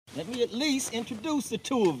Let me at least introduce the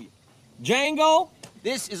two of you. Django,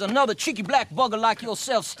 this is another cheeky black bugger like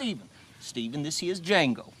yourself, Steven. Steven, this here's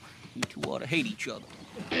Django. You two ought to hate each other.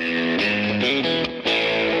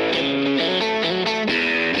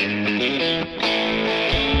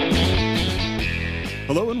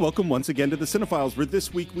 Hello and welcome once again to the Cinephiles, where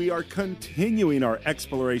this week we are continuing our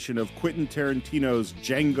exploration of Quentin Tarantino's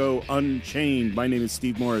Django Unchained. My name is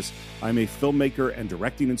Steve Morris. I'm a filmmaker and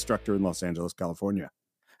directing instructor in Los Angeles, California.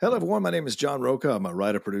 Hello, everyone. My name is John Roca. I'm a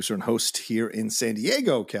writer, producer, and host here in San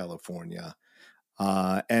Diego, California.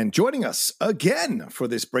 And joining us again for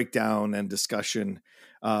this breakdown and discussion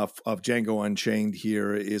of Django Unchained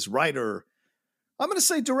here is writer, I'm going to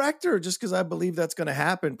say director, just because I believe that's going to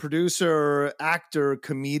happen, producer, actor,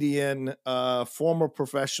 comedian, former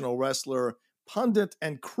professional wrestler, pundit,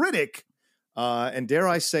 and critic, and dare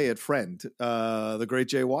I say it, friend, the great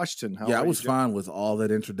Jay Washington. How I was fine with all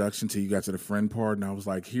that introduction till you got to the friend part, and I was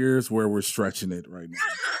like, here's where we're stretching it right now.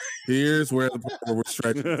 Here's where we're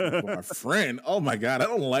stretching it. My friend, oh my God, I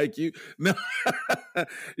don't like you. No,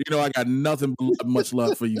 I got nothing but much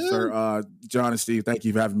love for you, sir. John and Steve, thank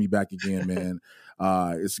you for having me back again, man.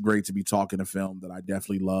 It's great to be talking a film that I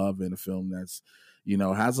definitely love, and a film that's,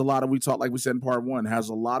 has a lot of, like we said in part one,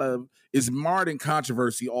 is marred in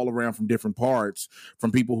controversy all around from different parts,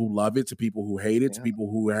 from people who love it to people who hate it, to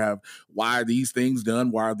people who have, why are these things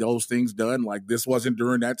done? Why are those things done? Like, this wasn't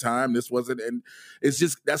during that time. This wasn't. And it's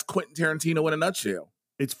just, that's Quentin Tarantino in a nutshell.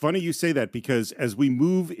 It's funny you say that, because as we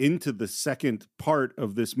move into the second part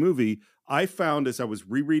of this movie, I found, as I was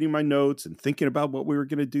rereading my notes and thinking about what we were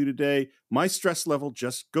going to do today, my stress level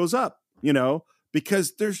just goes up,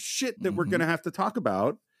 because there's shit that we're going to have to talk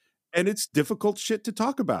about, and it's difficult shit to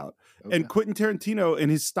talk about. Okay. And Quentin Tarantino and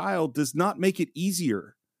his style does not make it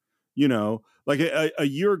easier. Like a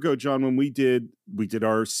year ago, John, when we did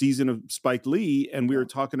our season of Spike Lee, and we were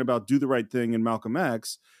talking about Do the Right Thing and Malcolm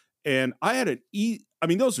X, and I had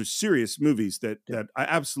those are serious movies that I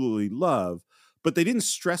absolutely love, but they didn't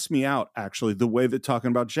stress me out, actually, the way that talking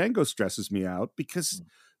about Django stresses me out, because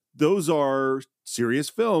those are serious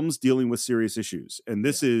films dealing with serious issues. And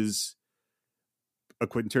this is a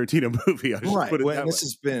Quentin Tarantino movie. Right. This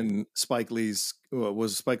has been Spike Lee's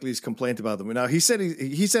complaint about them. Now, he said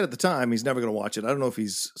at the time he's never going to watch it. I don't know if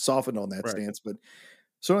he's softened on that stance, but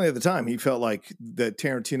certainly at the time he felt like that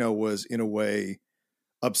Tarantino was, in a way,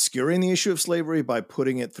 obscuring the issue of slavery by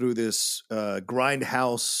putting it through this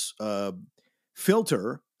grindhouse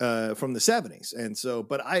filter from the 70s. And so,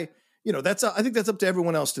 but I think that's up to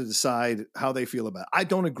everyone else to decide how they feel about it. I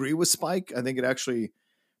don't agree with Spike. I think it actually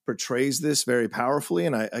portrays this very powerfully.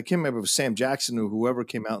 And I can't remember if it was Sam Jackson or whoever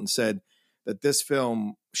came out and said that this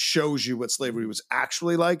film shows you what slavery was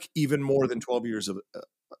actually like, even more than 12 years of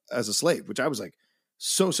as a slave, which I was like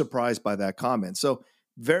so surprised by that comment. So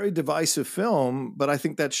very divisive film, but I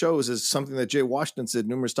think that shows, as something that Jay Washington said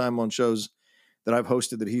numerous times on shows that I've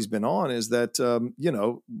hosted that he's been on, is that,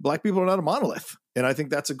 Black people are not a monolith. And I think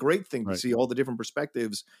that's a great thing to see all the different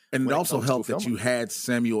perspectives. And it also helped that you had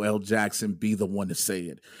Samuel L. Jackson be the one to say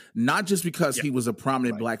it. Not just because he was a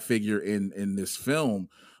prominent Black figure in this film,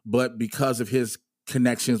 but because of his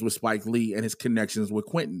connections with Spike Lee and his connections with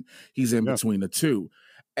Quentin. He's in between the two.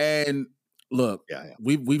 And look,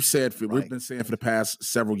 we've been saying for the past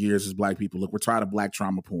several years as Black people, look, we're tired of Black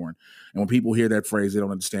trauma porn. And when people hear that phrase, they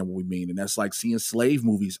don't understand what we mean. And that's like seeing slave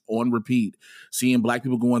movies on repeat, seeing Black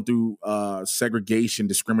people going through segregation,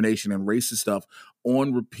 discrimination, and racist stuff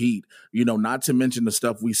on repeat, not to mention the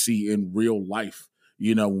stuff we see in real life,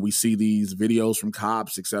 when we see these videos from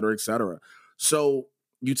cops, et cetera, et cetera. So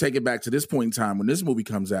you take it back to this point in time when this movie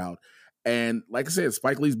comes out. And like I said,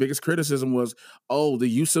 Spike Lee's biggest criticism was, the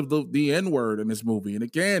use of the N-word in this movie. And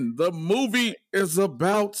again, the movie is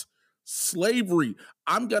about slavery.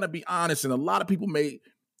 I'm going to be honest, and a lot of people may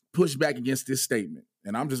push back against this statement.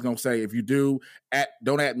 And I'm just going to say, if you do,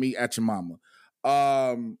 don't at me, at your mama.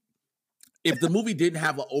 If the movie didn't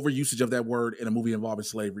have an overusage of that word in a movie involving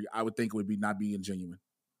slavery, I would think it would be not being genuine.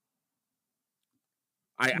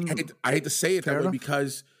 I hate to say it that way,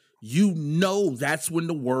 because that's when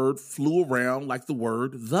the word flew around like the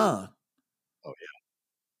word the. Oh,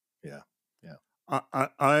 yeah.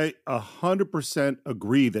 I 100%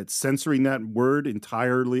 agree that censoring that word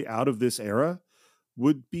entirely out of this era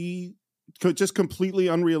would be just completely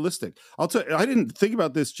unrealistic. I'll tell you, I didn't think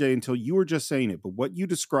about this, Jay, until you were just saying it, but what you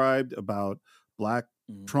described about Black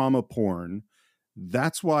trauma porn,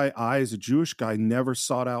 that's why I, as a Jewish guy, never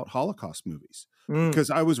sought out Holocaust movies,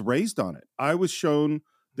 because I was raised on it. I was shown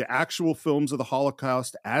the actual films of the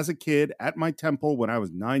Holocaust as a kid at my temple when I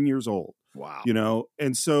was 9 years old. Wow.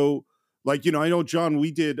 And so, I know, John,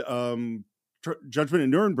 we did Judgment in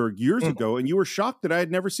Nuremberg years ago, and you were shocked that I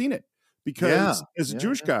had never seen it because as a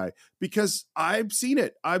Jewish guy, because I've seen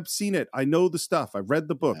it. I know the stuff. I've read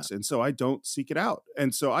the books, and so I don't seek it out.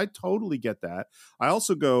 And so I totally get that. I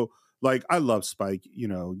also go, like, I love Spike. You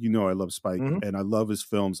know, I love Spike, and I love his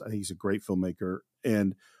films. I think he's a great filmmaker,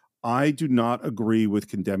 and I do not agree with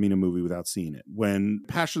condemning a movie without seeing it. When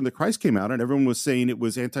Passion of the Christ came out and everyone was saying it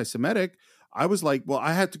was anti-Semitic, I was like, well,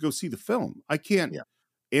 I had to go see the film. I can't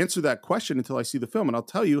answer that question until I see the film. And I'll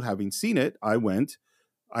tell you, having seen it, I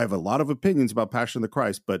have a lot of opinions about Passion of the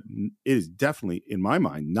Christ, but it is definitely, in my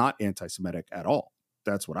mind, not anti-Semitic at all.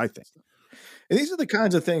 That's what I think. And these are the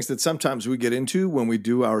kinds of things that sometimes we get into when we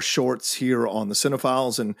do our shorts here on the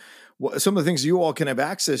Cinephiles, and some of the things you all can have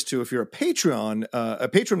access to if you're a patron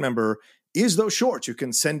member is those shorts. You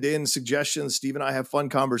can send in suggestions. Steve and I have fun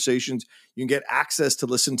conversations. You can get access to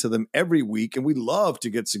listen to them every week, and we love to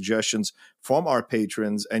get suggestions from our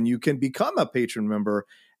patrons. And you can become a patron member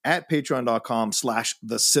at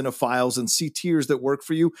patreon.com/thecинephiles and see tiers that work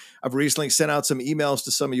for you. I've recently sent out some emails to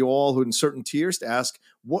some of you all who in certain tiers to ask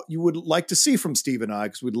what you would like to see from Steve and I,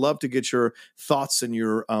 because we'd love to get your thoughts and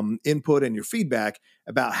your input and your feedback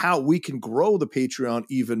about how we can grow the Patreon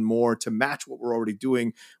even more to match what we're already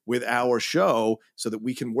doing with our show, so that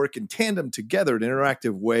we can work in tandem together in an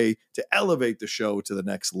interactive way to elevate the show to the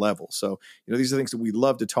next level. So, these are things that we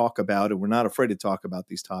love to talk about, and we're not afraid to talk about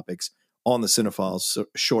these topics on the Cinephiles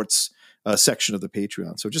shorts section of the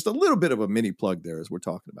Patreon. So just a little bit of a mini plug there as we're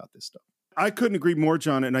talking about this stuff. I couldn't agree more,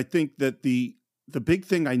 John. And I think that the big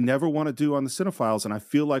thing I never want to do on the Cinephiles, and I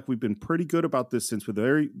feel like we've been pretty good about this since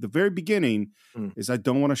the very beginning, is I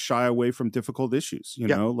don't want to shy away from difficult issues. You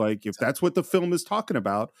know, like if that's what the film is talking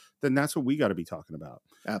about, then that's what we got to be talking about.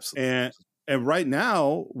 Absolutely. And right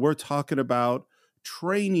now we're talking about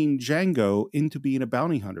training Django into being a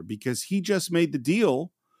bounty hunter, because he just made the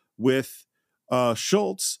deal with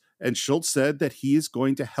Schultz, and Schultz said that he is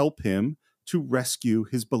going to help him to rescue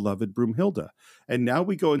his beloved Broomhilda. And now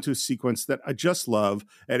we go into a sequence that I just love,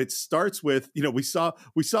 and it starts with, we saw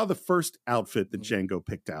the first outfit that Django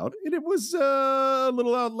picked out, and it was a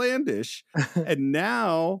little outlandish. And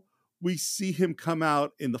now we see him come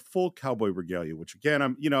out in the full cowboy regalia, which again,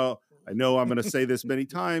 I know I'm going to say this many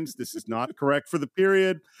times. This is not correct for the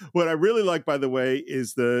period. What I really like, by the way,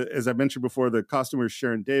 is as I mentioned before, the costumer is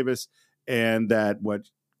Sharon Davis, and that what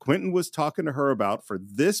Quentin was talking to her about for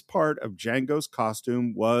this part of Django's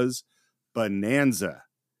costume was Bonanza.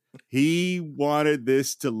 He wanted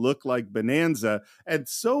this to look like Bonanza, and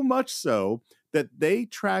so much so that they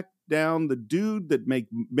tracked down the dude that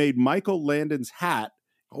made Michael Landon's hat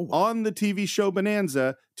on the TV show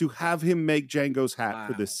Bonanza to have him make Django's hat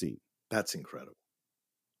for this scene. That's incredible.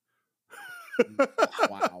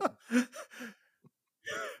 Wow.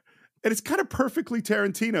 And it's kind of perfectly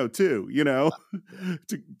Tarantino too,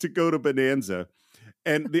 to go to Bonanza.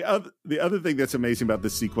 And the other thing that's amazing about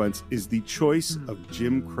this sequence is the choice of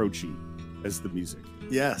Jim Croce as the music.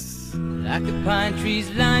 Yes. Like the pine trees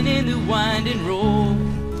lining the winding road,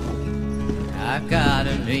 I've got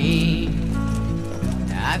a name.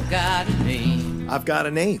 I've got a name. I've got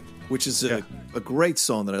a name, which is a great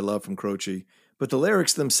song that I love from Croce. But the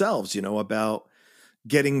lyrics themselves, about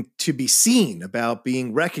getting to be seen, about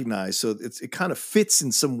being recognized. So it kind of fits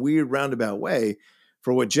in some weird roundabout way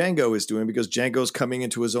for what Django is doing, because Django's coming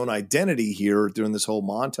into his own identity here during this whole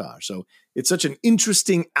montage. So it's such an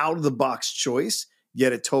interesting out-of-the-box choice,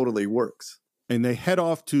 yet it totally works. And they head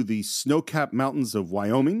off to the snow-capped mountains of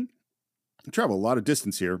Wyoming. They travel a lot of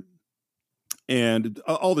distance here. And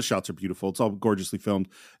all the shots are beautiful. It's all gorgeously filmed.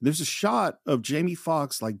 There's a shot of Jamie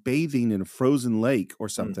Foxx like bathing in a frozen lake or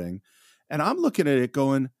something. And I'm looking at it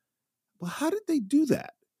going, well, how did they do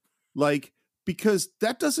that? Like, because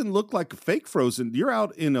that doesn't look like a fake Frozen. You're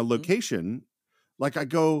out in a location. Like I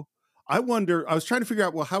wonder, I was trying to figure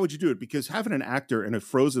out, well, how would you do it? Because having an actor in a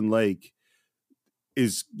frozen lake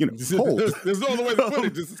is, cold. There's no other way to put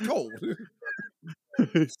it. This is cold.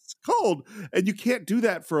 It's cold, and you can't do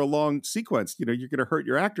that for a long sequence. You're going to hurt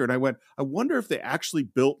your actor. And I wonder if they actually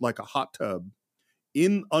built like a hot tub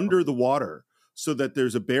under the water, so that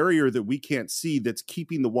there's a barrier that we can't see that's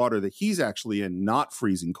keeping the water that he's actually in not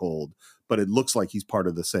freezing cold, but it looks like he's part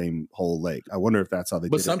of the same whole lake. I wonder if that's how they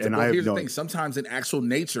did it. And here's the thing: sometimes in actual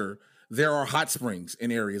nature, there are hot springs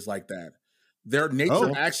in areas like that.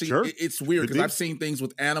 It's weird because I've seen things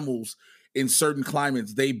with animals. In certain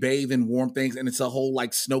climates, they bathe in warm things, and it's a whole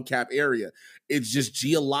like snow-capped area. It's just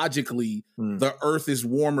geologically, the earth is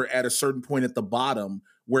warmer at a certain point at the bottom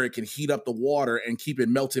where it can heat up the water and keep it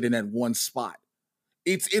melted in that one spot.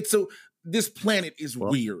 This planet is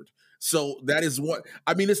weird. So that is what,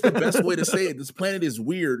 I mean, it's the best way to say it. This planet is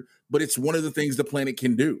weird, but it's one of the things the planet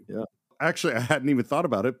can do. Yeah. Actually, I hadn't even thought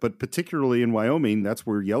about it, but particularly in Wyoming, that's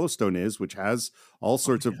where Yellowstone is, which has all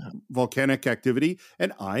sorts of volcanic activity.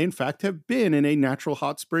 And I, in fact, have been in a natural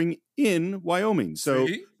hot spring in Wyoming. So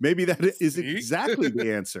maybe that is exactly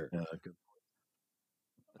the answer. Yeah, good.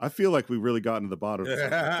 I feel like we really got into the bottom of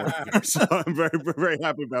this. So I'm very, very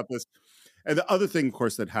happy about this. And the other thing, of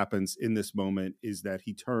course, that happens in this moment is that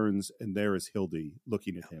he turns and there is Hildy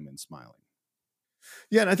looking at him and smiling.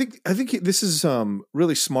 Yeah, and I think this is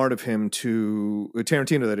really smart of him to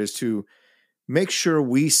Tarantino, that is, to make sure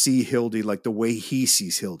we see Hildy like the way he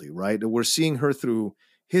sees Hildy, right? We're seeing her through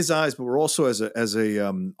his eyes, but we're also as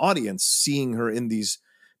a audience seeing her in these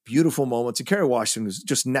beautiful moments. And Kerry Washington is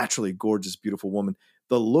just naturally a gorgeous, beautiful woman.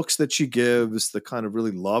 The looks that she gives, the kind of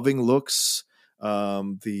really loving looks,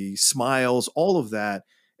 the smiles, all of that.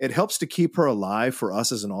 It helps to keep her alive for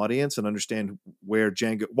us as an audience and understand why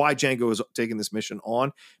Django is taking this mission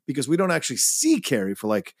on, because we don't actually see Carrie for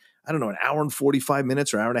like, I don't know, an hour and 45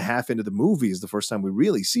 minutes or hour and a half into the movie is the first time we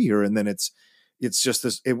really see her. And then it's just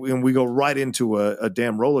this, and we go right into a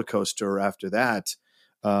damn roller coaster after that,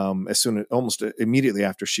 almost immediately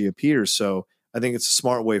after she appears. So I think it's a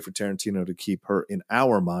smart way for Tarantino to keep her in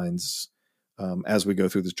our minds as we go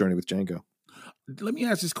through this journey with Django. Let me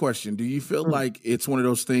ask this question. Do you feel like it's one of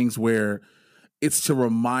those things where it's to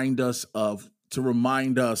remind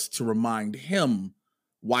him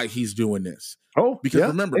why he's doing this? Oh, because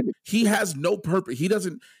remember, he has no purpose.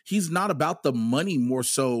 He's not about the money more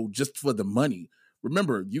so just for the money.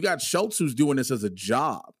 Remember, you got Schultz who's doing this as a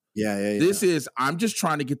job. Yeah. This is, I'm just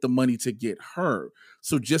trying to get the money to get her.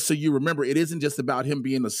 So just so you remember, it isn't just about him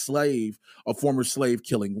being a former slave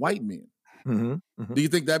killing white men. Mm-hmm, mm-hmm. Do you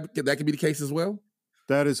think that could be the case as well?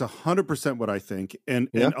 That is 100% what I think. And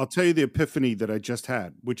I'll tell you the epiphany that I just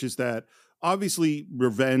had, which is that obviously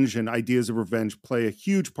revenge and ideas of revenge play a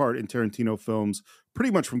huge part in Tarantino films, pretty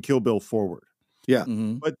much from Kill Bill forward. Yeah.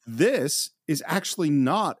 Mm-hmm. But this is actually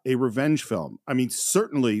not a revenge film. I mean,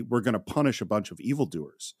 certainly we're going to punish a bunch of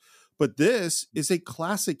evildoers, but this is a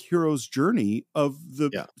classic hero's journey of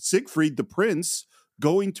Siegfried, the prince,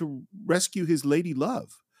 going to rescue his lady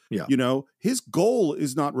love. Yeah. You know, his goal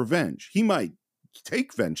is not revenge. He might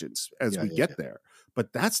take vengeance as we get there,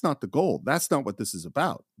 but that's not the goal. That's not what this is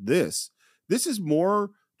about. This is more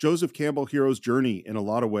Joseph Campbell hero's journey in a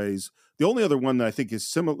lot of ways. The only other one that I think is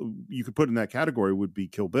similar, you could put in that category, would be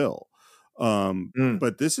Kill Bill.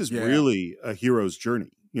 But this is really a hero's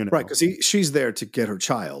journey, you know? Right, because she's there to get her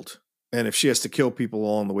child. And if she has to kill people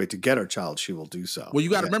along the way to get her child, she will do so. Well, you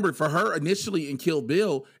got to remember, for her initially in Kill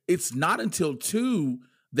Bill, it's not until 2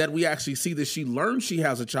 that we actually see that she learns she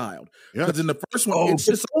has a child. Because in the first one, it's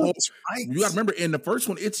just you got to remember, in the first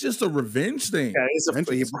one, it's just a revenge thing. Yeah,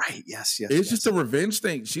 it's right. Yes. It's just a revenge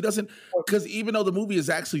thing. She doesn't, because even though the movie is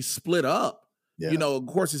actually split up, you know, of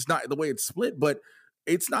course it's not the way it's split, but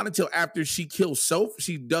it's not until after she kills Sophie,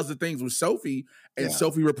 she does the things with Sophie, and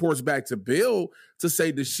Sophie reports back to Bill to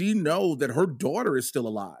say, does she know that her daughter is still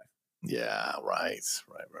alive? Yeah, right.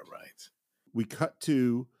 We cut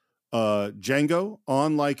to Django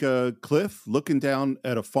on like a cliff, looking down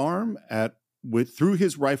at a farm through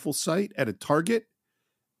his rifle sight at a target,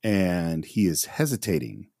 and he is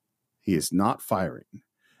hesitating. He is not firing.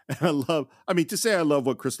 And to say I love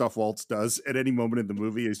what Christoph Waltz does at any moment in the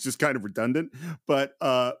movie is just kind of redundant, but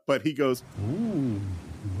he goes, "Ooh,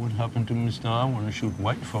 what happened to Mr. I want to shoot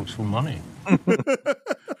white folks for money?"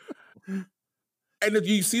 And if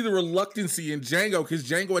you see the reluctancy in Django, because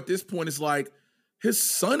Django at this point is like, his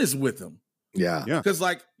son is with him. Yeah. Because,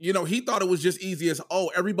 like, you know, he thought it was just easy as,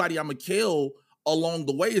 everybody I'm going to kill along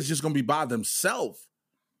the way is just going to be by themselves,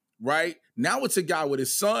 right? Now it's a guy with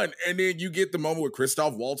his son, and then you get the moment where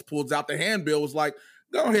Christoph Waltz pulls out the handbill, was like,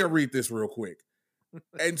 go ahead and read this real quick.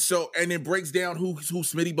 And then breaks down who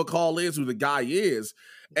Smitty Bacall is, who the guy is,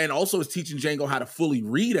 and also is teaching Django how to fully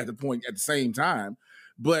read at the same time.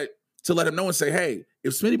 But to let him know and say, hey,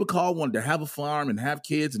 if Smitty Bacall wanted to have a farm and have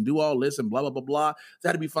kids and do all this and blah, blah, blah, blah,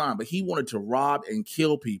 that'd be fine. But he wanted to rob and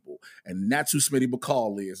kill people. And that's who Smitty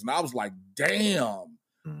Bacall is. And I was like, damn.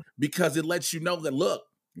 Because it lets you know that, look,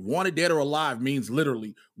 wanted dead or alive means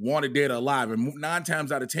literally wanted dead or alive. And 9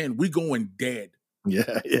 times out of 10, we going dead.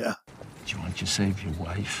 Yeah. Do you want to save your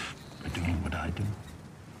wife by doing what I do?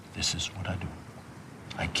 This is what I do.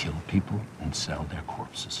 I kill people and sell their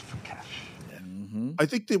corpses for cash. I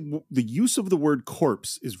think the use of the word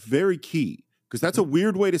corpse is very key, because that's a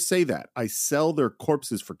weird way to say that. I sell their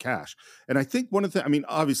corpses for cash. And I think one of the,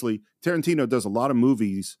 obviously Tarantino does a lot of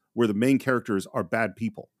movies where the main characters are bad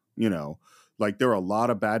people, you know, Like there are a lot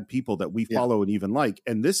of bad people that we follow and even like.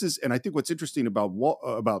 And I think what's interesting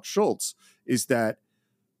about Schultz is that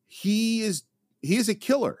he is a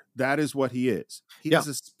killer. That is what he is. He has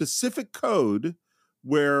a specific code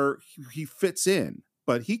where he fits in,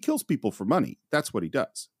 but he kills people for money. That's what he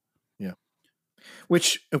does. Yeah.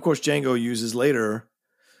 Which, of course, Django uses later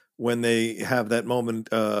when they have that moment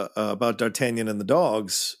about D'Artagnan and the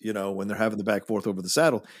dogs, when they're having the back forth over the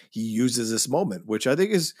saddle. He uses this moment, which I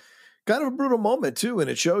think is kind of a brutal moment, too. And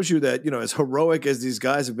it shows you that, as heroic as these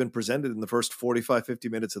guys have been presented in the first 45, 50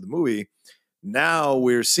 minutes of the movie, now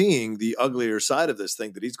we're seeing the uglier side of this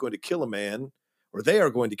thing, that he's going to kill a man, or they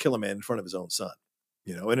are going to kill a man in front of his own son.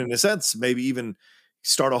 And in a sense, maybe even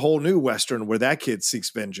start a whole new Western where that kid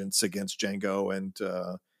seeks vengeance against Django and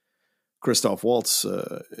Christoph Waltz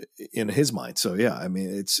in his mind. So, yeah, I mean,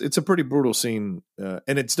 it's a pretty brutal scene.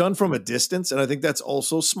 And it's done from a distance. And I think that's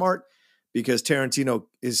also smart because Tarantino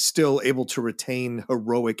is still able to retain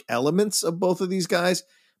heroic elements of both of these guys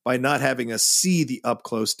by not having us see the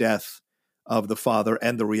up-close death of the father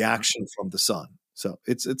and the reaction from the son. So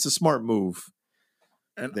it's a smart move.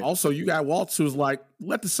 And also, you got Waltz, who's like,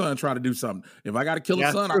 let the son try to do something. If I got to kill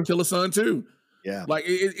a son, I'll kill a son too. Yeah. Like,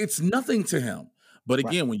 it's nothing to him. But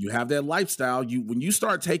again, when you have that lifestyle, when you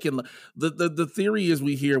start taking the theory is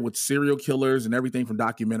we hear with serial killers and everything from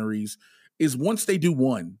documentaries is once they do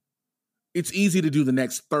one, it's easy to do the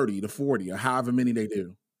next 30 to 40 or however many they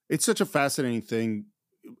do. It's such a fascinating thing.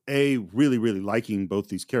 Really, really liking both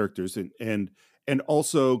these characters and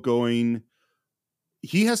also going,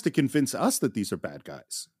 he has to convince us that these are bad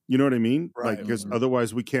guys. You know what I mean? Right. Like, because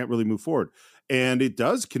otherwise we can't really move forward. And it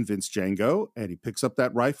does convince Django, and he picks up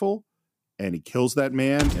that rifle and he kills that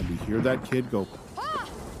man, and we hear that kid go,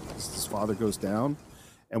 his father goes down,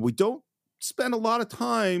 and we don't spend a lot of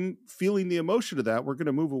time feeling the emotion of that. We're going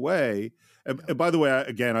to move away. And by the way,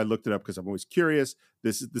 I looked it up because I'm always curious.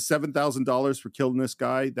 This is the $7,000 for killing this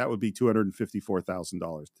guy. That would be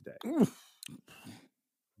 $254,000 today. Oof.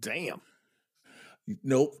 Damn.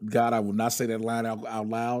 Nope. God, I will not say that line out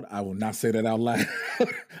loud. I will not say that out loud.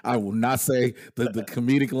 I will not say the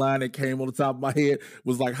comedic line that came on the top of my head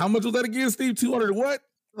was like, how much was that again, Steve? 200 what?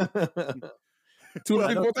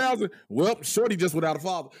 254,000. Well, Shorty just without a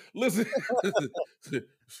father. Listen,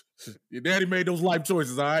 your daddy made those life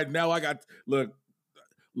choices. All right. Now look,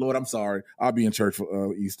 Lord, I'm sorry. I'll be in church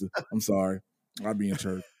for Easter. I'm sorry. I'll be in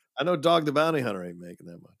church. I know Dog the Bounty Hunter ain't making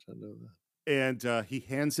that much. I know that. And he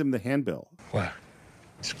hands him the handbill. What?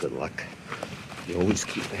 It's good luck. You always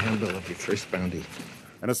keep the handbill of your first bounty.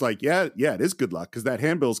 And it's like, yeah, it is good luck because that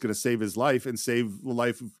handbill is going to save his life and save the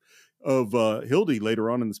life of Hildy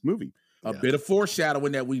later on in this movie. A bit of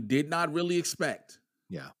foreshadowing that we did not really expect.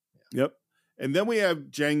 Yeah. Yep. And then we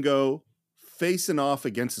have Django facing off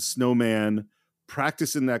against a snowman,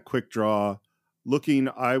 practicing that quick draw, looking,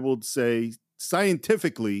 I would say,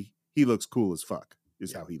 scientifically, he looks cool as fuck,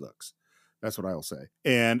 is how he looks. That's what I'll say.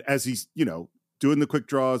 And as he's, doing the quick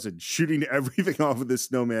draws and shooting everything off of this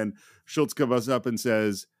snowman, Schultz comes up and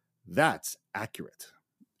says, that's accurate.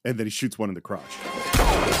 And then he shoots one in the crotch.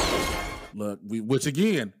 Look, which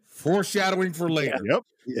again, foreshadowing for later.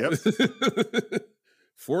 Yep.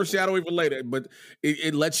 Foreshadowing for later. But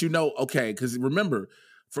it lets you know, okay, because remember,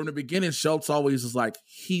 from the beginning, Schultz always is like,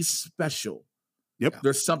 he's special. Yep.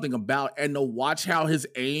 There's something about, and to watch how his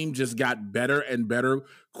aim just got better and better,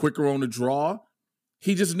 quicker on the draw.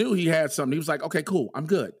 He just knew he had something. He was like, okay, cool. I'm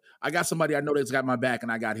good. I got somebody I know that's got my back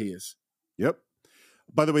and I got his. Yep.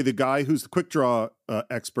 By the way, the guy who's the quick draw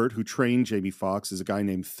expert who trained Jamie Foxx is a guy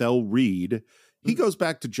named Thel Reed. He goes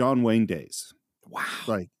back to John Wayne days. Wow.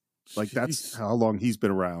 Like that's how long he's been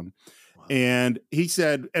around. Wow. And he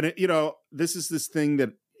said, and this is this thing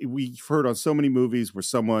that we've heard on so many movies where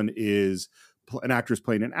someone is an actor is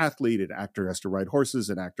playing an athlete, an actor has to ride horses,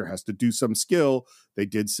 an actor has to do some skill. They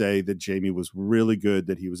did say that Jamie was really good,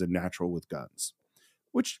 that he was a natural with guns,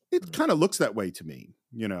 which it kind of looks that way to me,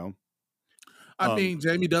 I mean,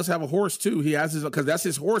 Jamie does have a horse too. He has his, because that's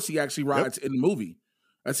his horse he actually rides in the movie.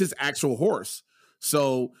 That's his actual horse.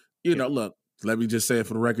 So, look, let me just say it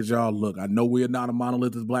for the record, y'all. Look, I know we're not a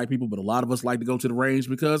monolith as Black people, but a lot of us like to go to the range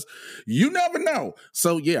because you never know.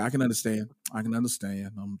 So, yeah, I can understand.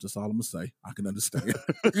 Just all I'm going to say. I can understand.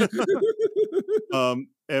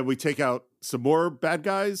 And we take out some more bad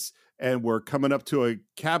guys, and we're coming up to a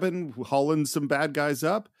cabin, hauling some bad guys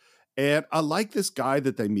up. And I like this guy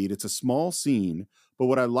that they meet. It's a small scene. But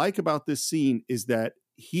what I like about this scene is that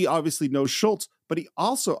he obviously knows Schultz, but he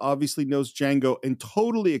also obviously knows Django and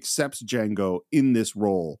totally accepts Django in this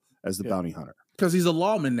role as the bounty hunter. Because he's a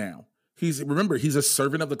lawman now. He's a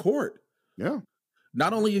servant of the court. Yeah.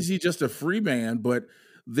 Not only is he just a free man, but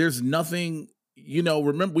there's nothing, we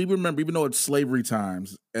remember, even though it's slavery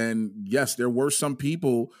times, and yes, there were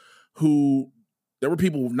people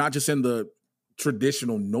not just in the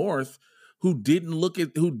traditional North who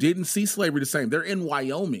didn't see slavery the same. They're in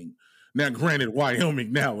Wyoming. Now, granted,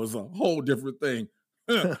 Wyoming now is a whole different thing.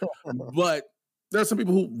 But there are some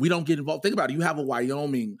people who we don't get involved. Think about it. You have a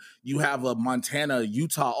Wyoming, you have a Montana,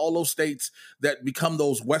 Utah, all those states that become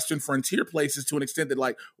those Western frontier places to an extent that,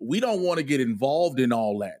 like, we don't want to get involved in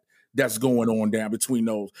all that's going on down between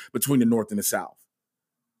the North and the South.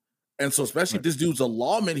 And so, especially if this dude's a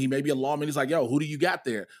lawman, he may be a lawman. He's like, yo, who do you got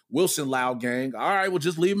there? Wilson Loud Gang. All right, well,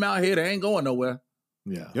 just leave him out here. They ain't going nowhere.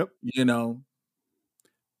 Yeah. Yep.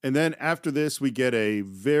 And then after this, we get a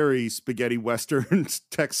very spaghetti Western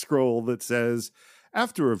text scroll that says,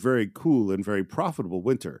 after a very cool and very profitable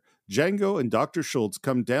winter, Django and Dr. Schultz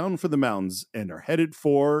come down from the mountains and are headed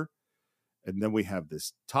for... And then we have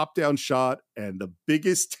this top-down shot, and the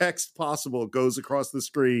biggest text possible goes across the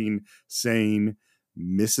screen saying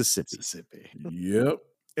Mississippi. Yep.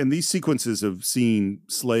 And these sequences of seeing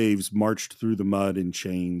slaves marched through the mud in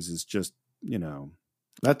chains is just,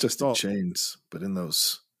 not just in chains, but in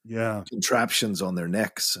those contraptions on their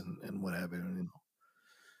necks and what have you.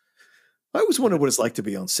 I always wonder what it's like to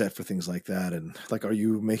be on set for things like that. And like, are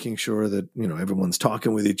you making sure that, everyone's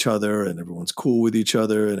talking with each other and everyone's cool with each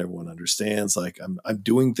other and everyone understands, like, I'm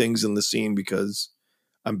doing things in the scene because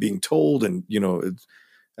I'm being told. And,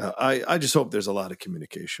 I just hope there's a lot of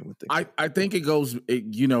communication with things. I think it goes,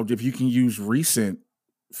 if you can use recent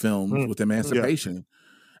films with Emancipation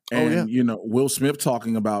and, Will Smith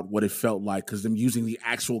talking about what it felt like, because them using the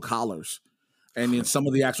actual collars. And then some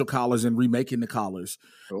of the actual collars and remaking the collars.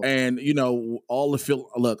 Cool. And, all the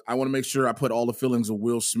look, I want to make sure I put all the feelings of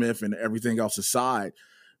Will Smith and everything else aside.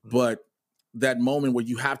 But that moment where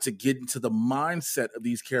you have to get into the mindset of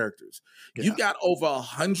these characters. Yeah. You got over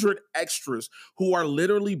 100 extras who are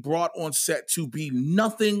literally brought on set to be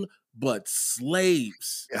nothing but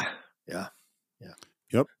slaves. Yeah.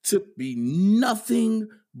 Yep. To be nothing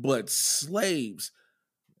but slaves.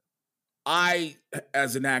 I,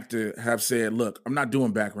 as an actor, have said, look, I'm not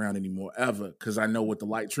doing background anymore, ever, because I know what the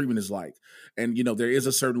light treatment is like. And, there is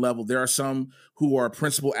a certain level. There are some who are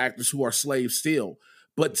principal actors who are slaves still.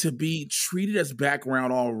 But to be treated as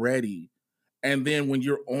background already, and then when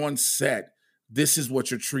you're on set, this is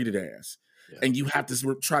what you're treated as. Yeah. And you have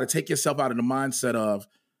to try to take yourself out of the mindset of,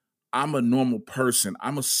 I'm a normal person.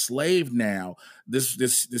 I'm a slave now.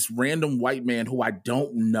 This random white man who I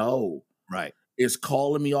don't know. Right. Is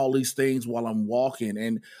calling me all these things while I'm walking.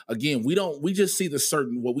 And again, we just see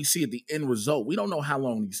what we see at the end result. We don't know how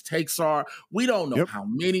long these takes are. We don't know how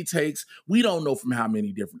many takes. We don't know from how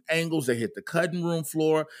many different angles they hit the cutting room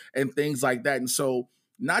floor and things like that. And so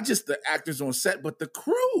not just the actors on set, but the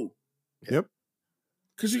crew. Yep.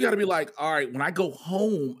 Because you got to be like, all right, when I go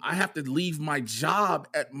home, I have to leave my job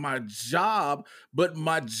at my job, but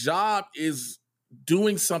my job is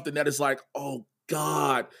doing something that is like, oh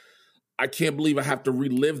God, I can't believe I have to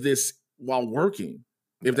relive this while working,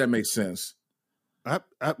 if that makes sense.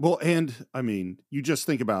 Well, and I mean, you just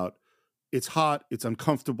think about it's hot, it's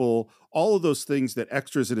uncomfortable, all of those things that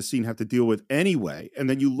extras in a scene have to deal with anyway. And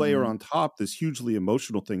then you layer on top this hugely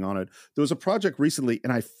emotional thing on it. There was a project recently,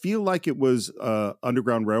 and I feel like it was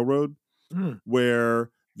Underground Railroad,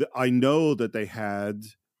 where I know that they had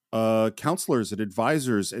counselors and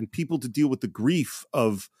advisors and people to deal with the grief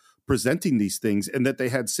of presenting these things, and that they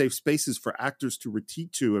had safe spaces for actors to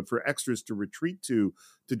retreat to and for extras to retreat to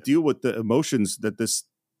deal with the emotions that this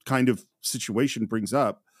kind of situation brings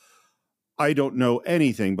up. I don't know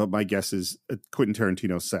anything, but my guess is a Quentin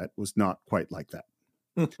Tarantino set was not quite like that.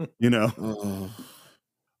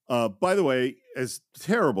 By the way, as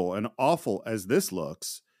terrible and awful as this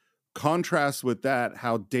looks, contrast with that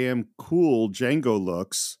how damn cool Django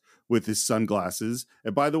looks with his sunglasses.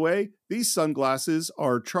 And by the way, these sunglasses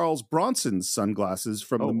are Charles Bronson's sunglasses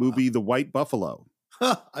from the movie The White Buffalo.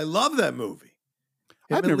 I love that movie.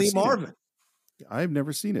 I've never seen Marvin. I've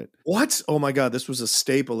never seen it. What? Oh my God, this was a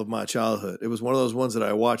staple of my childhood. It was one of those ones that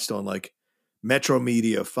I watched on like Metro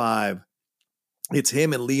Media 5. It's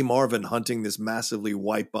him and Lee Marvin hunting this massively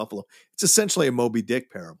white buffalo. It's essentially a Moby Dick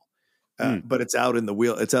parable, but it's out in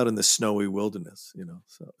the snowy wilderness,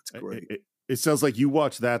 so it's great. It sounds like you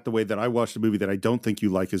watch that the way that I watched a movie that I don't think you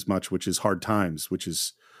like as much, which is Hard Times, which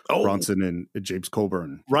is Bronson and James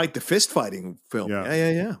Coburn. Right, the fist fighting film.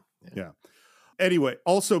 Yeah. Anyway,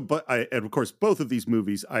 also, and of course, both of these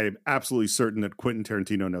movies, I am absolutely certain that Quentin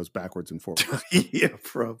Tarantino knows backwards and forwards. Yeah,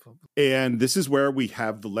 probably. And this is where we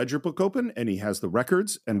have the ledger book open, and he has the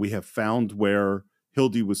records, and we have found where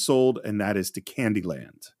Hildy was sold, and that is to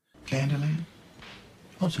Candyland. Candyland?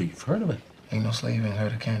 Oh, so you've heard of it? Ain't no slave ain't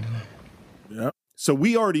heard of Candyland. Yeah. So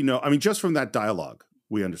we already know, I mean, just from that dialogue,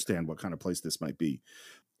 we understand what kind of place this might be.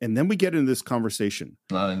 And then we get into this conversation.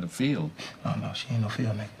 Not in the field. Oh, no, she ain't no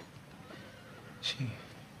field nigga.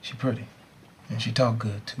 She pretty. And she talk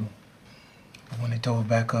good, too. But when they tore her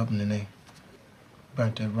back up and then they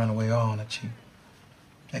burnt that runaway all on her cheek,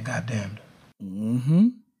 that goddamned her. Mm-hmm.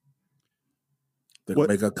 They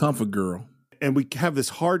make a comfort girl. And we have this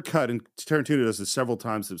hard cut, and Tarantino does this several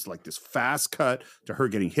times. It's like this fast cut to her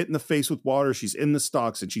getting hit in the face with water. She's in the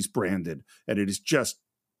stocks and she's branded. And it is just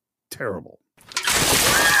terrible.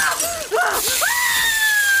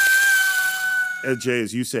 And Jay,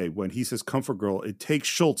 as you say, when he says comfort girl, it takes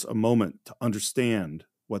Schultz a moment to understand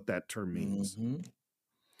what that term means. Mm-hmm.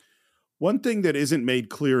 One thing that isn't made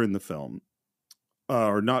clear in the film,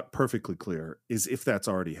 or not perfectly clear, is if that's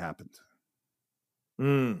already happened.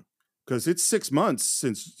 Because it's 6 months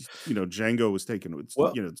since, Django was taken. It's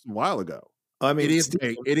a while ago. I mean,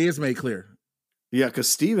 it is made clear. Yeah, because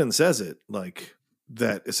Steven says it like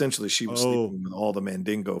that. Essentially, she was sleeping with all the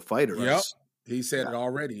Mandingo fighters. Yep, he said it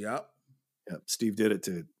already. Yep. Steve did it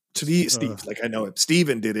to Steve. Like I know it.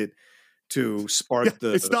 Steven did it to spark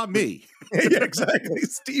the. It's not me. Yeah, exactly.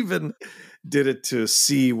 Steven did it to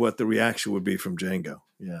see what the reaction would be from Django.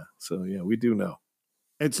 Yeah. So yeah, we do know.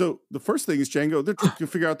 And so the first thing is Django, they're trying to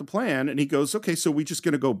figure out the plan. And he goes, okay, so we just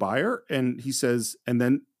going to go buy her. And he says, and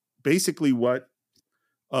then basically what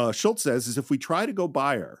Schultz says is if we try to go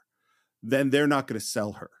buy her, then they're not going to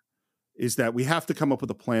sell her. Is that we have to come up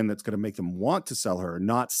with a plan that's going to make them want to sell her and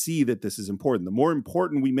not see that this is important. The more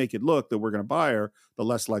important we make it look that we're going to buy her, the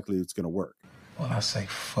less likely it's going to work. Well, I say,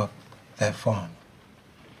 fuck that farm.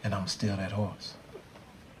 And I'm still that horse.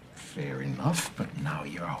 Fair enough, but now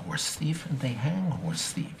you're a horse thief and they hang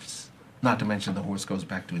horse thieves. Not to mention the horse goes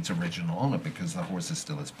back to its original owner because the horse is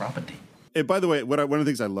still his property. And by the way, one of the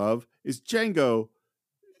things I love is Django,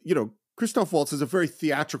 Christoph Waltz has a very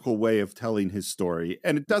theatrical way of telling his story,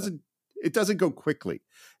 and it doesn't go quickly.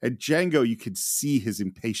 And Django, you can see his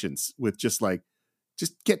impatience with just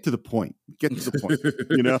get to the point. Get to the point,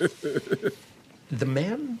 The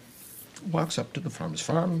man walks up to the farmer's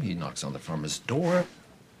farm. He knocks on the farmer's door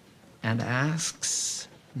and asks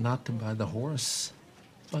not to buy the horse,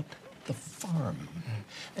 but the farm,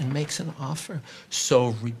 and makes an offer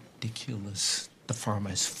so ridiculous the farmer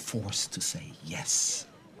is forced to say yes.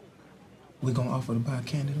 We gonna offer to buy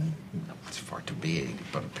Candyland? No, it's far too big,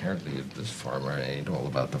 but apparently this farmer ain't all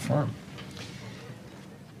about the farm.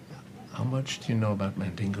 How much do you know about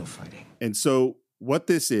Mandingo fighting? And so what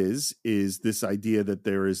this is this idea that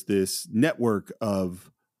there is this network of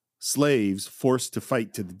slaves forced to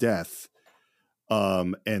fight to the death,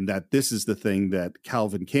 and that this is the thing that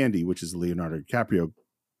Calvin Candy, which is the Leonardo DiCaprio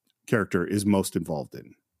character, is most involved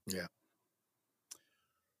in. Yeah.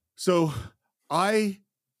 So I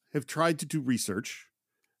have tried to do research,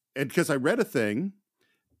 and because I read a thing,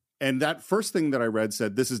 and that first thing that I read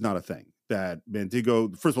said this is not a thing. That Mandingo,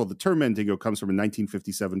 first of all, the term Mandingo comes from a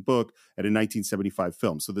 1957 book and a 1975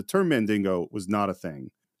 film. So the term Mandingo was not a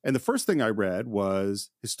thing. And the first thing I read was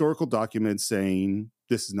historical documents saying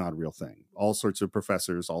this is not a real thing. All sorts of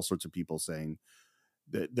professors, all sorts of people saying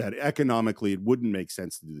that economically it wouldn't make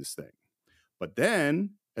sense to do this thing. But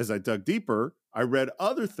then, as I dug deeper, I read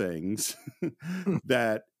other things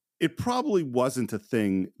that it probably wasn't a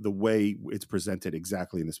thing the way it's presented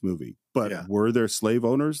exactly in this movie. But were there slave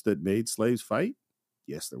owners that made slaves fight?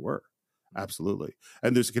 Yes, there were. Absolutely.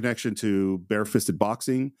 And there's a connection to bare-fisted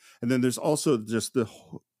boxing. And then there's also just the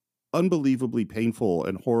unbelievably painful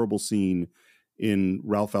and horrible scene in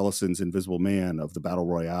Ralph Ellison's Invisible Man of the Battle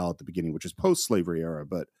Royale at the beginning, which is post-slavery era,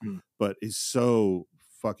 but is so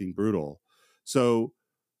fucking brutal. So,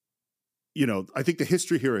 I think the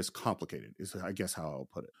history here is complicated, is I guess how I'll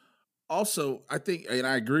put it. Also, I think, and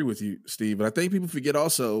I agree with you, Steve, but I think people forget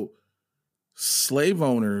also slave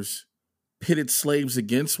owners pitted slaves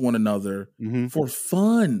against one another for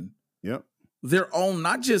fun. Yep. Their own,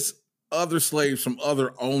 not just other slaves from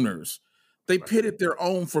other owners. They pitted their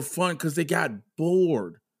own for fun because they got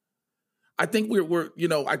bored. I think we're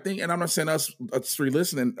I think, and I'm not saying us three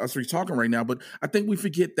listening, us three talking right now, but I think we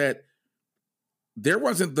forget that there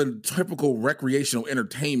wasn't the typical recreational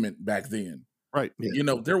entertainment back then. Right.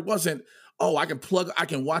 Yeah. There wasn't, I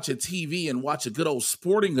can watch a TV and watch a good old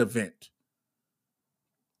sporting event.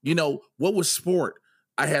 What was sport?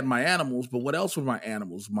 I had my animals, but what else were my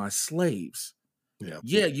animals? My slaves.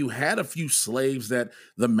 Yeah, you had a few slaves that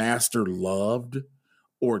the master loved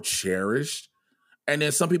or cherished. And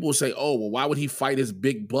then some people will say, oh, well, why would he fight his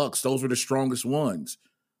big bucks? Those were the strongest ones.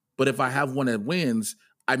 But if I have one that wins,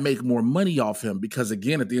 I make more money off him because,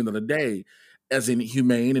 again, at the end of the day, as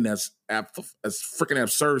inhumane and as freaking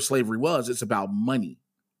absurd slavery was, it's about money.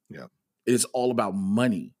 Yeah. It's all about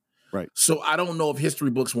money. Right. So I don't know if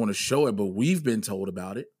history books want to show it, but we've been told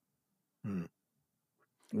about it.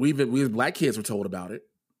 We as black kids were told about it.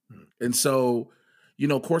 And so, you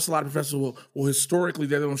know, of course, a lot of professors will, well, historically,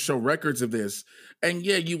 they don't show records of this. And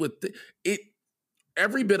yeah, you would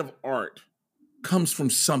every bit of art comes from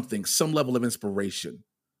something, some level of inspiration.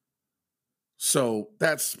 So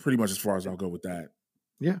that's pretty much as far as I'll go with that.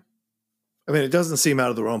 Yeah. I mean, it doesn't seem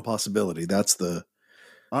out of the realm possibility. That's the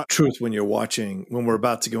truth when we're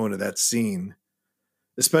about to go into that scene,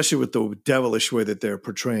 especially with the devilish way that they're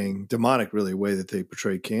portraying, demonic really way that they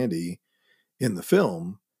portray Candy in the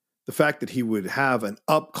film. The fact that he would have an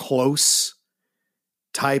up close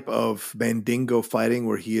type of Mandingo fighting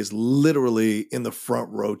where he is literally in the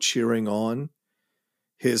front row cheering on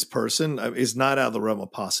his person is not out of the realm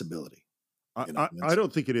of possibility. I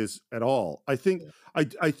don't think it is at all. I think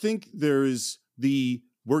I think there is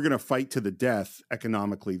we're going to fight to the death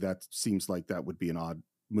economically. That seems like that would be an odd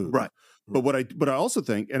move, right? But I also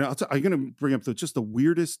think, and I'm going to bring up just the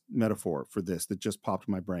weirdest metaphor for this that just popped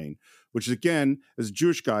in my brain, which is, again, as a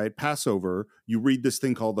Jewish guy at Passover, you read this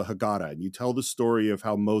thing called the Haggadah, and you tell the story of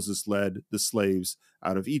how Moses led the slaves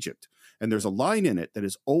out of Egypt. And there's a line in it that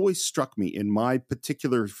has always struck me in my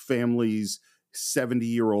particular family's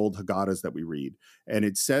 70-year-old Haggadahs that we read. And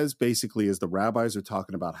it says basically, as the rabbis are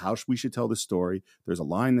talking about how we should tell the story, there's a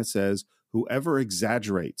line that says, whoever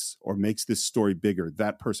exaggerates or makes this story bigger,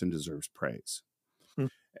 that person deserves praise.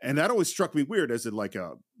 And that always struck me weird, as in like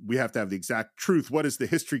we have to have the exact truth. What is the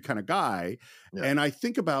history kind of guy? Yeah. And I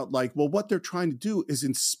think about like, well, what they're trying to do is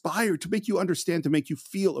inspire, to make you understand, to make you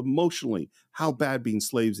feel emotionally how bad being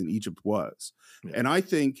slaves in Egypt was. Yeah. And I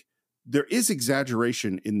think there is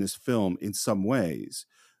exaggeration in this film in some ways,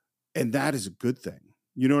 and that is a good thing.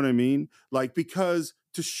 You know what I mean? Like, because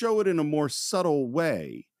to show it in a more subtle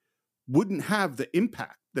way wouldn't have the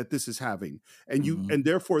impact that this is having. And and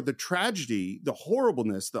therefore the tragedy, the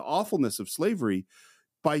horribleness, the awfulness of slavery,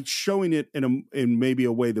 by showing it in maybe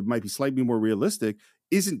a way that might be slightly more realistic,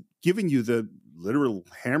 isn't giving you the literal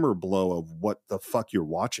hammer blow of what the fuck you're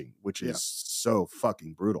watching, which is so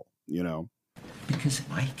fucking brutal, you know? Because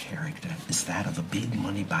my character is that of a big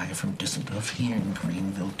money buyer from Düsseldorf here in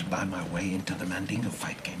Greenville to buy my way into the Mandingo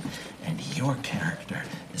fight game. And your character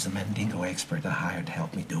is a Mandingo expert I hired to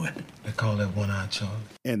help me do it. They call that one-eyed Charlie.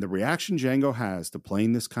 And the reaction Django has to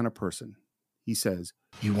playing this kind of person, he says,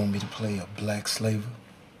 you want me to play a black slaver?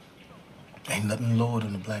 Ain't nothing lower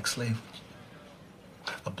than a black slaver.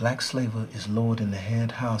 A black slaver is lower than the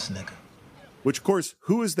head house nigga. Which, of course,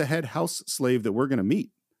 who is the head house slave that we're going to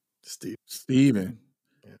meet? Steven.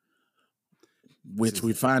 Yeah. Which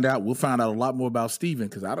we'll find out a lot more about Steven,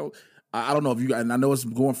 because I don't know if you, and I know it's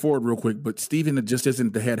going forward real quick, but Steven just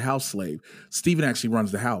isn't the head house slave. Steven actually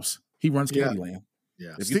runs the house. He runs Candyland.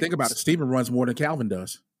 Yeah. If you think about it, Steven runs more than Calvin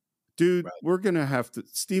does. Dude, we're going to have to,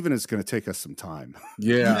 Steven is going to take us some time.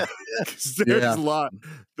 Yeah.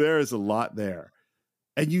 There's a lot there.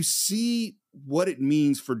 And you see what it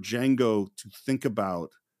means for Django to think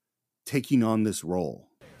about taking on this role.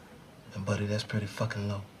 And buddy, that's pretty fucking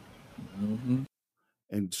low. Mm-hmm.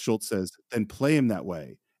 And Schultz says, then play him that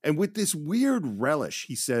way. And with this weird relish,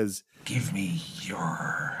 he says, give me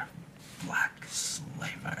your black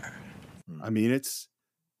slaver. I mean, it's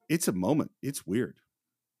a moment. It's weird.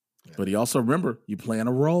 But he also, remember, you're playing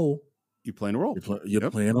a role. You're playing a role.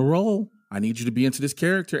 You're playing a role. I need you to be into this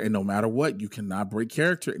character, and no matter what, you cannot break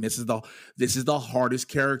character. And this is the hardest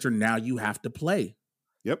character now you have to play.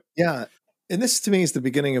 Yep. Yeah. And this, to me, is the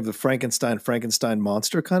beginning of the Frankenstein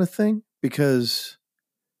monster kind of thing, because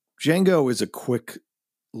Django is a quick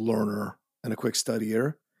learner and a quick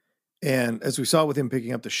studier. And as we saw with him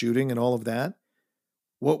picking up the shooting and all of that,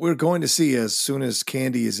 what we're going to see as soon as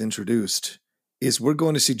Candy is introduced is we're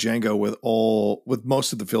going to see Django with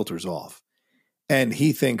most of the filters off. And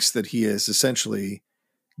he thinks that he has essentially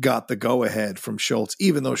got the go-ahead from Schultz,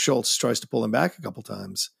 even though Schultz tries to pull him back a couple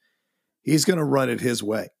times. He's going to run it his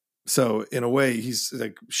way. So in a way, he's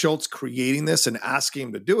like Schultz creating this and asking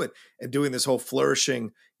him to do it and doing this whole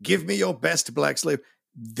flourishing, give me your best black slave.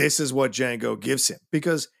 This is what Django gives him,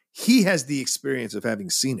 because he has the experience of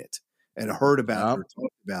having seen it and heard about it or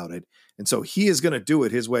talked about it. And so he is going to do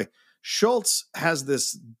it his way. Schultz has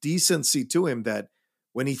this decency to him that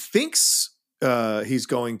when he thinks he's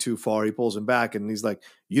going too far, he pulls him back and he's like,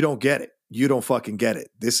 you don't get it. You don't fucking get it.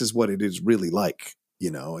 This is what it is really like. You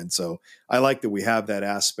know, and so I like that we have that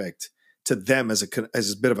aspect to them as a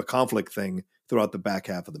bit of a conflict thing throughout the back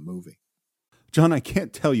half of the movie. John, I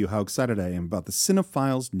can't tell you how excited I am about the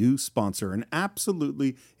Cinephile's new sponsor, an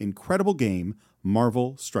absolutely incredible game,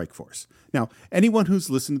 Marvel Strike Force. Now, anyone who's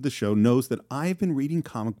listened to the show knows that I've been reading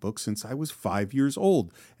comic books since I was 5 years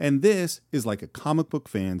old, and this is like a comic book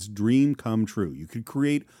fan's dream come true. You could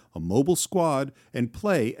create a mobile squad and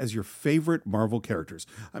play as your favorite Marvel characters.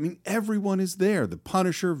 I mean, everyone is there. The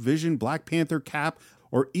Punisher, Vision, Black Panther, Cap,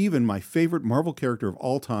 or even my favorite Marvel character of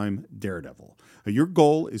all time, Daredevil. Your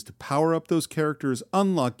goal is to power up those characters,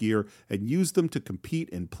 unlock gear, and use them to compete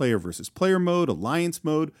in player versus player mode, alliance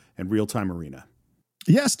mode, and real-time arena.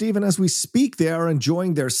 Yes, Stephen, as we speak, they are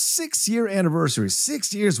enjoying their 6-year anniversary.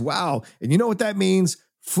 6 years, wow. And you know what that means?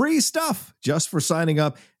 Free stuff just for signing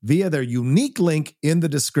up via their unique link in the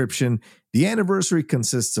description. The anniversary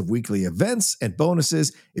consists of weekly events and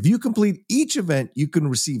bonuses. If you complete each event, you can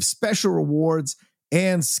receive special rewards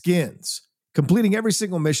and skins. Completing every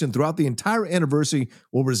single mission throughout the entire anniversary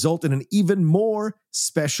will result in an even more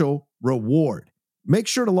special reward. Make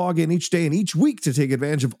sure to log in each day and each week to take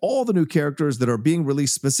advantage of all the new characters that are being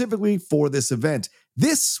released specifically for this event.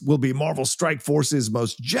 This will be Marvel Strike Force's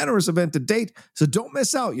most generous event to date, so don't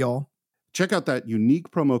miss out, y'all. Check out that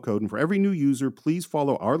unique promo code, and for every new user, please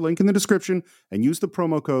follow our link in the description and use the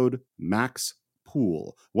promo code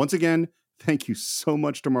MAXPOOL. Once again, thank you so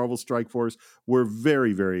much to Marvel Strike Force. We're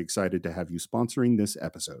very, very excited to have you sponsoring this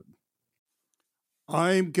episode.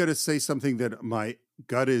 I'm going to say something that my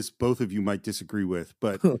gut is both of you might disagree with,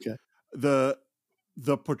 but Okay. the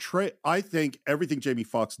portray, I think everything Jamie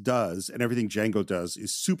Foxx does and everything Django does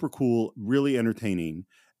is super cool, really entertaining.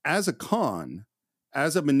 As a con,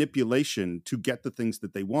 as a manipulation to get the things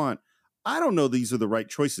that they want, I don't know these are the right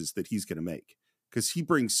choices that he's going to make, because he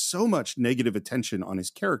brings so much negative attention on his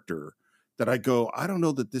character that I go, I don't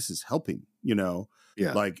know that this is helping, you know?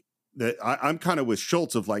 Yeah. Like that I'm kind of with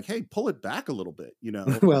Schultz of like, hey, pull it back a little bit, you know?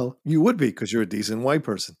 Well, you would be because you're a decent white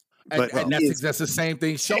person. But And that's the same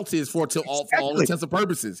thing Schultz is for all intents and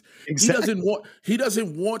purposes. Exactly. He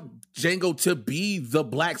doesn't want Django to be the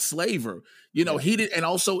black slaver. You know, he did, and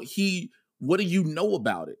also what do you know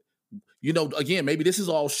about it? You know, again, maybe this is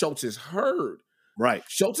all Schultz has heard. Right.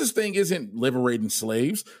 Schultz's thing isn't liberating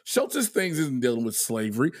slaves. Schultz's thing isn't dealing with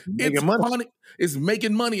slavery. It's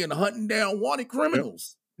making money and hunting down wanted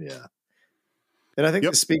criminals. Yeah. And I think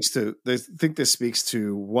this speaks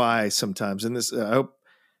to why sometimes, and this I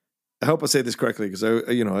hope I say this correctly, because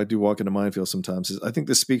I do walk into minefield sometimes. I think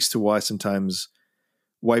this speaks to why sometimes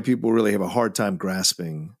white people really have a hard time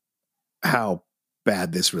grasping how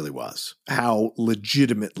bad this really was, how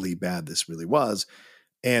legitimately bad this really was.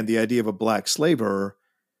 And the idea of a black slaver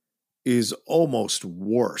is almost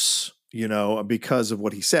worse, you know, because of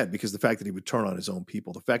what he said, because the fact that he would turn on his own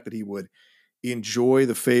people, the fact that he would enjoy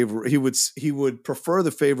the favor, he would prefer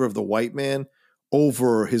the favor of the white man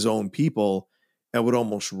over his own people, and would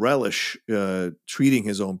almost relish treating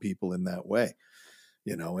his own people in that way,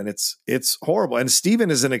 you know, and it's horrible. And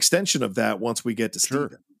Steven is an extension of that once we get to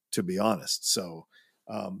Steven, to be honest. So,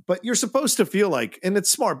 but you're supposed to feel like, and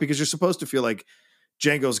it's smart because you're supposed to feel like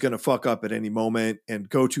Django's going to fuck up at any moment and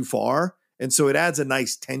go too far. And so it adds a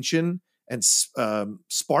nice tension and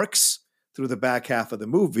sparks through the back half of the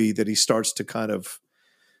movie that he starts to kind of,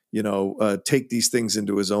 you know, take these things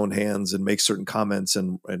into his own hands and make certain comments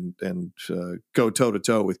and go toe to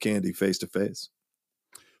toe with Candy face to face.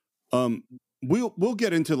 We'll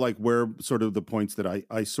get into like where sort of the points that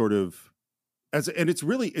I sort of and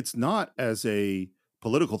it's not as a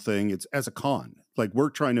political thing. It's as a con. Like we're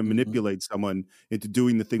trying to manipulate someone into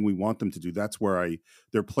doing the thing we want them to do. That's where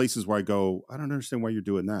there are places where I go, I don't understand why you're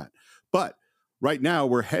doing that. But right now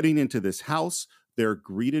we're heading into this house. They're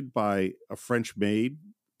greeted by a French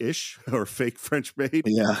maid-ish or fake French maid.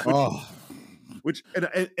 Yeah. Which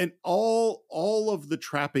and all of the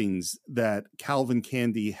trappings that Calvin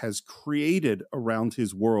Candy has created around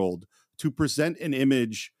his world to present an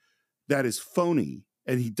image that is phony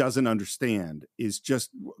and he doesn't understand is just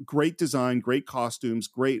great design, great costumes,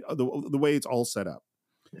 great the way it's all set up.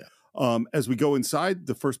 Yeah. As we go inside,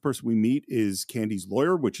 the first person we meet is Candy's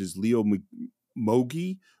lawyer, which is Leo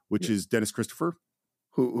Mogi, which is Dennis Christopher,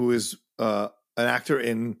 who is an actor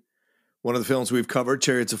in one of the films we've covered,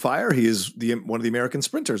 Chariots of Fire. He is one of the American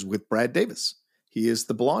sprinters with Brad Davis. He is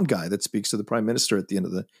the blonde guy that speaks to the prime minister at the end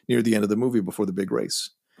of near the end of the movie before the big race.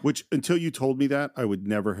 Which, until you told me that, I would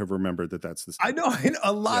never have remembered that that's the same. I know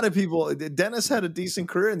a lot of people. Dennis had a decent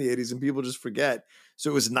career in the 80s, and people just forget. So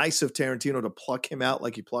it was nice of Tarantino to pluck him out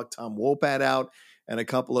like he plucked Tom Wopat out and a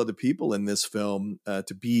couple other people in this film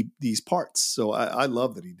to be these parts. So I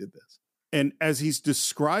love that he did this. And as he's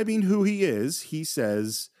describing who he is, he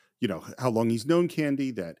says, how long he's known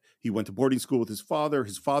Candy, that he went to boarding school with his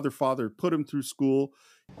father put him through school.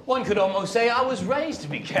 One could almost say I was raised to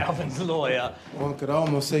be Calvin's lawyer. One could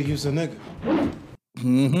almost say he was a nigga.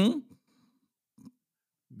 Mm-hmm.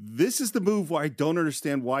 This is the move where I don't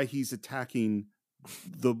understand why he's attacking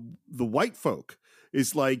the white folk.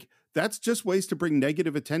 It's like, that's just ways to bring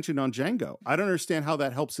negative attention on Django. I don't understand how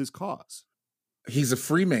that helps his cause. He's a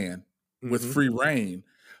free man with free reign.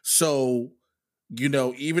 So,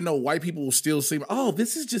 even though white people will still say, oh,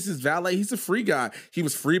 this is just his valet. He's a free guy. He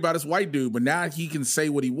was free by this white dude, but now he can say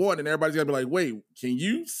what he wants. And everybody's going to be like, wait, can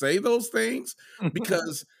you say those things?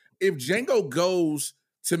 Because if Django goes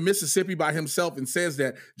to Mississippi by himself and says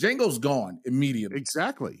that, Django's gone immediately.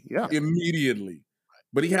 Exactly. Yeah. Immediately.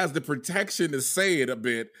 But he has the protection to say it a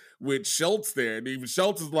bit with Schultz there. And even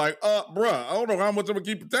Schultz is like, bruh, I don't know how much I'm going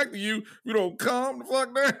to keep protecting you. If you don't calm the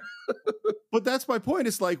fuck down. But that's my point.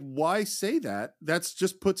 It's like, why say that? That's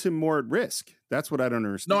just puts him more at risk. That's what I don't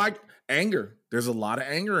understand. No, anger. There's a lot of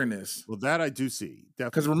anger in this. Well, that I do see.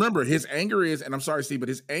 Because remember, his anger is, and I'm sorry, Steve, but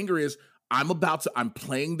his anger is, I'm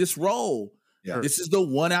playing this role. Yeah. This is the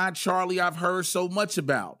one-eyed Charlie I've heard so much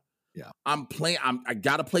about. Yeah. I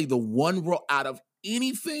got to play the one role out of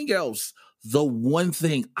anything else, the one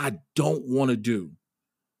thing I don't want to do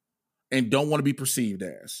and don't want to be perceived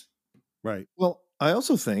as. Right. Well, I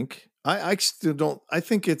also think I still don't. I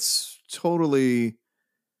think it's totally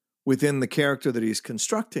within the character that he's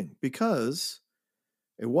constructing, because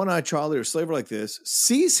a one-eyed Charlie or slaver like this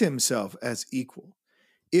sees himself as equal.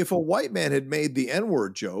 If a white man had made the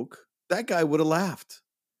N-word joke, that guy would have laughed.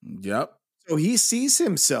 Yep. So he sees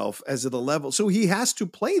himself as at the level. So he has to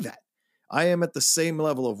play that. I am at the same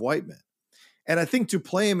level of white men. And I think to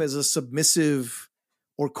play him as a submissive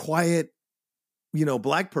or quiet,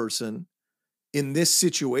 black person in this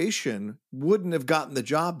situation wouldn't have gotten the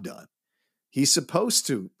job done. He's supposed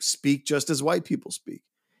to speak just as white people speak,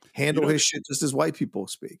 handle his shit just as white people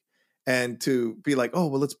speak. And to be like, oh,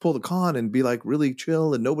 well, let's pull the con and be like really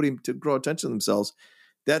chill and nobody to draw attention to themselves.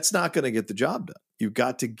 That's not going to get the job done. You've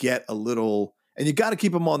got to get a little, and you got to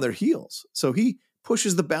keep them on their heels. So he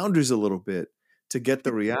pushes the boundaries a little bit to get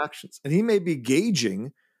the reactions. And he may be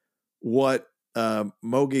gauging what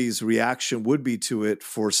Mogi's reaction would be to it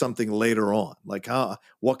for something later on. Like,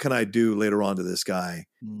 what can I do later on to this guy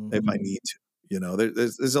if I need to?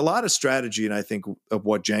 There's a lot of strategy, and I think of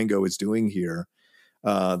what Django is doing here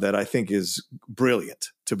that I think is brilliant,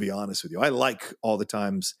 to be honest with you. I like all the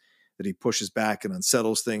times that he pushes back and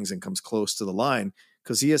unsettles things and comes close to the line,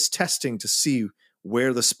 because he is testing to see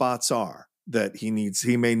where the spots are that he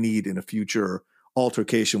may need in a future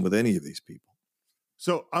altercation with any of these people.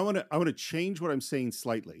 So I want to change what I'm saying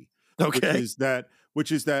slightly. Okay.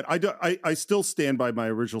 Which is that I still stand by my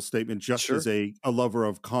original statement, just as a lover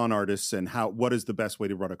of con artists and what is the best way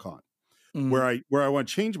to run a con. Where I want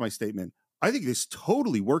to change my statement, I think this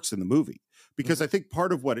totally works in the movie, because I think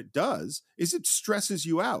part of what it does is it stresses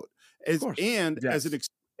you out. And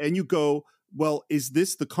you go, well, is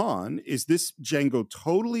this the con? Is this Django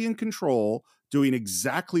totally in control, doing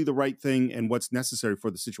exactly the right thing and what's necessary for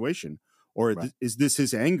the situation? Or is this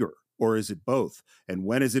his anger? Or is it both? And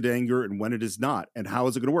when is it anger and when it is not? And how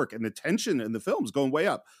is it going to work? And the tension in the film is going way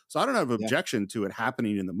up. So I don't have an objection to it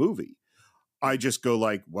happening in the movie. I just go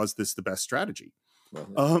like, was this the best strategy?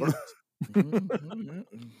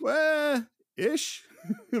 Well, ish.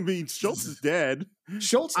 I mean, Schultz is dead.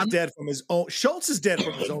 Schultz is dead from his own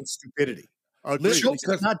stupidity. Schultz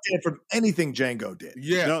is not dead from anything Django did.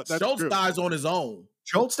 Yeah, no, Schultz dies on his own.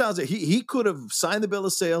 Schultz dies. He could have signed the bill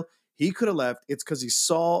of sale. He could have left. It's because he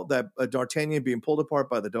saw that D'Artagnan being pulled apart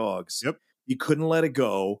by the dogs. Yep. He couldn't let it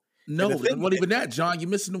go. No, it wasn't even that, John. You're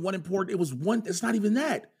missing the one important. It was one. It's not even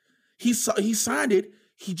that. He signed it.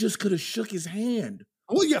 He just could have shook his hand.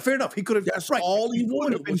 Well, yeah, fair enough. He could have. That's all he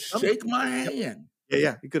wanted was shake my hand.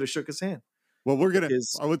 Yeah. He could have shook his hand. Well, we're gonna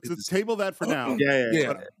let's table that for now.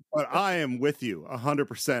 Yeah. But I am with you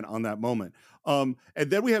 100% on that moment. And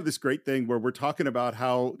then we have this great thing where we're talking about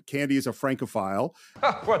how Candy is a Francophile.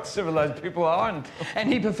 What civilized people are,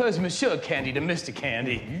 and he prefers Monsieur Candy to Mr.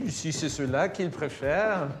 Candy. Si c'est cela qu'il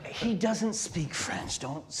préfère. He doesn't speak French.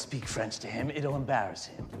 Don't speak French to him. It'll embarrass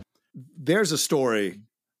him. There's a story.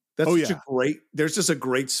 There's just a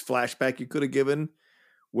great flashback you could have given,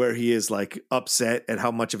 where he is like upset at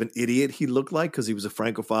how much of an idiot he looked like because he was a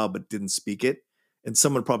Francophile but didn't speak it. And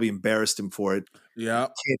someone probably embarrassed him for it. Yeah.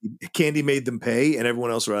 Candy made them pay, and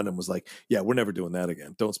everyone else around him was like, yeah, we're never doing that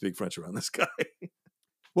again. Don't speak French around this guy.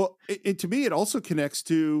 Well, to me, it also connects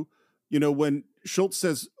to, when Schultz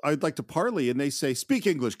says, I'd like to parley, and they say, speak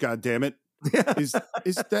English, goddammit. Is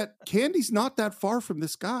that Candy's not that far from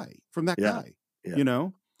this guy, from that guy,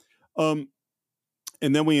 And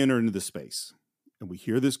then we enter into the space, and we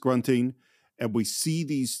hear this grunting, and we see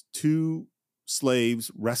these two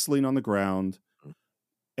slaves wrestling on the ground,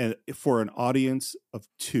 and for an audience of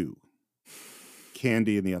two,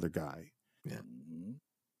 Candy and the other guy. Yeah.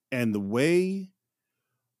 And the way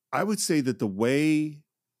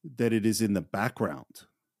that it is in the background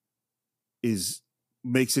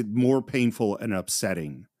makes it more painful and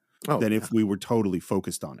upsetting than if we were totally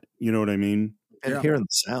focused on it. You know what I mean? And hearing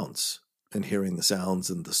the sounds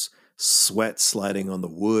and the sweat sliding on the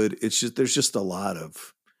wood. There's just a lot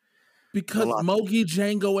of. Because Mogi,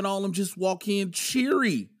 Django, and all of them just walk in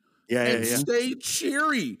cheery. Stay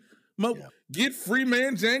cheery. Get free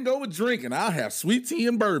man Django a drink, and I'll have sweet tea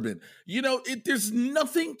and bourbon. There's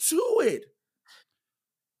nothing to it.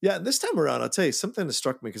 Yeah, this time around, I'll tell you something that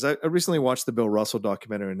struck me, because I recently watched the Bill Russell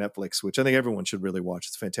documentary on Netflix, which I think everyone should really watch.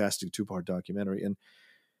 It's a fantastic 2-part documentary. And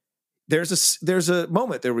there's a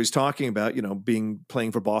moment there where he's talking about,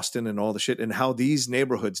 playing for Boston and all the shit, and how these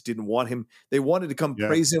neighborhoods didn't want him. They wanted to come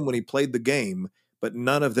praise him when he played the game, but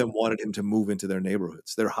none of them wanted him to move into their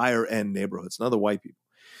neighborhoods, their higher end neighborhoods, none of the white people.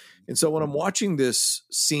 And so when I'm watching this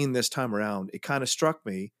scene this time around, it kind of struck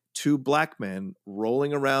me, 2 black men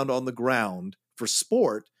rolling around on the ground for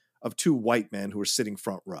sport of 2 white men who were sitting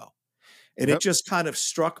front row. And it just kind of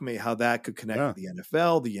struck me how that could connect to the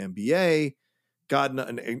NFL, the NBA,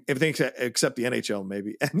 everything except the NHL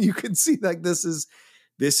maybe. And you can see like this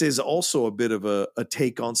is also a bit of a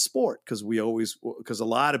take on sport, because a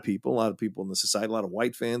lot of people in the society, a lot of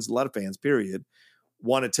white fans, a lot of fans, period,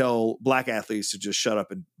 want to tell black athletes to just shut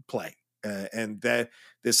up and play. And that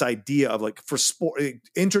this idea of like, for sport,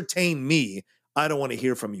 entertain me. I don't want to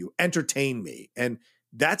hear from you. Entertain me. And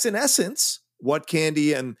that's in essence what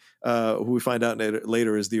Candy and who we find out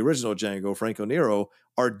later is the original Django, Franco Nero,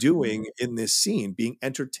 are doing in this scene, being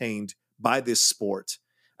entertained by this sport.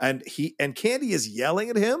 And Candy is yelling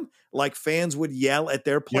at him like fans would yell at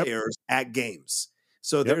their players at games.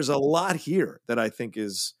 So there's a lot here that I think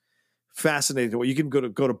is fascinating. Well, you can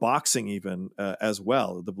go to boxing even as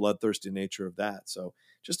well, the bloodthirsty nature of that. So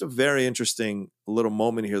just a very interesting little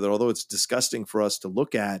moment here that, although it's disgusting for us to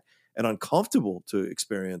look at and uncomfortable to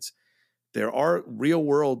experience, there are real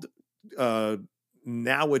world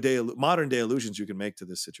nowadays modern day allusions you can make to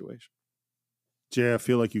this situation. Jay, I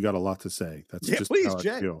feel like you got a lot to say. That's just please, how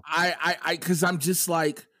Jay. I feel. Because I'm just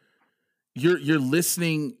like, you're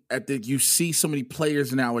listening you see so many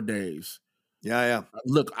players nowadays. Yeah.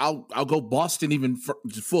 Look, I'll go Boston even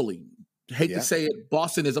fully. Hate to say it,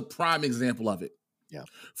 Boston is a prime example of it. Yeah.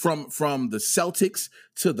 From the Celtics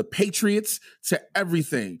to the Patriots to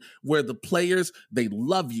everything, where the players, they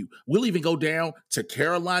love you. We'll even go down to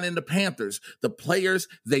Carolina and the Panthers. The players,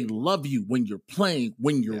 they love you when you're playing,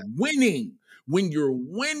 when you're winning. When you're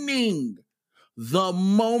winning. The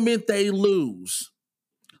moment they lose,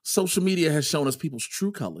 social media has shown us people's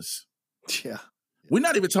true colors. Yeah. We're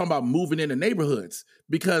not even talking about moving into neighborhoods,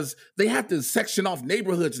 because they have to section off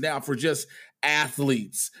neighborhoods now for just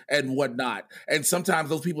athletes and whatnot. And sometimes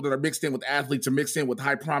those people that are mixed in with athletes are mixed in with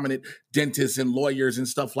high prominent dentists and lawyers and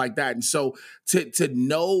stuff like that. And so to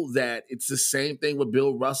know that it's the same thing with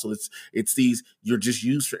Bill Russell, it's these, you're just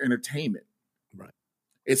used for entertainment. Right.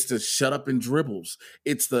 It's the shut up and dribbles.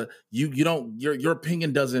 It's the you don't your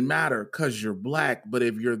opinion doesn't matter because you're black, but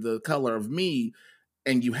if you're the color of me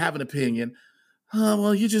and you have an opinion,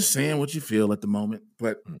 well, you're just saying what you feel at the moment.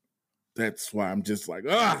 But that's why I'm just like,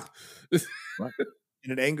 Right.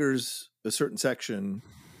 And it angers a certain section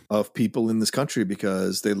of people in this country,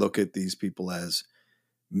 because they look at these people as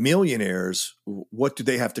millionaires. What do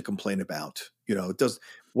they have to complain about? It does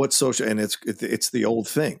what social, and it's the old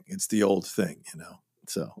thing. It's the old thing,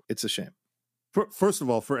 So it's a shame. First of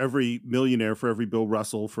all, for every millionaire, for every Bill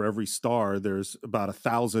Russell, for every star, there's about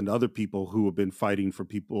 1,000 other people who have been fighting for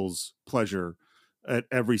people's pleasure at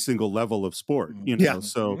every single level of sport.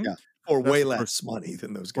 Or way less money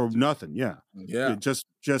than those guys. Or nothing. Yeah.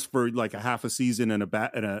 Just for like a half a season and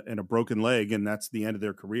a broken leg, and that's the end of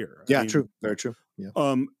their career. Yeah, true. Very true. Yeah.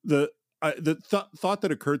 The thought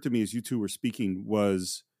that occurred to me as you two were speaking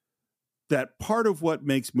was that part of what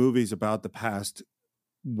makes movies about the past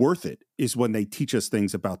worth it is when they teach us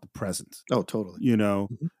things about the present. Oh, totally.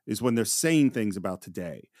 Is when they're saying things about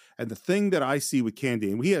today. And the thing that I see with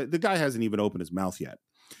Candy, and the guy hasn't even opened his mouth yet,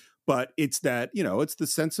 but it's that, it's the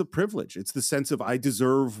sense of privilege. It's the sense of I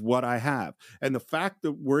deserve what I have. And the fact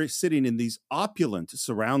that we're sitting in these opulent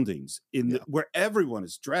surroundings where everyone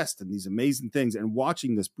is dressed in these amazing things and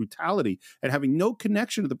watching this brutality and having no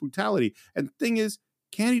connection to the brutality. And the thing is,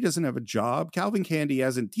 Candy doesn't have a job. Calvin Candy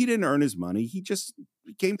he didn't earn his money. He just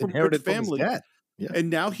came from a rich family. Yeah.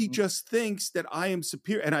 And now he just thinks that I am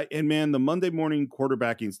superior. And man, the Monday morning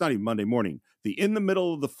quarterbacking, it's not even Monday morning. The in the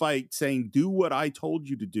middle of the fight saying, do what I told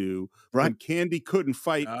you to do, when Candy couldn't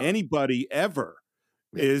fight anybody ever,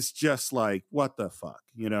 is just like, what the fuck,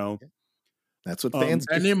 you know? That's what fans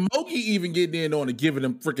and then Mogi even getting in on and giving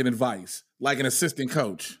them freaking advice, like an assistant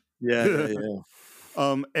coach. Yeah.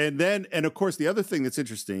 And of course, the other thing that's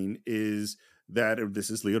interesting is that this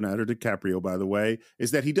is Leonardo DiCaprio, by the way,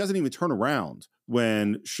 is that he doesn't even turn around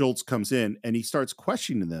when Schultz comes in and he starts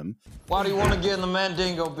questioning them. Why do you want to get in the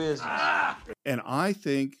Mandingo business? And I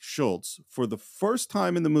think Schultz, for the first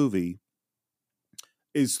time in the movie,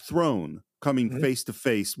 is thrown coming face to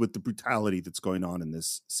face with the brutality that's going on in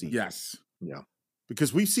this scene. Yes. Yeah.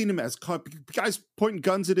 Because we've seen him as guys pointing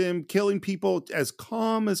guns at him, killing people, as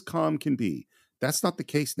calm can be. That's not the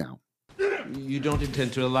case now. You don't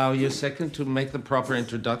intend to allow your second to make the proper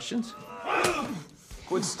introductions?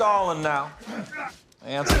 Quit stalling now.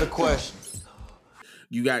 Answer the question.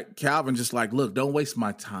 You got Calvin just like, look, don't waste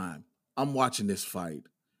my time. I'm watching this fight.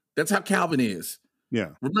 That's how Calvin is. Yeah.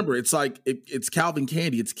 Remember, it's like it's Calvin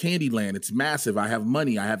Candy. It's Candyland. It's massive. I have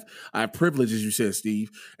money. I have privilege, as you said, Steve.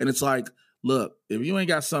 And it's like, look, if you ain't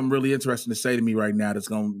got something really interesting to say to me right now that's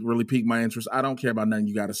going to really pique my interest, I don't care about nothing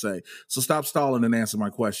you got to say. So stop stalling and answer my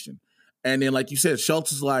question. And then, like you said,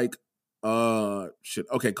 Schultz is like, shit,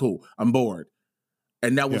 okay, cool. I'm bored.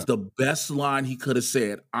 And that was the best line he could have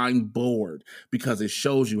said. I'm bored, because it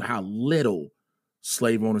shows you how little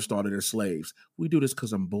slave owners started their slaves. We do this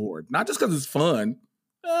because I'm bored. Not just because it's fun.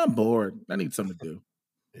 I'm bored. I need something to do.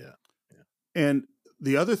 Yeah. And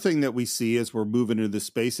the other thing that we see as we're moving into this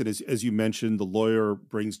space, and as you mentioned, the lawyer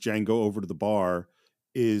brings Django over to the bar,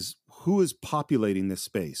 is who is populating this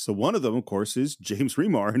space. So one of them, of course, is James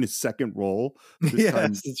Remar in his second role, this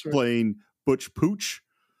time playing Butch Pooch.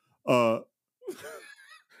 I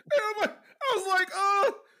was like,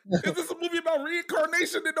 is this a movie about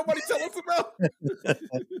reincarnation that nobody tell us about?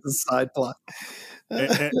 The side plot.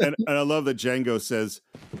 and I love that Django says,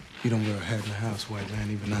 "You don't go ahead in the house, white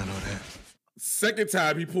man. Even I know that." Second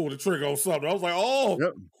time he pulled the trigger on something, I was like, oh.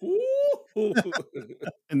 Yep.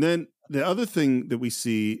 And then the other thing that we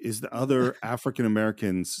see is the other African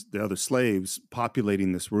Americans, the other slaves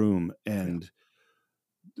populating this room. And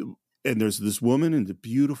there's this woman in the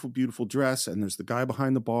beautiful, beautiful dress, and there's the guy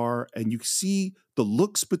behind the bar, and you see the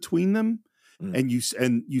looks between them, and you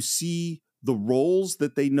see the roles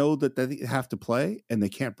that they know that they have to play, and they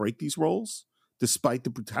can't break these roles despite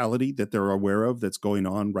the brutality that they're aware of that's going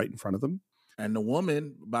on right in front of them. And the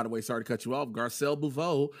woman, by the way, sorry to cut you off, Garcelle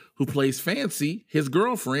Bouveau, who plays Fancy, his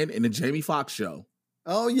girlfriend in the Jamie Foxx show.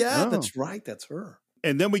 Oh, yeah, that's right. That's her.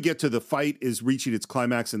 And then we get to the fight is reaching its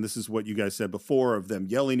climax, and this is what you guys said before of them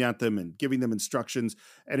yelling at them and giving them instructions,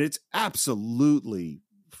 and it's absolutely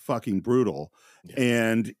fucking brutal. Yeah.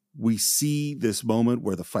 And we see this moment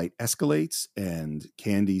where the fight escalates, and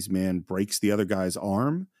Candy's man breaks the other guy's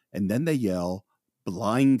arm, and then they yell,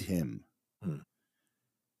 "Blind him."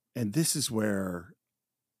 And this is where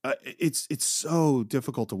it's so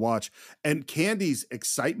difficult to watch. And Candy's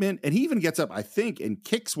excitement, and he even gets up, I think, and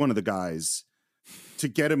kicks one of the guys to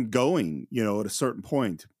get him going, at a certain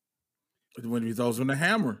point. When he throws him the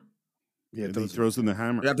hammer. Yeah, he throws him the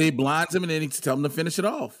hammer. After he blinds him, and then he tells him to finish it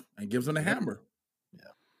off and gives him the hammer.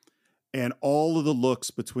 Yeah. And all of the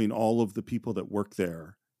looks between all of the people that work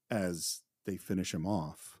there as they finish him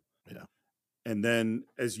off. Yeah. And then,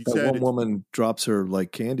 as you that said, one woman drops her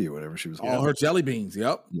like candy or whatever she was. All her jelly beans.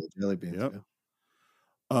 Yep. Yeah, jelly beans. Yep.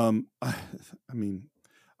 Yeah. I mean,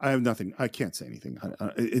 I have nothing. I can't say anything.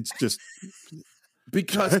 It's just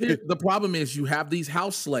because the problem is you have these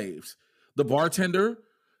house slaves, the bartender,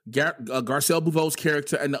 Garcelle Bouveau's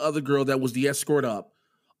character, and the other girl that was the escort up.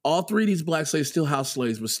 All three of these black slaves still house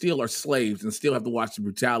slaves, but still are slaves and still have to watch the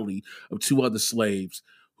brutality of two other slaves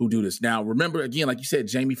who do this. Now, remember, again, like you said,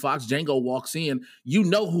 Jamie Foxx, Django walks in. You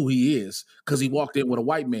know who he is because he walked in with a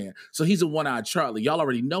white man. So he's a one-eyed Charlie. Y'all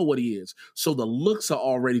already know what he is. So the looks are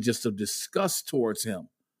already just of disgust towards him.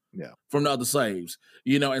 Yeah. From the other slaves,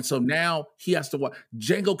 and so now he has to watch.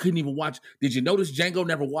 Django couldn't even watch. Did you notice Django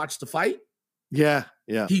never watched the fight? Yeah,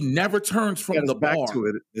 yeah. He never turns from the back bar to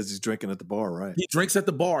it as he's drinking at the bar, right? He drinks at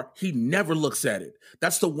the bar. He never looks at it.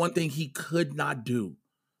 That's the one thing he could not do.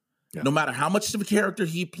 Yeah. No matter how much of a character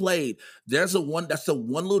he played, that's the one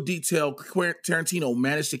little detail Tarantino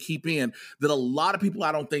managed to keep in that a lot of people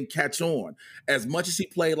I don't think catch on. As much as he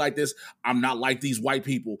played like this, I'm not like these white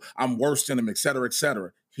people, I'm worse than them, et cetera, et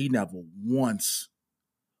cetera. He never once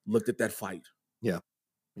looked at that fight. Yeah.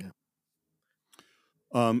 Yeah.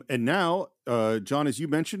 And now, John, as you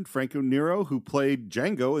mentioned, Franco Nero, who played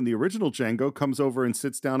Django in the original Django, comes over and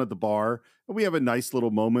sits down at the bar. And we have a nice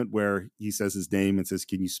little moment where he says his name and says,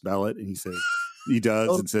 "Can you smell it?" And he says, he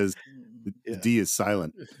does, and says, the D is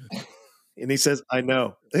silent. And he says, "I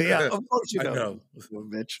know." Yeah, of course you know. I know.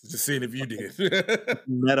 Bitch. Just seeing if you did.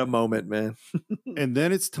 Meta moment, man. And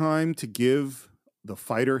then it's time to give the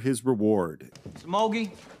fighter his reward.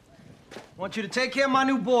 Smokey, I want you to take care of my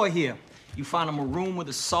new boy here. You find him a room with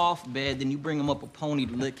a soft bed, then you bring him up a pony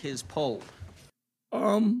to lick his pole.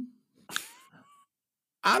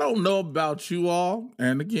 I don't know about you all.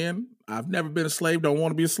 And again, I've never been a slave. Don't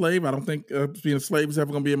want to be a slave. I don't think being a slave is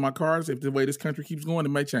ever going to be in my cards. If the way this country keeps going, it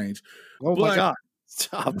may change. Oh, my God.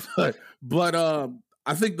 Stop. But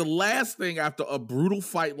I think the last thing after a brutal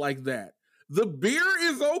fight like that, the beer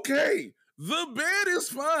is okay. The bed is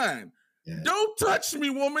fine. Yeah. Don't touch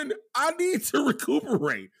me, woman. I need to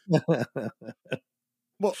recuperate.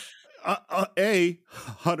 Well, A,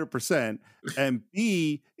 100%. And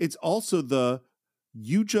B, it's also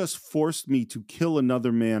you just forced me to kill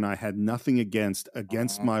another man I had nothing against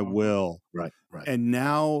my will. Right. And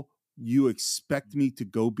now you expect me to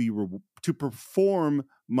go to perform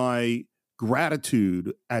my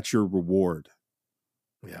gratitude at your reward.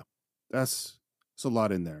 Yeah. That's a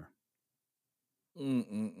lot in there.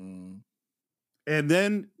 Mm-mm-mm. And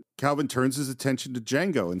then Calvin turns his attention to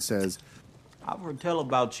Django and says, I've heard tell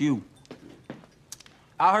about you.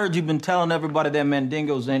 I heard you've been telling everybody that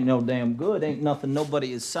Mandingos ain't no damn good. Ain't nothing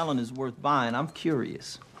nobody is selling is worth buying. I'm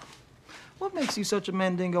curious. What makes you such a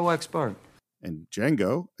Mandingo expert? And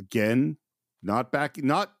Django, again,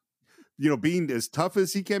 being as tough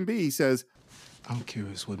as he can be, he says, I'm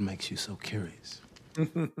curious what makes you so curious.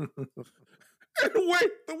 And the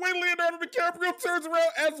way Leonardo DiCaprio turns around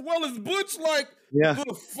as well as Butch, like,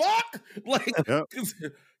 the fuck? Like,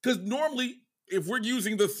 because normally, if we're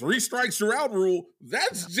using the 3 strikes you're out rule,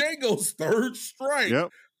 that's Django's 3rd strike. Yep.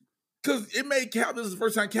 Because it made Calvin, this is the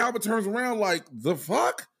first time Calvin turns around like, the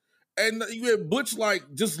fuck? And you had Butch, like,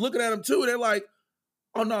 just looking at him too, and they're like,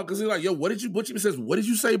 oh no, because he's like, yo, what did you, Butch even says, what did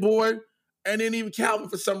you say, boy? And then even Calvin,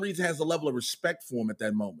 for some reason, has a level of respect for him at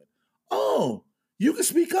that moment. Oh, you can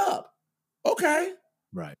speak up. Okay.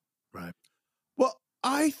 Right. Well,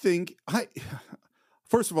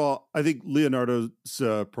 first of all, I think Leonardo's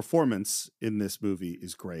performance in this movie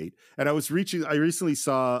is great. And I recently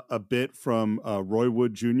saw a bit from Roy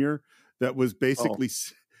Wood Jr. that was basically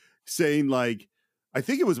saying, like, I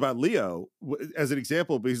think it was about Leo as an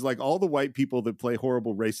example, but he's like, all the white people that play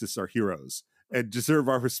horrible racists are heroes and deserve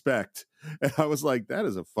our respect. And I was like, that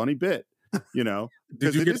is a funny bit, you know?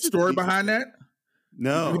 Did you get the story behind that?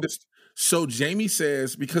 No. So Jamie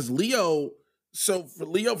says, because Leo, for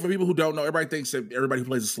people who don't know, everybody thinks that everybody who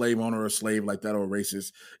plays a slave owner or a slave like that or a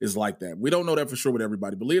racist is like that. We don't know that for sure with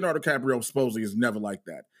everybody, but Leonardo DiCaprio supposedly is never like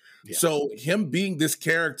that. Yeah. So him being this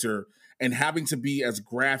character and having to be as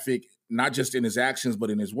graphic, not just in his actions, but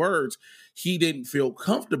in his words, he didn't feel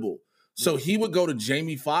comfortable. So he would go to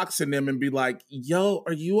Jamie Foxx and them and be like, yo,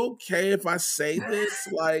 are you okay if I say this?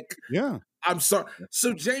 Like, yeah. I'm sorry.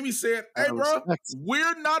 So Jamie said, hey, bro,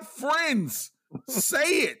 we're not friends.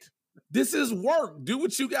 Say it. This is work. Do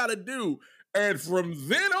what you got to do. And from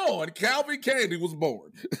then on, Calvin Candy was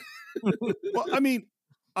born. Well, I mean,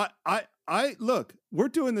 I look, we're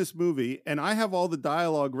doing this movie and I have all the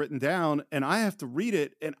dialogue written down and I have to read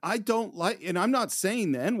it and I don't like, and I'm not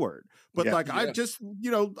saying the N-word, but I just,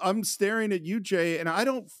 I'm staring at you, Jay, and I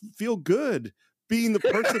don't feel good being the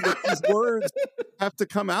person that these words have to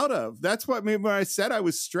come out of. That's what when I said I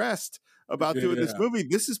was stressed about doing this movie,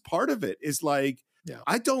 this is part of it, is like,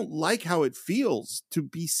 I don't like how it feels to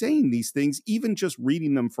be saying these things, even just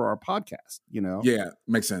reading them for our podcast, Yeah,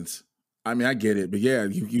 makes sense. I mean, I get it, but yeah,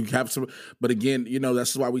 you have some, but again,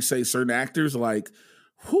 that's why we say certain actors, like,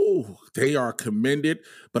 they are commended.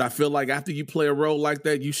 But I feel like after you play a role like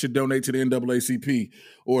that, you should donate to the NAACP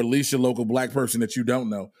or at least your local black person that you don't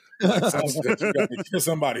know. Like, you got to give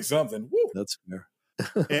somebody something. Woo. That's fair.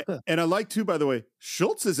 and I like too, by the way,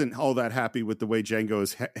 Schultz isn't all that happy with the way Django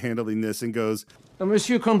is handling this and goes,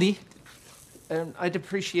 Monsieur Condy, I'd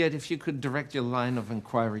appreciate if you could direct your line of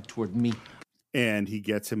inquiry toward me. And he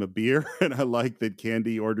gets him a beer. And I like that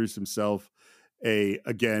Candy orders himself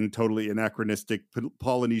again, totally anachronistic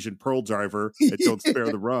Polynesian pearl driver that don't spare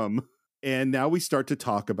the rum. And now we start to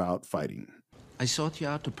talk about fighting. I sought you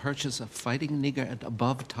out to purchase a fighting nigger at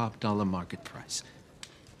above top dollar market price.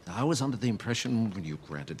 I was under the impression when you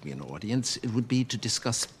granted me an audience, it would be to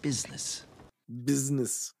discuss business.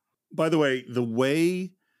 Business. By the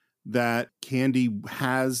way that Candy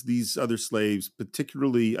has these other slaves,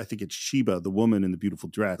 particularly, I think it's Sheba, the woman in the beautiful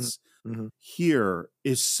dress, here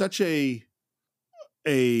is such a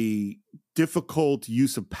difficult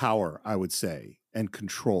use of power, I would say, and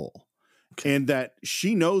control. Okay. And that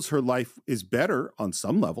she knows her life is better on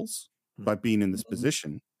some levels by being in this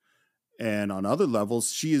position. And on other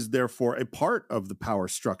levels, she is therefore a part of the power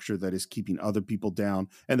structure that is keeping other people down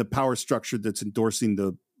and the power structure that's endorsing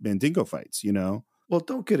the Mandingo fights, you know? Well,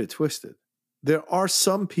 don't get it twisted. There are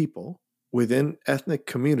some people within ethnic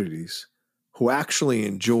communities who actually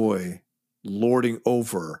enjoy lording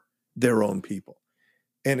over their own people.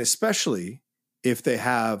 And especially if they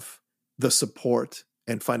have the support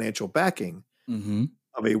and financial backing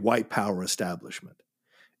of a white power establishment.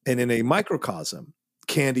 And in a microcosm,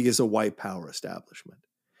 Candy is a white power establishment.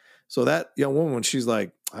 So that young woman, when she's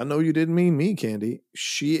like, I know you didn't mean me, Candy,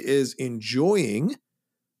 she is enjoying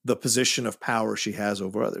the position of power she has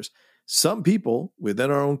over others. Some people within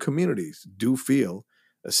our own communities do feel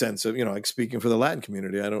a sense of, like speaking for the Latin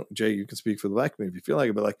community. Jay, you can speak for the Black community if you feel like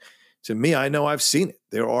it, but like to me, I know I've seen it.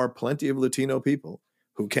 There are plenty of Latino people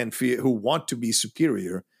who want to be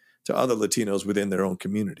superior to other Latinos within their own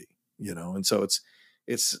community, and so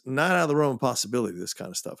it's not out of the realm of possibility this kind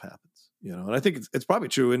of stuff happens, and I think it's probably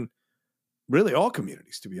true in really all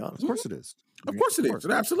communities, to be honest. Of course it is. Of course it is.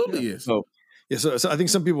 It absolutely is. So I think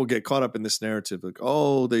some people get caught up in this narrative, like,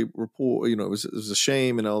 oh, they report, it was a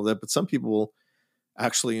shame and all that. But some people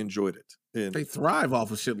actually enjoyed it. And they thrive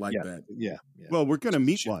off of shit like that. Yeah. Well, we're going to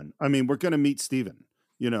meet one. I mean, we're going to meet Steven,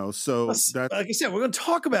 so that's, like I said, we're going to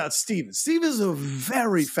talk about Steven. Steven is a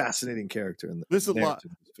very fascinating character. There's a lot.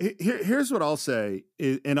 Here's what I'll say.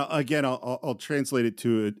 And again, I'll translate it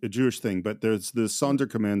to a Jewish thing, but there's the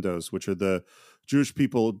Sonderkommandos, which are the Jewish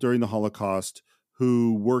people during the Holocaust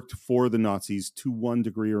who worked for the Nazis to one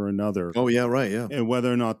degree or another. Oh, yeah, right, yeah. And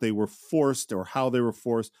whether or not they were forced or how they were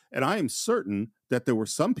forced. And I am certain that there were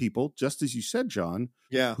some people, just as you said, John,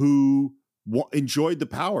 who enjoyed the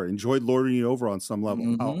power, enjoyed lording it over on some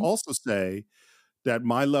level. I'll also say that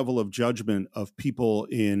my level of judgment of people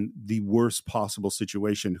in the worst possible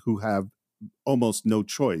situation who have almost no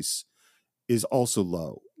choice is also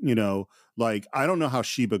low. Like, I don't know how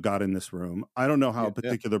Sheba got in this room. I don't know how a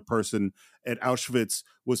particular person at Auschwitz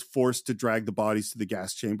was forced to drag the bodies to the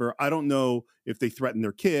gas chamber. I don't know if they threatened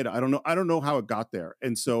their kid. I don't know how it got there.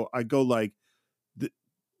 And so I go like,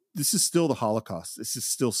 this is still the Holocaust. This is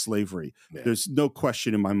still slavery. Yeah. There's no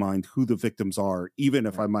question in my mind who the victims are, even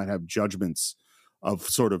if I might have judgments of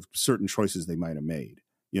sort of certain choices they might have made,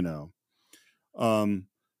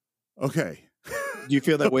 Okay. Do you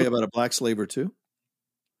feel that way about a black slaver too?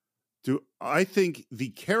 I think the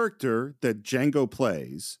character that Django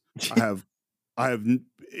plays, I have,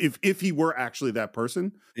 if he were actually that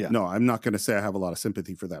person, no, I'm not going to say I have a lot of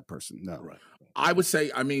sympathy for that person. No. Right. I would say,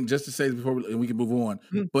 just to say before we can move on,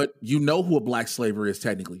 but who a black slaver is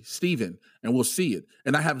technically, Steven, and we'll see it.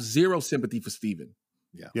 And I have zero sympathy for Steven.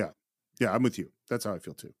 Yeah, I'm with you. That's how I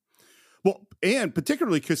feel too. Well, and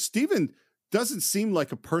particularly because Steven doesn't seem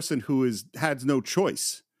like a person who had no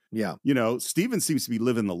choice. Yeah. Steven seems to be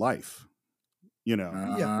living the life,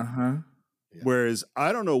 Whereas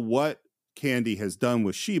I don't know what Candy has done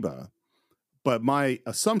with Sheba, but my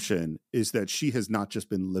assumption is that she has not just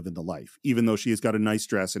been living the life, even though she has got a nice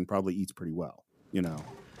dress and probably eats pretty well,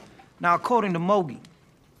 Now, according to Mogi,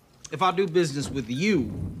 if I do business with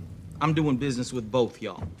you, I'm doing business with both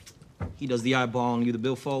y'all. He does the eyeball and you the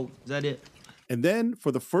billfold. Is that it? And then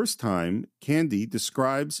for the first time, Candy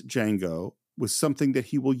describes Django with something that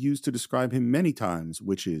he will use to describe him many times,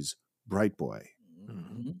 which is bright boy.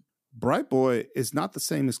 Mm-hmm. Bright boy is not the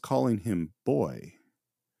same as calling him boy,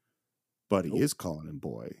 but he is calling him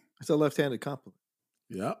boy. It's a left-handed compliment.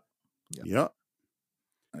 Yep. Yeah.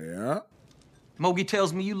 Mogi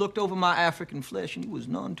tells me you looked over my African flesh and you was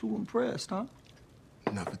none too impressed, huh?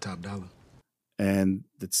 Not for top dollar. And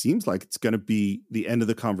it seems like it's going to be the end of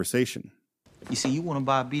the conversation. You see, you want to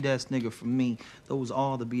buy a beat-ass nigga from me. Those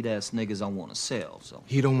are the beat-ass niggas I want to sell, so.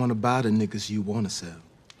 He don't want to buy the niggas you want to sell.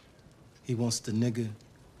 He wants the nigga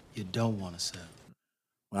you don't want to sell.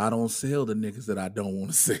 Well, I don't sell the niggas that I don't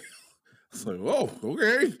want to sell. It's like, oh,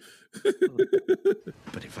 okay.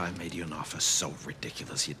 But if I made you an offer so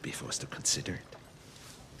ridiculous, you'd be forced to consider it.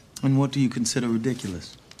 And what do you consider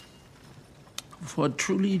ridiculous? For a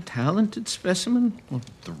truly talented specimen? Well,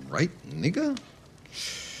 the right nigga?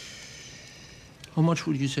 How much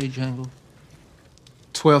would you say, Django?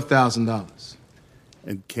 $12,000.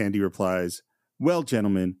 And Candy replies, well,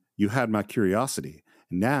 gentlemen, you had my curiosity.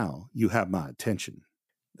 Now you have my attention.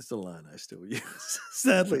 That's the line I still use.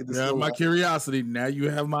 Sadly, this is my curiosity. Now you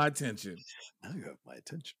have my attention. Now you have my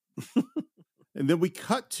attention. And then we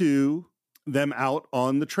cut to them out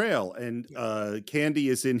on the trail, and Candy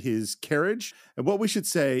is in his carriage. And what we should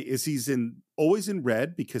say is he's always in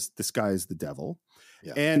red because this guy is the devil.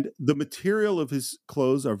 Yeah. And the material of his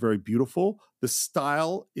clothes are very beautiful. The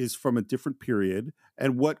style is from a different period.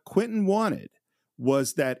 And what Quentin wanted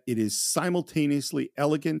was that it is simultaneously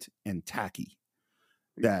elegant and tacky.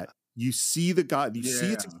 That you see the guy, you see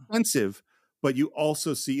it's expensive, but you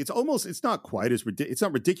also see it's not quite as ridiculous. It's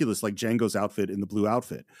not ridiculous like Django's outfit in the blue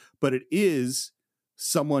outfit, but it is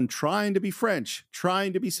someone trying to be French,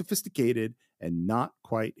 trying to be sophisticated, and not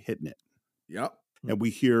quite hitting it. Yep. And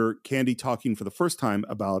we hear Candy talking for the first time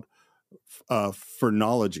about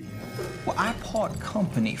phrenology. Well, I part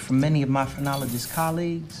company from many of my phrenologist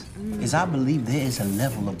colleagues is I believe there is a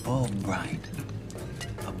level above bright,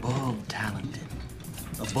 above talented,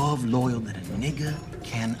 above loyal that a nigga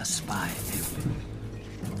can aspire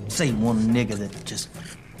to. Say one nigga that just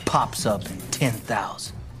pops up in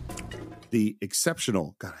 10,000. The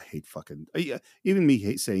exceptional, God, I hate fucking, even me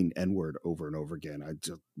hate saying N-word over and over again. It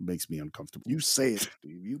just makes me uncomfortable. You say it,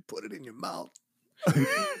 Steve. You put it in your mouth.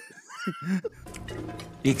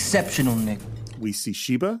 The exceptional nigga. We see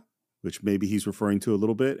Sheba, which maybe he's referring to a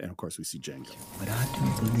little bit, and of course we see Django. But I do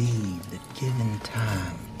believe that given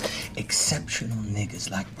time, exceptional niggas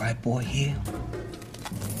like Bright Boy here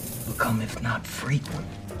become, if not frequent,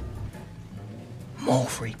 more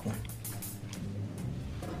frequent.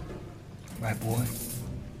 Right, boy?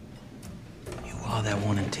 You are that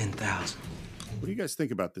 1 in 10,000. What do you guys think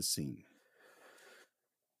about this scene?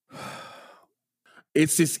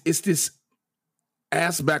 It's this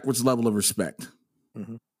ass backwards level of respect.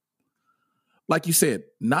 Mm-hmm. Like you said,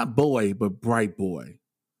 not boy, but Bright Boy.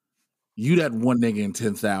 You that one nigga in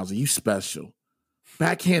 10,000. You special.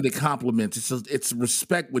 Backhanded compliments. It's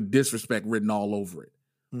respect with disrespect written all over it.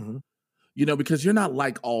 Mm-hmm. You know, because you're not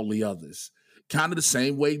like all the others. Kind of the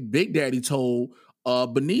same way Big Daddy told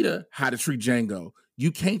Benita how to treat Django.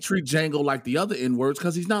 You can't treat Django like the other N-words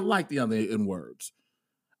because he's not like the other N-words.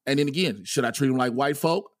 And then again, should I treat him like white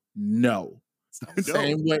folk? No.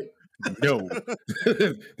 Same way. No.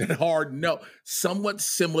 That hard no. Somewhat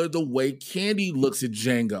similar the way Candy looks at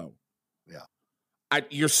Django. Yeah.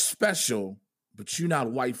 You're special, but you're not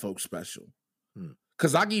white folk special.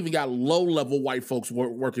 Because I even got low-level white folks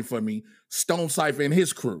working for me, Stone Cypher and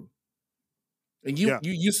his crew. And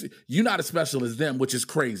you're not as special as them, which is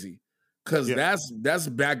crazy. Because that's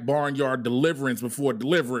back barnyard deliverance before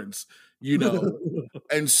deliverance, you know.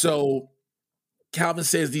 And so Calvin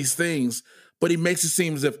says these things, but he makes it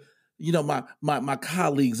seem as if, you know, my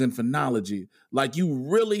colleagues in phrenology, like you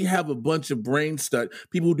really have a bunch of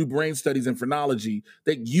people who do brain studies in phrenology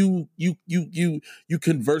that you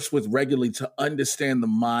converse with regularly to understand the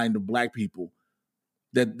mind of Black people,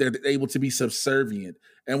 that they're able to be subservient.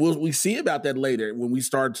 And we see about that later when we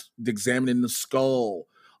start examining the skull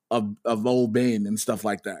of old Ben and stuff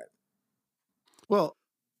like that. Well,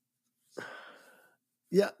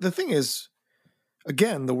 yeah, the thing is,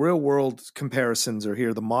 again, the real world comparisons are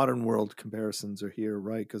here. The modern world comparisons are here,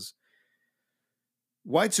 right? Because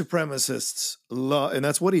white supremacists love, and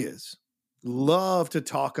that's what he is, love to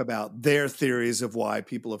talk about their theories of why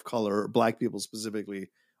people of color, Black people specifically,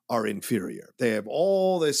 are inferior. They have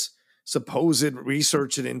all this supposed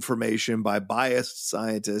research and information by biased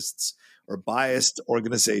scientists or biased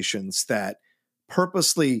organizations that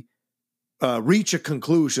purposely reach a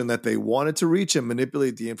conclusion that they wanted to reach and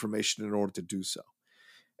manipulate the information in order to do so.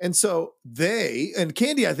 And so and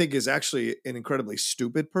Candy, I think, is actually an incredibly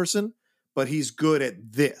stupid person, but he's good at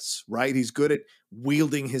this, right? He's good at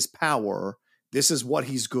wielding his power. This is what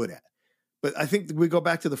he's good at. But I think we go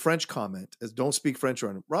back to the French comment as don't speak French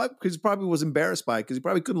around him, right? Because he probably was embarrassed by it because he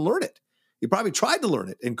probably couldn't learn it. He probably tried to learn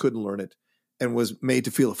it and couldn't learn it and was made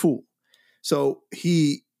to feel a fool. So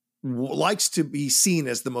he likes to be seen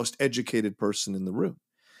as the most educated person in the room.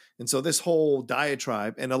 And so this whole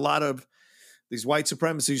diatribe and a lot of these white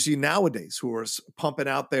supremacists you see nowadays who are pumping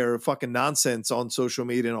out their fucking nonsense on social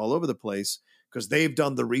media and all over the place because they've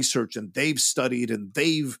done the research and they've studied and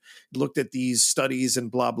they've looked at these studies and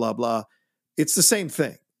blah, blah, blah. It's the same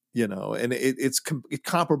thing, you know, and it's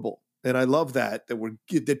comparable. And I love that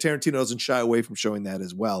Tarantino doesn't shy away from showing that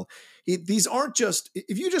as well. These aren't just,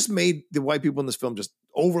 if you just made the white people in this film just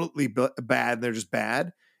overly bad and they're just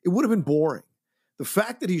bad, it would have been boring. The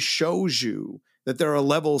fact that he shows you that there are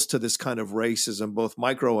levels to this kind of racism, both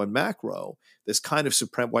micro and macro, this kind of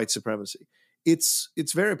white supremacy, it's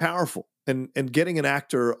very powerful. And getting an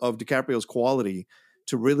actor of DiCaprio's quality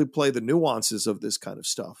to really play the nuances of this kind of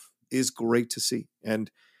stuff is great to see. And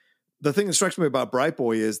the thing that strikes me about Bright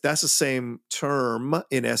Boy is that's the same term,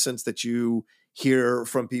 in essence, that you hear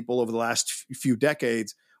from people over the last few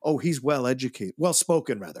decades, oh, he's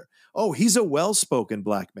well-spoken rather. Oh, he's a well-spoken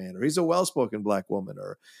black man, or he's a well-spoken black woman,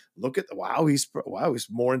 or look at he's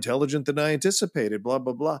more intelligent than I anticipated, blah,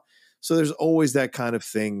 blah, blah. So there's always that kind of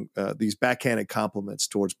thing, these backhanded compliments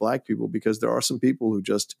towards black people, because there are some people who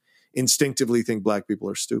just instinctively think black people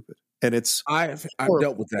are stupid. And I've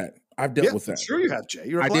dealt with that. I've dealt with that. Sure you have, Jay.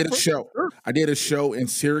 You're a I black did a person. show. Sure. I did a show in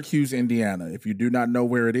Syracuse, Indiana. If you do not know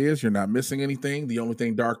where it is, you're not missing anything. The only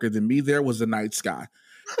thing darker than me there was the night sky.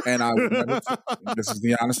 And I will never, this is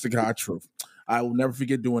the honest to God truth. I will never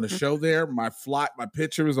forget doing a show there. My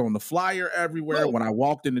picture was on the flyer everywhere. When I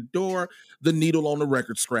walked in the door, the needle on the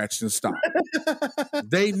record scratched and stopped.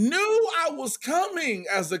 They knew I was coming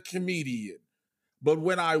as a comedian. But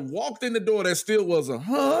when I walked in the door, there still was a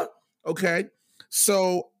huh? Okay.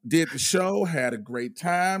 So did the show, had a great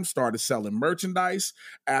time, started selling merchandise.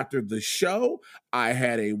 After the show, I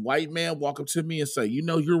had a white man walk up to me and say, you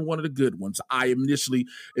know, you're one of the good ones. I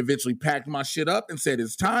eventually packed my shit up and said,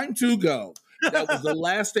 it's time to go. That was the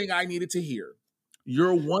last thing I needed to hear.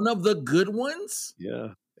 You're one of the good ones? Yeah,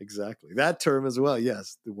 exactly. That term as well.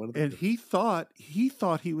 Yes. He thought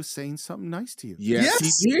he was saying something nice to you.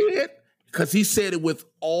 Yes. He did. Because he said it with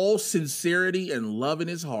all sincerity and love in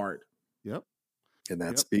his heart. Yep. And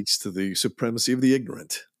that speaks to the supremacy of the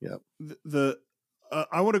ignorant. Yep.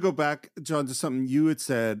 I want to go back, John, to something you had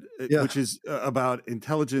said, which is about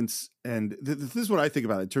intelligence. And this is what I think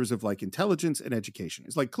about in terms of like intelligence and education.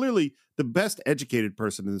 It's like clearly the best educated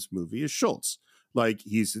person in this movie is Schultz. Like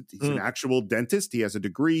he's an actual dentist. He has a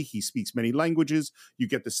degree. He speaks many languages. You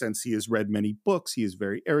get the sense he has read many books. He is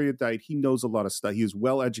very erudite. He knows a lot of stuff. He is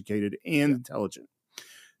well educated and intelligent.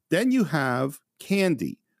 Then you have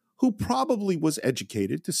Candy, who probably was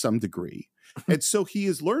educated to some degree. And so he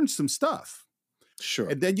has learned some stuff. Sure.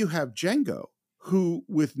 And then you have Django, who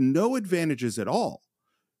with no advantages at all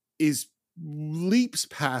leaps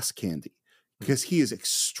past Candy because he is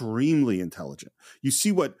extremely intelligent. You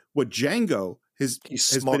see what Django has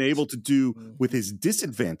been able to do with his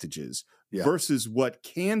disadvantages versus what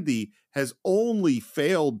Candy has only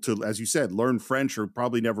failed to, as you said, learn French or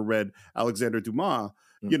probably never read Alexander Dumas.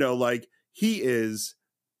 You know, like it's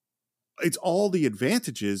all the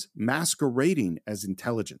advantages masquerading as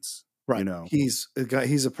intelligence. Right. You know, he's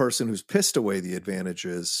a person who's pissed away the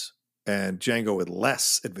advantages, and Django with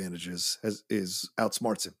less advantages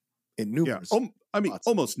outsmarts him in numerous.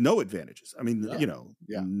 Almost no advantages. I mean,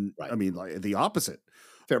 I mean, like the opposite.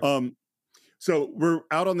 Fair. So we're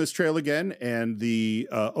out on this trail again, and the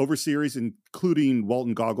overseers, including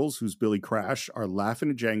Walton Goggles, who's Billy Crash, are laughing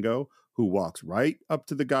at Django, who walks right up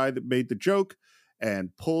to the guy that made the joke and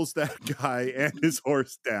pulls that guy and his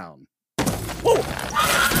horse down.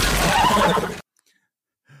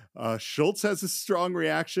 Schultz has a strong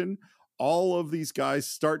reaction. All of these guys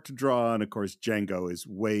start to draw, and of course, Django is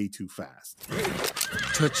way too fast.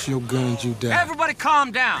 Touch your guns, you die. Everybody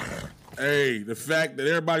calm down. Hey, the fact that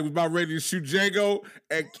everybody was about ready to shoot Django,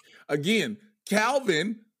 and again,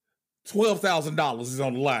 Calvin, $12,000 is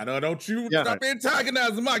on the line. Don't you stop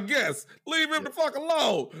antagonizing my guests. Leave him the fuck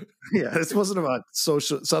alone. Yeah, this wasn't about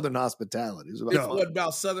Southern hospitality. It wasn't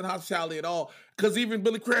about Southern hospitality at all. Because even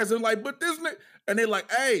Billy Cranston like, but this nigga, and they're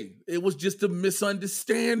like, hey, it was just a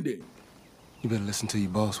misunderstanding. You better listen to your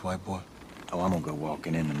boss, white boy. Oh, I'm gonna go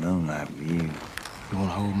walking in the moonlight with you. You wanna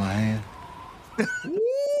hold my hand?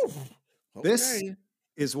 This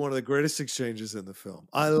is one of the greatest exchanges in the film.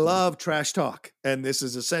 I love trash talk, and this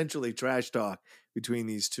is essentially trash talk between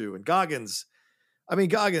these two. And Goggins, and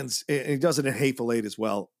he does it in Hateful Eight as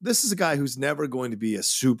well. This is a guy who's never going to be a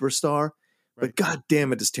superstar, but God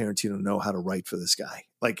damn it, does Tarantino know how to write for this guy?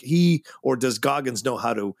 Like does Goggins know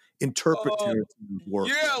how to interpret Tarantino's work?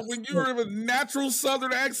 Yeah, when you have a natural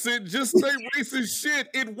Southern accent, just say racist shit,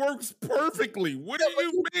 it works perfectly. What do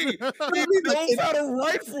you mean? He knows how to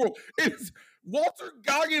write for him. Walter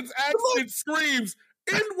Goggins' accent screams,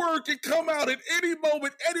 N-word can come out at any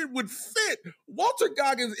moment and it would fit. Walter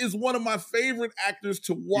Goggins is one of my favorite actors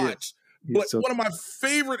to watch. Yeah, one of my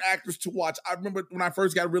favorite actors to watch. I remember when I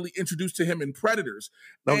first got really introduced to him in Predators.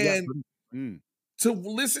 To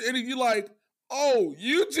listen, and you're like, oh,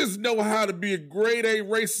 you just know how to be a grade A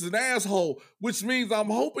racist and asshole, which means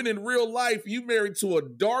I'm hoping in real life you married to a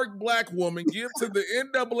dark black woman, give to the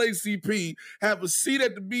NAACP, have a seat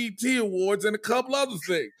at the BET Awards, and a couple other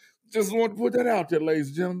things. Just want to put that out there, ladies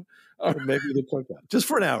and gentlemen. Maybe the cookout. Just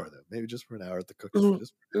for an hour, though. Maybe just for an hour at the cookout.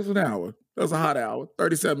 Just an hour. That was a hot hour.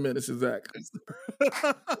 37 minutes exactly.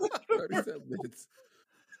 37 minutes.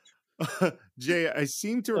 Jay, I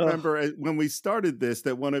seem to remember when we started this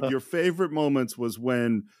that one of your favorite moments was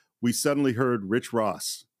when we suddenly heard Rich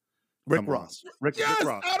Ross Rick Ross. Rick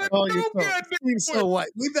Ross. Oh, you're so white.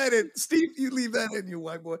 Leave that in. Steve, you leave that in, you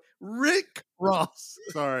white boy. Rick Ross.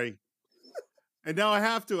 Sorry. And now I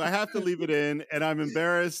have to leave it in, and I'm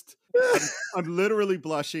embarrassed. I'm literally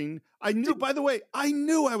blushing. I knew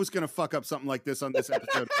I was going to fuck up something like this on this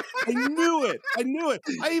episode. I knew it.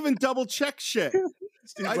 I even double checked shit.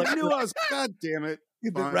 I knew I was, God damn it.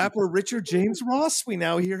 The rapper Richard James Ross, we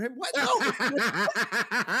now hear him. What?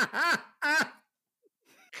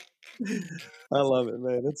 I love it,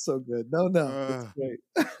 man. It's so good. No, it's great.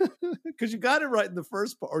 Because you got it right in the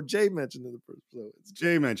first part, or Jay mentioned in the first part.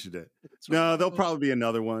 Jay mentioned it. No, there'll probably be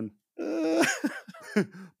another one.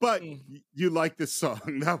 But you like this song.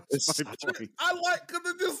 That was my point. I like,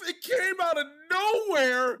 because it came out of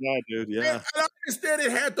nowhere. Yeah, dude, yeah. And I understand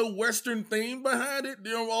it had the Western theme behind it,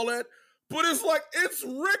 all that. But it's like, it's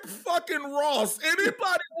Rick fucking Ross.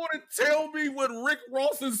 Anybody want to tell me what Rick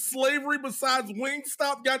Ross's slavery besides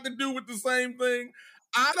Wingstop got to do with the same thing?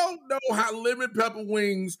 I don't know how lemon pepper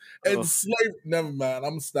wings and slavery. Never mind.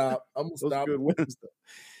 I'm gonna stop. Good wings,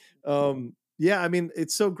 yeah, I mean,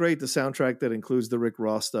 it's so great, the soundtrack that includes the Rick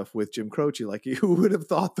Ross stuff with Jim Croce. Like, who would have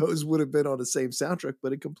thought those would have been on the same soundtrack,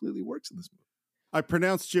 but it completely works in this movie. I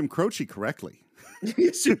pronounced Jim Croce correctly. But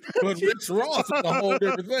Rick Ross is a whole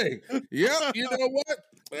different thing. Yep, you know what?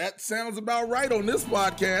 That sounds about right on this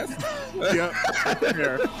podcast. Yep.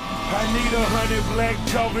 I need 100 black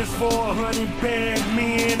chokers for 100 bad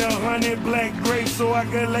men, 100 black grapes so I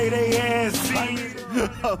can lay their ass.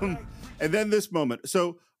 And then this moment.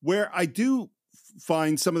 So where I do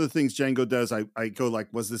find some of the things Django does, I go like,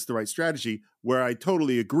 was this the right strategy? Where I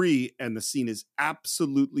totally agree, and the scene is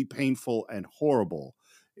absolutely painful and horrible,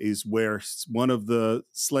 is where one of the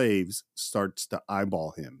slaves starts to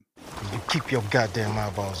eyeball him. You keep your goddamn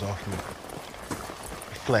eyeballs off me.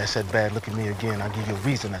 You flash that bad look at me again, I'll give you a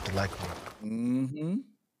reason not to like me. Mm-hmm.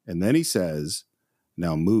 And then he says,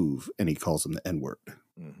 now move, and he calls him the N-word.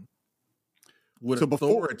 Mm-hmm. With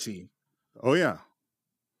authority. Oh, yeah.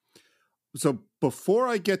 So before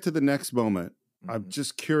I get to the next moment, I'm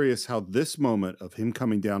just curious how this moment of him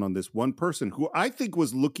coming down on this one person who I think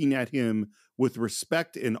was looking at him with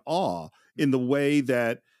respect and awe in the way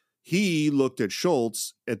that he looked at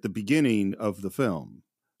Schultz at the beginning of the film.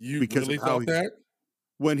 You really thought that?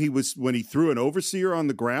 When he threw an overseer on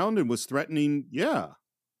the ground and was threatening, yeah.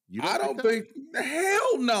 I don't think,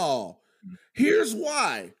 hell no. Here's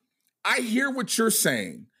why. I hear what you're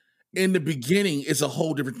saying. In the beginning, it's a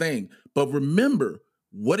whole different thing. But remember,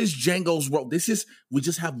 what is Django's role? We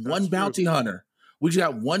just have one bounty hunter. We just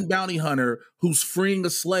have one bounty hunter who's freeing a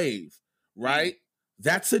slave, right?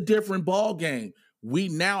 That's a different ball game. We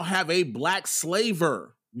now have a black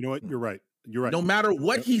slaver. You know what? You're right. No matter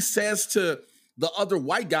what he says to the other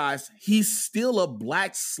white guys, he's still a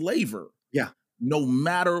black slaver. Yeah. No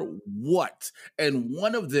matter what. And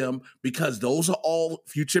one of them, because those are all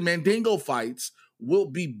future Mandingo fights, will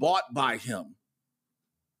be bought by him.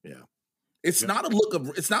 Yeah. It's not a look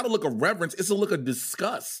of reverence, it's a look of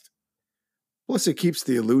disgust. Plus, it keeps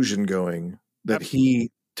the illusion going that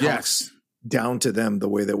he talks down to them the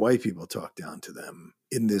way that white people talk down to them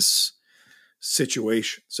in this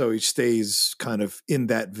situation. So he stays kind of in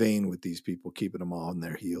that vein with these people, keeping them all on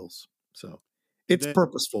their heels. So it's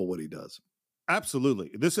purposeful what he does.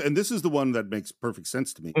 Absolutely. This is the one that makes perfect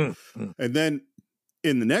sense to me. And then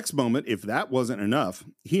in the next moment, if that wasn't enough,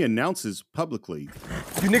 he announces publicly,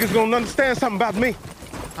 You niggas gonna understand something about me.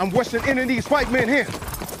 I'm Western ending these white men here.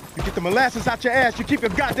 You get the molasses out your ass, you keep your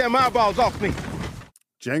goddamn eyeballs off me.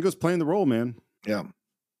 Django's playing the role, man. Yeah.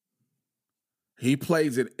 He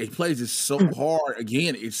plays it so hard.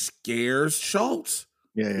 Again, it scares Schultz.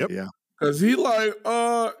 Yeah. Because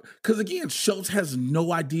because again, Schultz has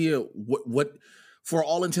no idea what, for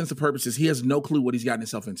all intents and purposes, he has no clue what he's gotten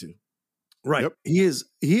himself into. Right. Yep.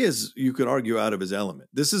 He is, you could argue, out of his element.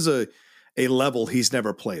 This is a level he's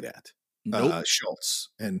never played at, Schultz.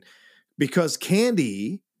 And because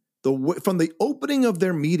Candy, from the opening of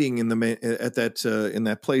their meeting in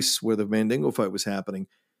that place where the Mandingo fight was happening,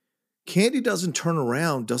 Candy doesn't turn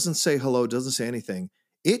around, doesn't say hello, doesn't say anything.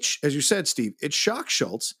 As you said, Steve, it shocks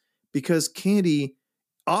Schultz because Candy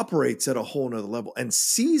operates at a whole nother level and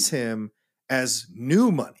sees him as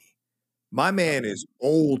new money. My man is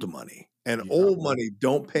old money. And old money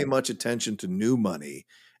don't pay much attention to new money.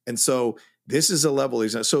 And so this is a level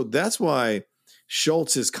he's at. So that's why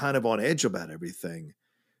Schultz is kind of on edge about everything.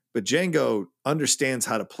 But Django understands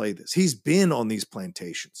how to play this. He's been on these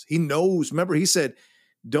plantations. He knows. Remember, he said,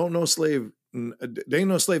 there ain't no slave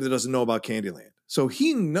that doesn't know about Candyland. So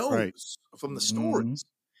he knows from the stories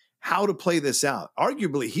how to play this out.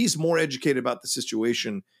 Arguably, he's more educated about the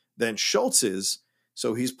situation than Schultz is.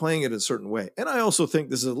 So he's playing it a certain way. And I also think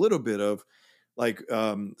this is a little bit of like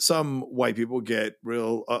some white people get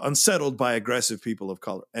real unsettled by aggressive people of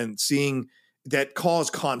color and seeing that cause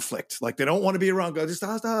conflict. Like they don't want to be around guys.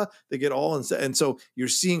 They get all unsettled. And so you're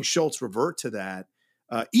seeing Schultz revert to that,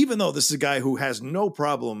 even though this is a guy who has no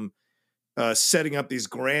problem setting up these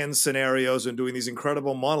grand scenarios and doing these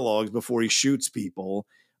incredible monologues before he shoots people.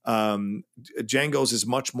 Django's is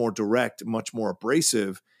much more direct, much more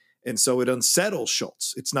abrasive. And so it unsettles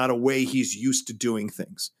Schultz. It's not a way he's used to doing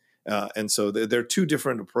things. And so there are two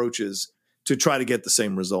different approaches to try to get the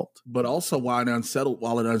same result. But also while it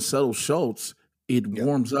unsettles Schultz, it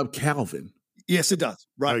warms up Calvin. Yes, it does.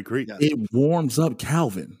 Right. I agree. Yeah. It warms up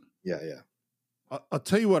Calvin. Yeah. I'll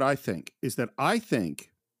tell you what I think is that I think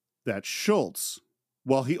that Schultz,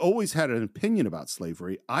 while he always had an opinion about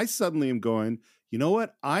slavery, I suddenly am going, you know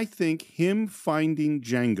what? I think him finding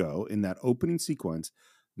Django in that opening sequence,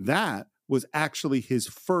 that was actually his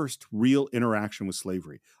first real interaction with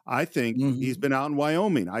slavery. I think he's been out in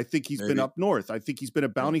Wyoming. I think he's been up north. I think he's been a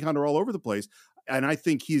bounty hunter all over the place. And I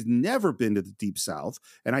think he's never been to the Deep South.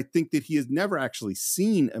 And I think that he has never actually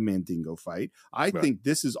seen a Mandingo fight. I think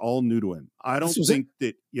this is all new to him. I don't think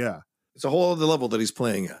that, it's a whole other level that he's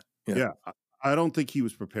playing at. Yeah. I don't think he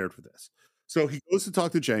was prepared for this. So he goes to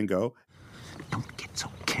talk to Django. Don't get so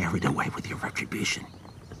carried away with your retribution.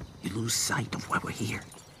 You lose sight of why we're here.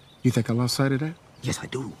 You think I lost sight of that? Yes, I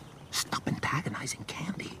do. Stop antagonizing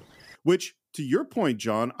Candy. Which, to your point,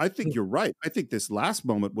 John, I think you're right. I think this last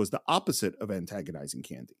moment was the opposite of antagonizing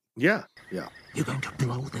Candy. Yeah. You're going to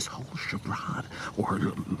blow this whole charade, or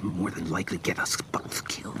more than likely get us both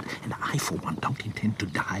killed. And I, for one, don't intend to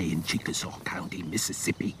die in Chickasaw County,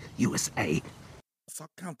 Mississippi, USA. Chickasaw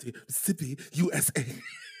County, Mississippi, USA.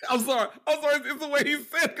 I'm sorry. It's the way he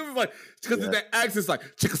said it. Because that accent's like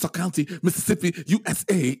Chickasaw County, Mississippi,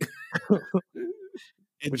 USA.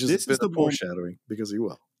 Which is a bit of foreshadowing because he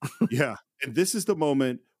will. Yeah. And this is the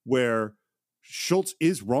moment where Schultz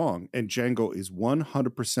is wrong and Django is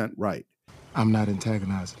 100% right. I'm not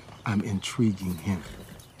antagonizing. I'm intriguing him.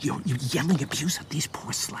 You're yelling abuse at these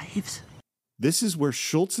poor slaves? This is where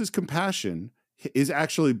Schultz's compassion is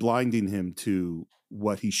actually blinding him to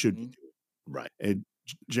what he should be doing. Right. And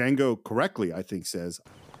Django correctly, I think, says,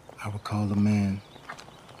 I recall a man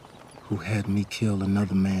who had me kill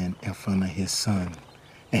another man in front of his son,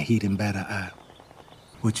 and he didn't bat an eye.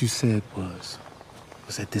 What you said was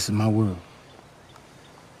that this is my world.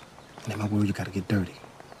 And in my world, you gotta get dirty.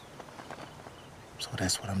 So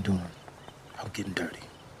that's what I'm doing. I'm getting dirty.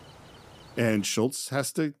 And Schultz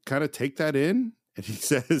has to kind of take that in. And he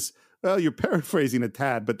says, well, you're paraphrasing a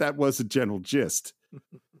tad, but that was a general gist.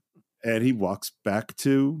 And he walks back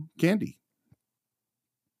to Candy.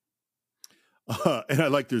 And I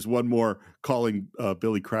like there's one more calling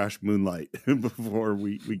Billy Crash Moonlight before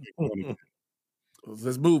we get going.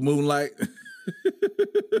 Let's move, Moonlight.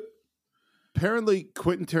 Apparently,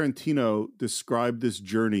 Quentin Tarantino described this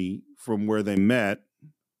journey from where they met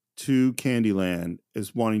to Candyland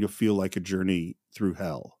as wanting to feel like a journey through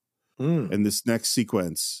hell. And this next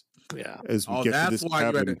sequence, as we get to this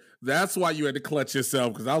cabin, that's why you had to clutch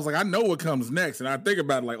yourself, because I was like, I know what comes next, and I think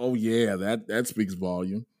about it like, oh yeah, that speaks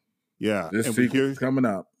volume. Yeah, this and sequence coming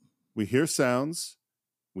up. We hear sounds,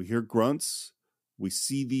 we hear grunts, we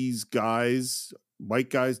see these guys, white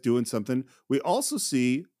guys doing something. We also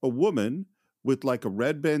see a woman with like a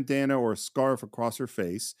red bandana or a scarf across her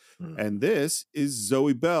face. And this is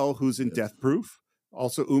Zoe Bell, who's in Death Proof,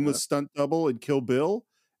 also Uma's stunt double in Kill Bill.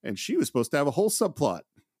 And she was supposed to have a whole subplot.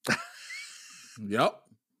 Yep.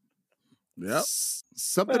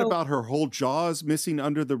 Something about her whole jaw is missing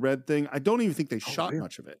under the red thing. I don't even think they shot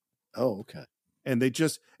much of it. Oh, okay. And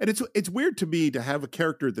it's weird to me to have a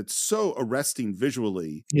character that's so arresting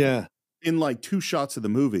visually. Yeah. In like 2 shots of the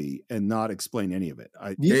movie and not explain any of it.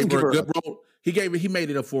 He made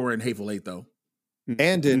it up for her in Hateful Eight, though.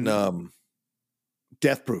 And in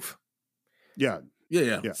Death Proof. Yeah.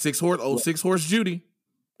 6 horse Judy.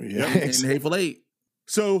 Yeah. In Hateful Eight.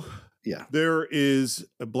 So there is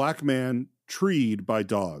a black man treed by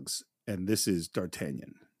dogs, and this is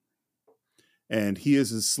D'Artagnan. And he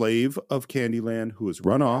is a slave of Candyland who has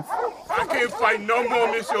run off. I can't fight no more,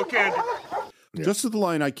 Monsieur Candy. Just to the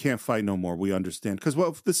line, I can't fight no more. We understand. Because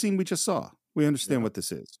the scene we just saw, we understand what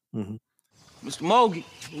this is. Mr. Mogi,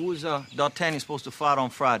 who was D'Artagnan supposed to fight on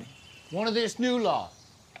Friday? One of this new law.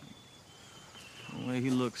 The way he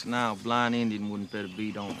looks now, blind Indian wouldn't better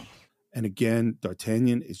beat on him. And again,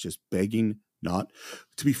 D'Artagnan is just begging not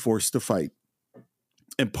to be forced to fight.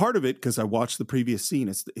 And part of it, because I watched the previous scene,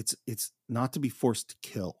 it's not to be forced to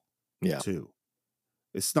kill. Yeah. Too.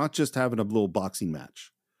 It's not just having a little boxing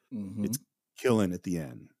match. It's killing at the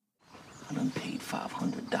end. I done paid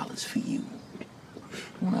 $500 for you.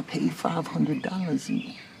 When I paid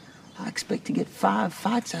 $500, I expect to get 5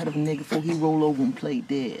 fights out of a nigga before he roll over and play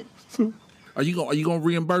dead. Are you gonna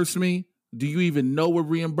reimburse me? Do you even know what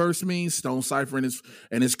reimburse means? Stone Cypher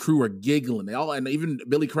and his crew are giggling. And even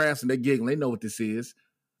Billy Crafton, they're giggling. They know what this is.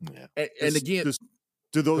 Yeah. And again,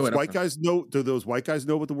 do those white guys know? Do those white guys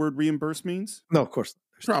know what the word reimburse means? No, of course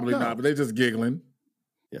probably not. But they're just giggling.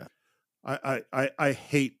 Yeah, I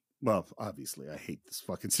hate. Well, obviously, I hate this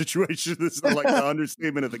fucking situation. This is like the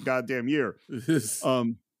understatement of the goddamn year.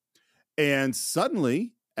 And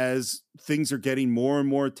suddenly, as things are getting more and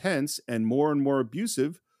more tense and more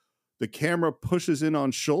abusive, the camera pushes in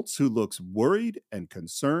on Schultz, who looks worried and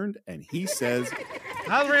concerned, and he says,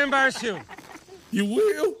 "I'll reimburse you." You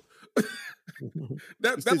will?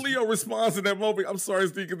 That Leo response in that moment, I'm sorry,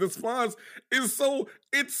 Steve, the response is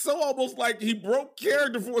it's so almost like he broke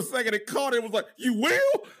character for a second and caught it. Was like, you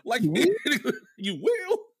will? Like, you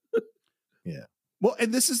will? Yeah. Well,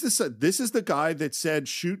 and this is the guy that said,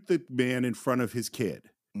 shoot the man in front of his kid.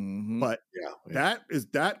 Mm-hmm. But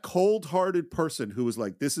that cold-hearted person who was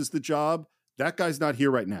like, this is the job. That guy's not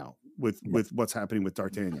here right now with what's happening with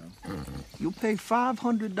D'Artagnan. You'll pay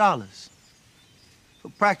 $500 for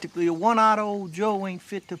practically a one-eyed old Joe ain't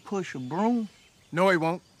fit to push a broom. No, he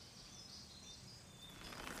won't.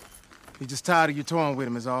 He's just tired of you toying with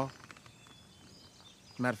him is all.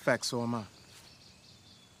 Matter of fact, so am I.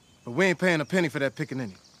 But we ain't paying a penny for that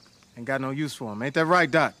pickaninny. Ain't got no use for him. Ain't that right,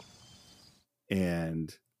 Doc?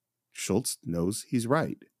 And Schultz knows he's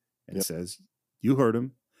right and says, you heard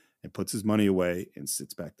him, and puts his money away and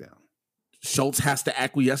sits back down. Schultz has to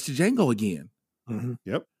acquiesce to Django again. Mm-hmm.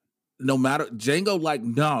 Yep. No matter, Django like,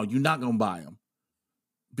 no, you're not going to buy him.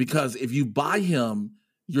 Because if you buy him,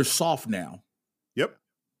 you're soft now. Yep.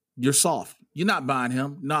 You're soft. You're not buying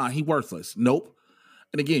him. Nah, he worthless. Nope.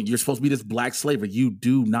 And again, you're supposed to be this black slaver. You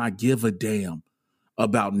do not give a damn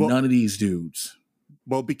about none of these dudes.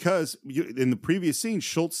 Well, because in the previous scene,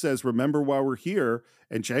 Schultz says, remember why we're here.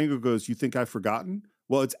 And Django goes, you think I've forgotten?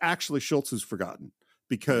 Well, it's actually Schultz who's forgotten.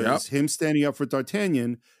 Because him standing up for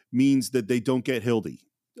D'Artagnan means that they don't get Hildy.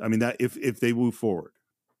 I mean, that if they move forward.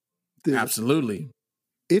 Absolutely.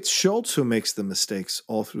 It's Schultz who makes the mistakes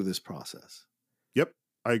all through this process. Yep,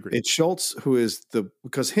 I agree. It's Schultz who is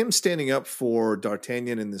because him standing up for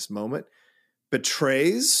D'Artagnan in this moment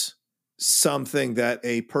betrays something that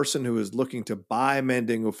a person who is looking to buy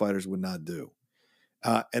Mandingo fighters would not do.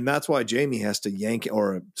 And that's why Django has to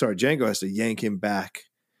yank him back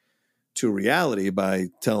to reality by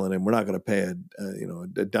telling him we're not going to pay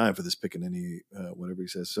a dime for this pickaninny, whatever he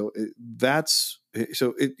says. So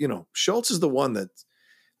Schultz is the one that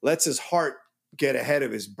lets his heart get ahead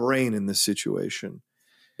of his brain in this situation.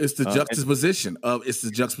 It's the juxtaposition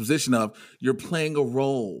of you're playing a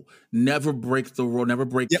role. Never break the role, never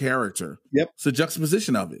break character. Yep. It's the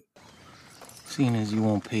juxtaposition of it. Seeing as you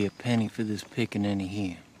won't pay a penny for this pickaninny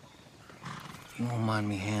here, you won't mind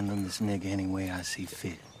me handling this nigga any way I see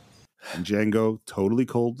fit. And Django totally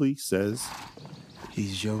coldly says,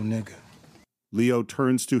 he's your nigga. Leo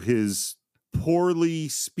turns to his poorly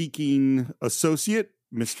speaking associate,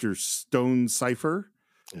 Mr. Stone Cypher.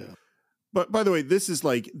 Yeah. But by the way, this is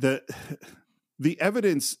like the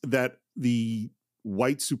evidence that the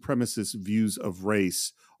white supremacist views of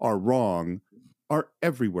race are wrong are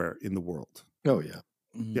everywhere in the world. Oh, yeah.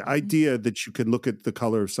 The idea that you can look at the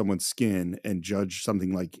color of someone's skin and judge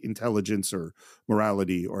something like intelligence or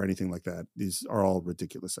morality or anything like that are all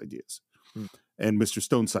ridiculous ideas. And Mr.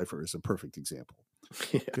 Stone Cypher is a perfect example.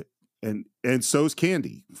 Yeah. And so's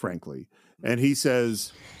Candy, frankly. And he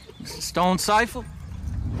says, Stone Cypher?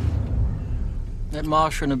 That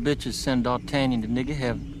Marshal and the bitches send D'Artagnan to nigga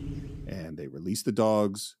heaven. And they release the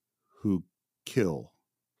dogs who kill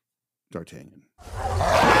D'Artagnan.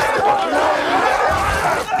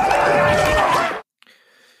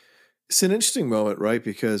 It's an interesting moment, right?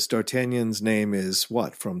 Because D'Artagnan's name is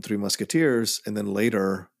what? From Three Musketeers. And then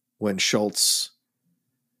later, when Schultz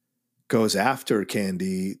goes after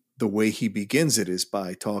Candy, the way he begins it is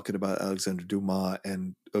by talking about Alexandre Dumas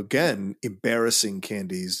and, again, embarrassing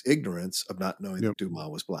Candy's ignorance of not knowing that Dumas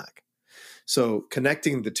was black. So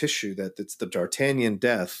connecting the tissue that it's the D'Artagnan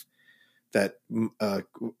death that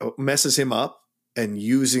messes him up and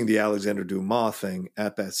using the Alexandre Dumas thing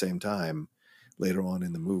at that same time later on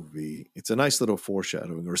in the movie. It's a nice little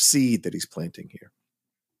foreshadowing or seed that he's planting here.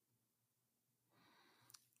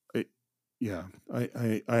 I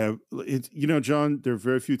have, John, there are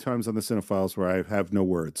very few times on the Cinephiles where I have no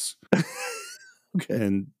words. Okay.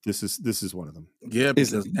 And this is one of them. Yeah,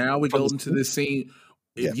 because now we go into this scene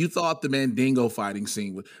If you thought the Mandingo fighting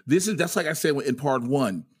scene was that's like I said in part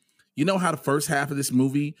 1. You know how the first half of this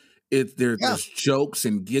movie there's jokes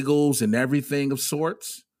and giggles and everything of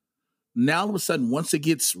sorts. Now all of a sudden, once it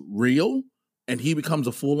gets real and he becomes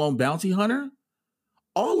a full-on bounty hunter,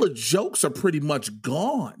 all the jokes are pretty much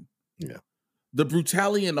gone. Yeah. The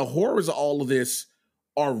brutality and the horrors of all of this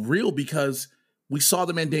are real because we saw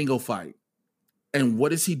the Mandingo fight. And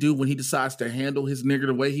what does he do when he decides to handle his nigger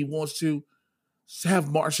the way he wants to? Have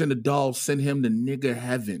Marsha and the dolls send him to nigger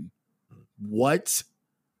heaven. What?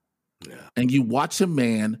 Yeah. And you watch a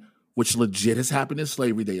man, which legit has happened in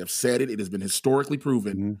slavery. They have said it. It has been historically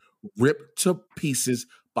proven. Ripped to pieces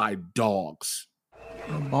by dogs.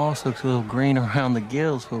 My boss looks a little green around the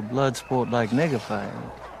gills for a blood sport like nigger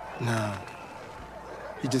fighting. Nah.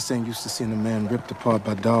 He just ain't used to seeing a man ripped apart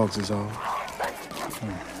by dogs is all.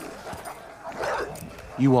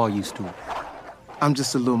 You are used to it. I'm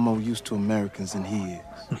just a little more used to Americans than he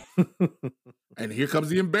is. And here comes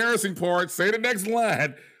the embarrassing part. Say the next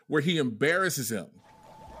line where he embarrasses him.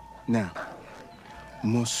 Now,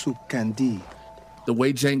 Mosu Kandi. The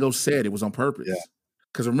way Django said it was on purpose. Yeah.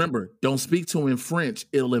 Because remember, don't speak to him in French.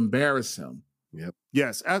 It'll embarrass him. Yep.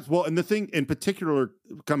 Yes. As well. And the thing in particular,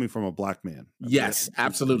 coming from a black man. Yes,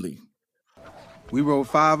 absolutely. We rode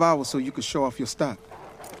 5 hours so you could show off your stock.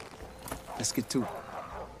 Let's get to it.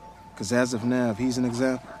 Because as of now, if he's an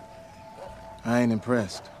example, I ain't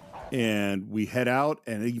impressed. And we head out,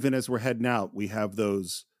 and even as we're heading out, we have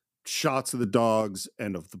those shots of the dogs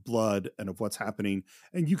and of the blood and of what's happening.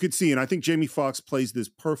 And you could see, and I think Jamie Foxx plays this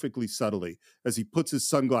perfectly subtly as he puts his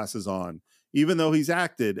sunglasses on, even though he's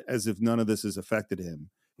acted as if none of this has affected him.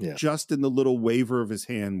 Yeah. Just in the little waver of his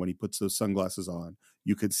hand when he puts those sunglasses on,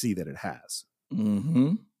 you could see that it has.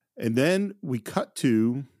 Mm-hmm. And then we cut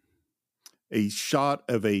to a shot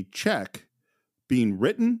of a check being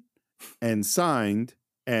written and signed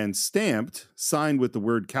and stamped, signed with the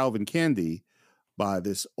word Calvin Candy, by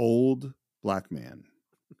this old black man.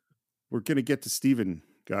 We're going to get to Steven,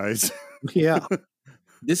 guys. Yeah.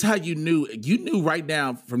 This is how you knew right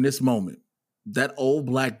now from this moment, that old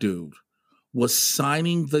black dude was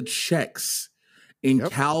signing the checks in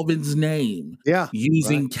Calvin's name. Yeah.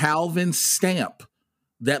 Using Calvin's stamp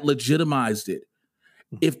that legitimized it.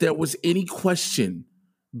 If there was any question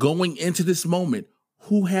going into this moment,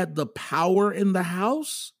 who had the power in the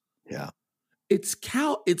house? Yeah. It's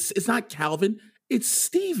not Calvin. It's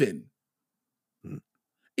Steven.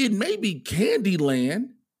 It may be Candyland.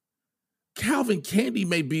 Calvin Candy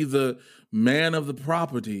may be the man of the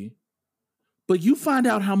property, but you find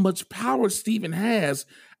out how much power Steven has,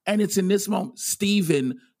 and it's in this moment.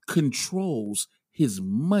 Steven controls his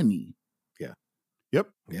money. Yeah. Yep.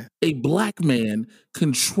 Yeah. A black man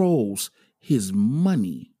controls his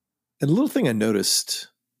money. And a little thing I noticed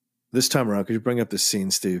this time around, could you bring up this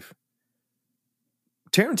scene, Steve?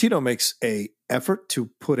 Tarantino makes a effort to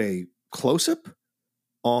put a close-up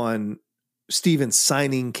on Steven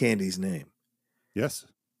signing Candy's name. Yes.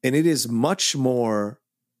 And it is much more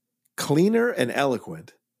cleaner and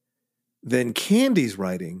eloquent than Candy's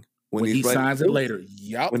writing when he signs it later.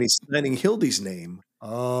 Yep. When he's signing Hildy's name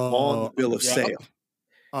on the bill of sale.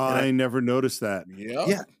 I never noticed that. Yep.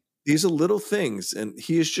 Yeah. These are little things. And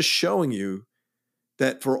he is just showing you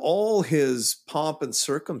that for all his pomp and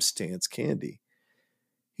circumstance, Candy,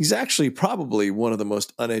 he's actually probably one of the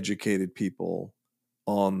most uneducated people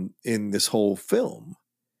in this whole film.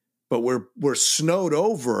 But we're snowed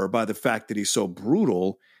over by the fact that he's so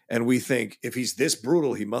brutal, and we think if he's this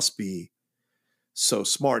brutal, he must be so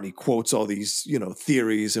smart. And he quotes all these,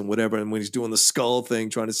 theories and whatever. And when he's doing the skull thing,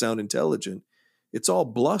 trying to sound intelligent, it's all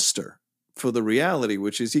bluster for the reality,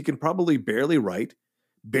 which is he can probably barely write,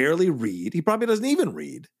 barely read. He probably doesn't even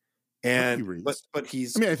read. And he reads. But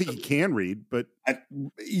he's. I think he can read, but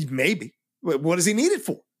maybe. What does he need it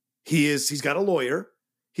for? He's got a lawyer.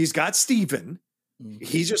 He's got Steven. Mm-hmm.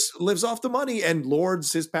 He just lives off the money and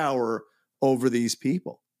lords his power over these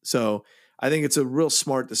people. So I think it's a real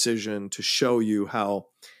smart decision to show you how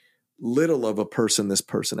little of a person this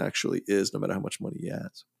person actually is, no matter how much money he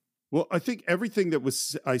has. Well, I think everything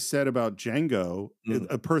that I said about Django,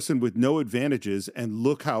 a person with no advantages, and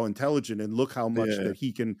look how intelligent and look how much that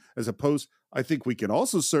he can, as opposed, I think we can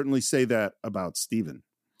also certainly say that about Steven.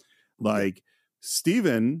 Like,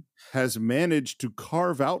 Steven has managed to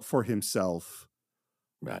carve out for himself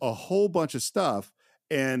a whole bunch of stuff.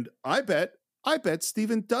 And I bet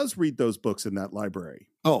Steven does read those books in that library.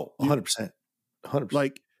 Oh, 100%. 100%.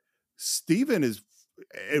 Like, Steven is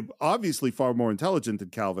obviously far more intelligent than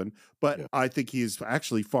Calvin, but I think he's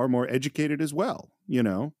actually far more educated as well,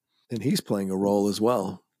 And he's playing a role as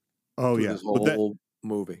well. Oh, yeah. This whole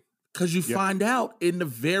movie. Because you find out in the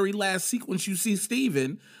very last sequence you see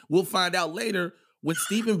Steven, we'll find out later when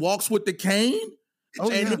Steven walks with the cane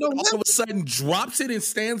then all of a sudden drops it and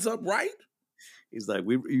stands upright. He's like,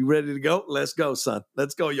 you ready to go? Let's go, son.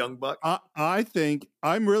 Let's go, young buck. I think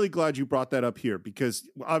I'm really glad you brought that up here because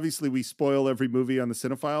obviously we spoil every movie on the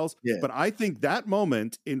Cinephiles. Yeah. But I think that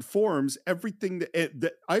moment informs everything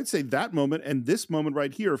that I'd say that moment and this moment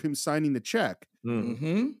right here of him signing the check.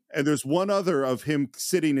 Mm-hmm. And there's one other of him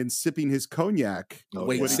sitting and sipping his cognac.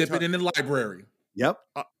 Sipping in the library. Yep.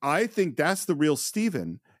 I think that's the real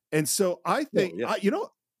Steven. And so I think,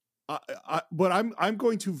 but I'm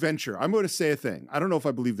going to venture. I'm going to say a thing. I don't know if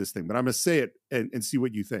I believe this thing, but I'm going to say it and see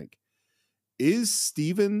what you think. Is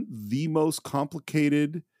Steven the most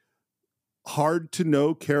complicated, hard to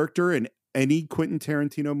know character in any Quentin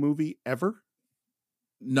Tarantino movie ever?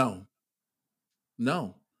 No.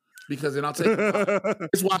 Because then I'll tell you why.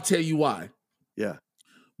 Here's why I'll tell you why. Yeah.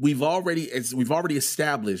 We've already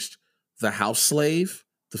established the house slave,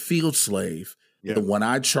 the field slave, the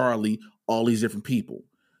one-eyed Charlie, all these different people.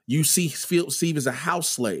 You see Steve as a house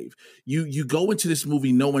slave. You go into this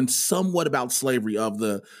movie knowing somewhat about slavery of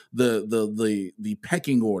the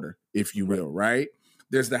pecking order, if you will, right?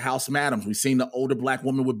 There's the house madams. We've seen the older black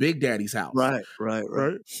woman with Big Daddy's house. Right.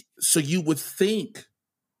 So you would think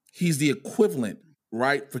he's the equivalent,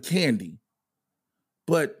 right, for Candy.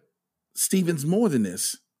 But Steven's more than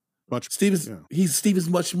this. Steven's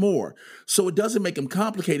much more. So it doesn't make him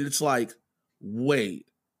complicated. It's like, wait,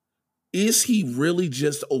 is he really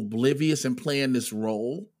just oblivious and playing this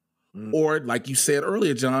role? Or like you said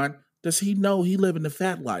earlier, John, does he know he living the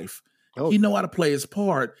fat life? He know how to play his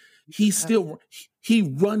part. He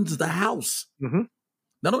runs the house. Mm-hmm.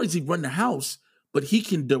 Not only does he run the house, but he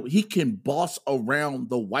can boss around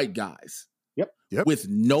the white guys. Yep. With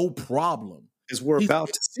no problem. As we're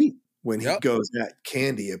about to see when he goes at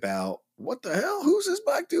Candy about what the hell? Who's this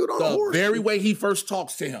black dude on a horse? The very way he first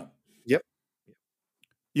talks to him.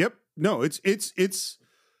 Yep. No, it's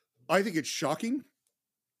I think it's shocking.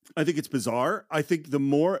 I think it's bizarre. I think the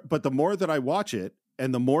more that I watch it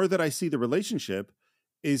and the more that I see the relationship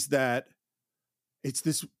is that it's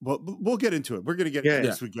this, well, we'll get into it. We're going to get into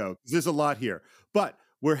it as we go. There's a lot here, but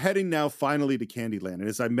we're heading now finally to Candyland. And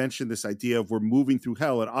as I mentioned, this idea of we're moving through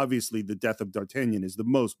hell, and obviously the death of D'Artagnan is the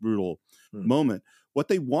most brutal moment. What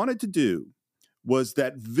they wanted to do was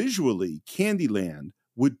that visually Candyland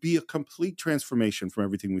would be a complete transformation from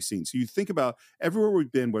everything we've seen. So you think about everywhere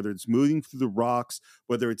we've been, whether it's moving through the rocks,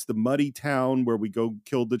 whether it's the muddy town where we go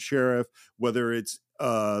kill the sheriff, whether it's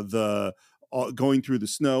going through the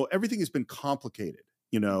snow, everything has been complicated,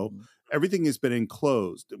 Everything has been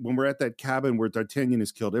enclosed. When we're at that cabin where D'Artagnan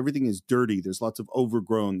is killed, everything is dirty. There's lots of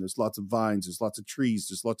overgrown. There's lots of vines. There's lots of trees.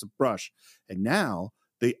 There's lots of brush. And now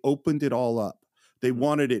they opened it all up. They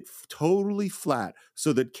wanted it totally flat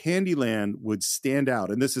so that Candyland would stand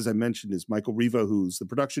out. And this, as I mentioned, is Michael Riva, who's the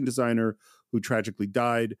production designer who tragically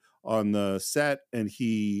died on the set. And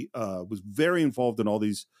he was very involved in all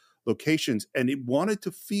these locations. And it wanted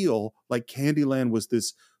to feel like Candyland was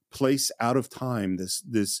this place out of time,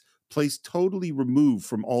 this place totally removed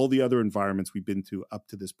from all the other environments we've been to up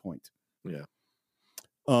to this point. Yeah.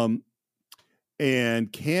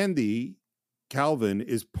 And Calvin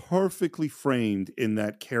is perfectly framed in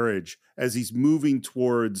that carriage as he's moving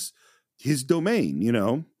towards his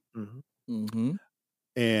domain,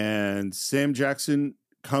 And Sam Jackson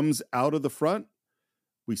comes out of the front.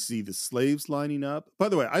 We see the slaves lining up. By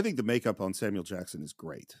the way, I think the makeup on Samuel Jackson is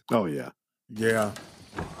great. Oh, yeah. Yeah.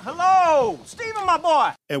 Hello, Stephen, my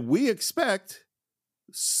boy. And we expect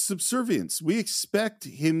subservience. We expect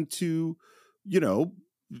him to,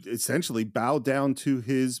 essentially bow down to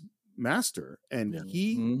his master. And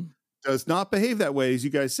he does not behave that way, as you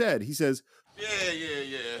guys said. He says, Yeah.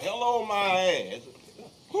 Hello, my ass.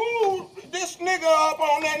 Who this nigga up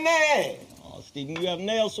on that name? Oh, Stephen, you have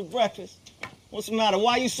nails for breakfast. What's the matter?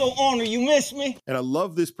 Why you so ornery? You miss me? And I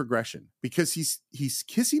love this progression because he's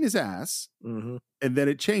kissing his ass, and then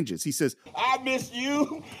it changes. He says, I miss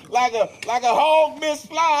you like a hog miss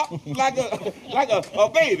flop, like a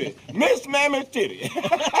baby miss mammy's titty.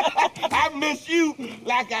 I miss you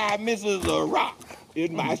like I misses a rock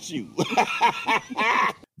in my shoe.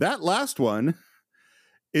 That last one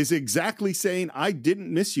is exactly saying, I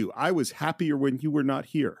didn't miss you. I was happier when you were not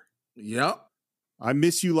here. Yep. I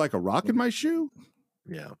miss you like a rock in my shoe?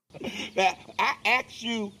 Yeah. Now, I ask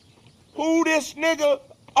you, who this nigga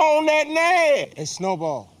on that name? Hey,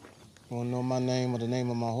 Snowball. You want to know my name or the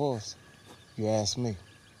name of my horse? You ask me.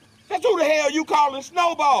 That's who the hell you calling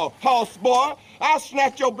Snowball, horse boy. I'll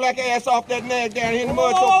snatch your black ass off that nag down here in the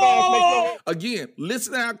mud so fast, make your head... Again,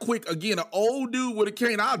 listen how quick. Again, an old dude with a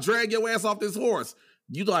cane. I'll drag your ass off this horse.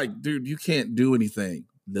 You like, dude, you can't do anything.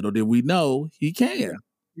 Little did we know he can. Yeah,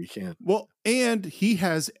 he can. Well, and he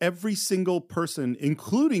has every single person,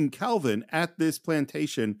 including Calvin, at this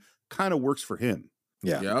plantation kind of works for him.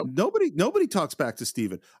 Yeah. Yep. Nobody talks back to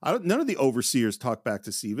Stephen. None of the overseers talk back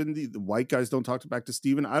to Stephen. The white guys don't talk back to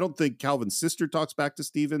Stephen. I don't think Calvin's sister talks back to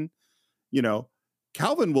Stephen. You know,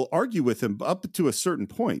 Calvin will argue with him up to a certain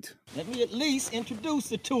point. Let me at least introduce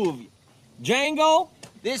the two of you. Django,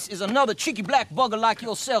 this is another cheeky black bugger like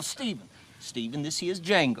yourself, Stephen. Stephen, this here's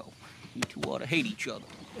Django. You two ought to hate each other.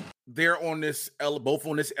 They're on this, both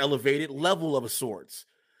on this elevated level of sorts.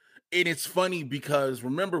 And it's funny because,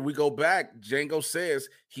 remember, we go back, Django says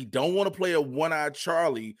he don't want to play a one-eyed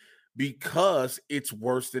Charlie because it's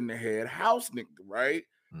worse than the head house nigga, right?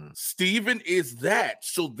 Stephen is that.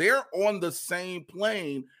 So they're on the same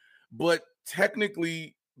plane, but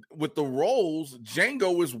technically with the roles,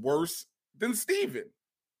 Django is worse than Stephen.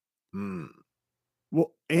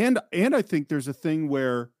 Well, and I think there's a thing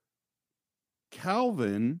where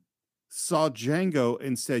Calvin saw Django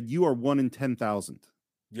and said, "You are 1 in 10,000."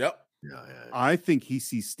 Yep. Yeah. I think he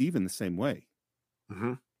sees Stephen the same way.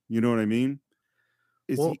 Mm-hmm. You know what I mean?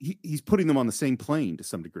 He's putting them on the same plane to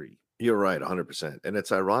some degree. You're right, 100%. And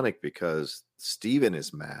it's ironic because Stephen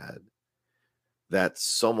is mad that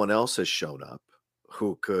someone else has shown up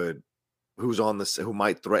who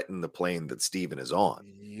might threaten the plane that Stephen is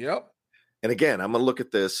on. Yep. And again, I'm going to look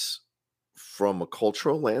at this from a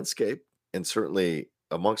cultural landscape, and certainly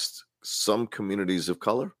amongst some communities of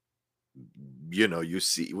color. You know, you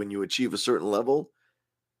see when you achieve a certain level,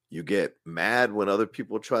 you get mad when other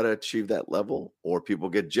people try to achieve that level, or people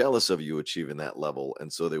get jealous of you achieving that level,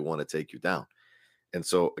 and so they want to take you down. And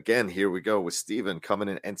so again, here we go with Stephen coming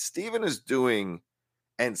in, and Stephen is doing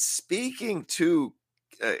and speaking to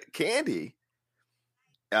Candy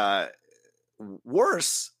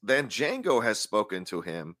worse than Django has spoken to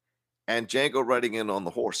him, and Django riding in on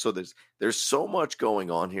the horse. So there's so much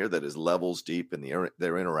going on here that is levels deep in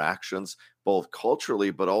their interactions, both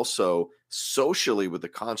culturally but also socially with the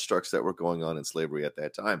constructs that were going on in slavery at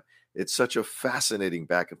that time. It's such a fascinating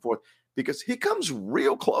back and forth because he comes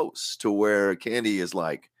real close to where Candy is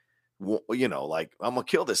like, you know, like, I'm gonna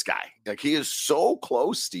kill this guy. Like, he is so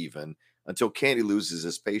close, Stephen, until Candy loses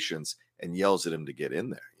his patience and yells at him to get in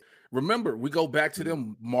there. Remember, we go back to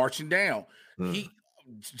them marching down.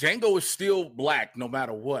 Django is still black no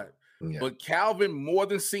matter what. Yeah. But Calvin, more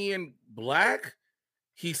than seeing black,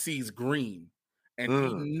 he sees green. And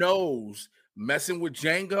he knows messing with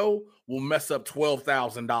Django will mess up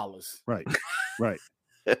 $12,000. Right.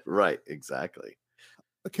 Right, exactly.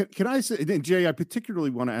 Can I say, and Jay, I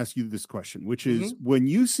particularly want to ask you this question, which is when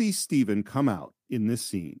you see Stephen come out in this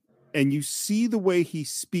scene and you see the way he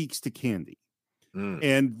speaks to Candy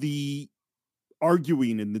and the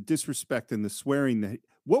arguing and the disrespect and the swearing,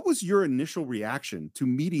 what was your initial reaction to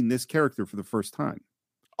meeting this character for the first time?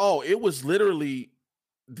 Oh, it was literally,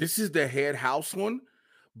 this is the head house one,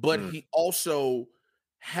 but he also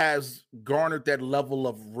has garnered that level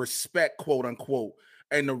of respect, quote unquote.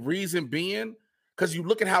 And the reason being, because you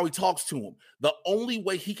look at how he talks to him. The only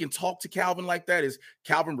way he can talk to Calvin like that is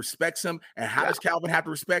Calvin respects him. And how does Calvin have to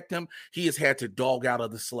respect him? He has had to dog out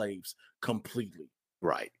other slaves completely.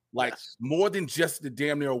 Right. Like more than just the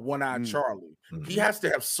damn near one-eyed Charlie. He has to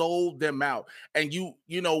have sold them out. And you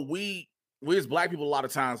know, we as black people, a lot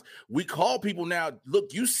of times we call people now.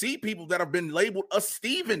 Look, you see people that have been labeled a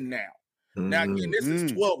Stephen now. Now, again, this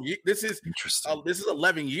is 12. This is interesting. This is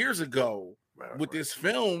 11 years ago with this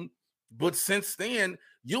film. But since then,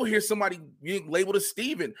 you'll hear somebody being labeled as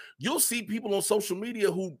Stephen. You'll see people on social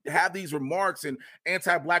media who have these remarks and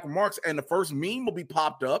anti-black remarks, and the first meme will be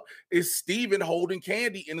popped up is Stephen holding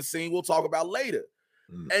Candy in the scene we'll talk about later.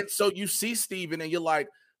 And so you see Stephen and you're like,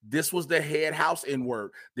 this was the head house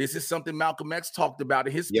N-word. This is something Malcolm X talked about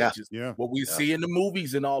in his speeches. What we see in the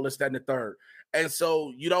movies and all this, that, and the third. And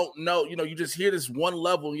so you don't know, you just hear this one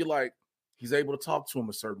level and you're like, he's able to talk to him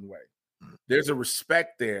a certain way. There's a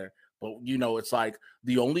respect there. But, it's like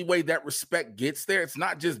the only way that respect gets there, it's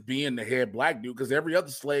not just being the head black dude, because every other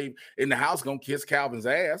slave in the house going to kiss Calvin's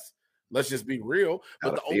ass. Let's just be real.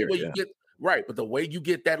 But the only way you get, but the way you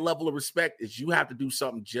get that level of respect is you have to do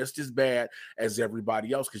something just as bad as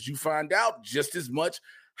everybody else, because you find out just as much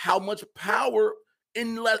how much power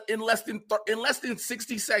in less than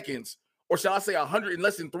 60 seconds, or shall I say 100 in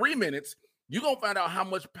less than 3 minutes, you're going to find out how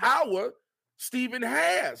much power Stephen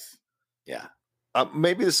has. Yeah.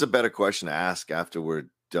 Maybe this is a better question to ask after we're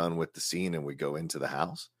done with the scene and we go into the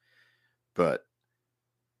house. But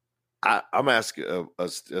I'm asking a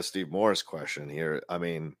Steve Morris question here. I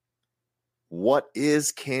mean, what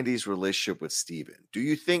is Candy's relationship with Steven? Do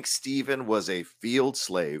you think Steven was a field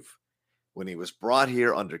slave when he was brought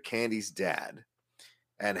here under Candy's dad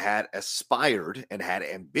and had aspired and had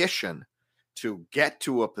ambition to get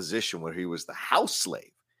to a position where he was the house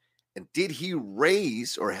slave? And did he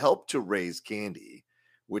raise or help to raise Candy,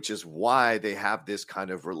 which is why they have this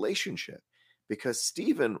kind of relationship? Because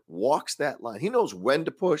Steven walks that line. He knows when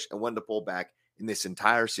to push and when to pull back in this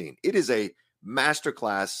entire scene. It is a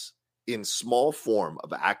masterclass in small form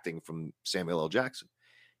of acting from Samuel L. Jackson.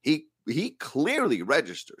 He clearly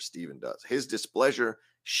registers, Steven does, his displeasure,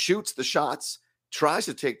 shoots the shots, tries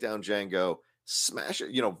to take down Django, smash it,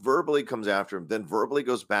 verbally comes after him, then verbally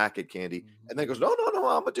goes back at Candy, and then goes, no,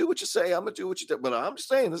 I'm gonna do what you say, I'm gonna do what you do. But I'm just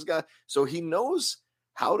saying, this guy, so he knows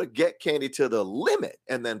how to get Candy to the limit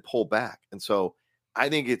and then pull back. And so I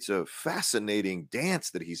think it's a fascinating dance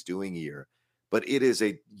that he's doing here, but it is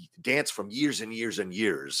a dance from years and years and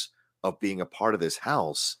years of being a part of this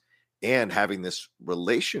house and having this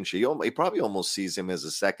relationship. He probably almost sees him as a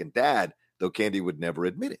second dad, though Candy would never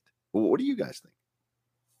admit it. Well, what do you guys think?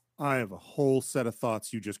 I have a whole set of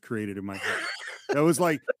thoughts you just created in my head. That was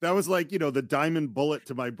like the diamond bullet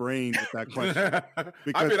to my brain with that question.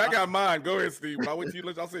 I got mine. Go ahead, Steve.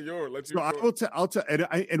 I'll say yours. I'll tell.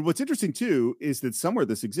 And what's interesting too is that somewhere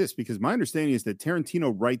this exists, because my understanding is that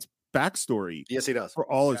Tarantino writes backstory. Yes, he does, for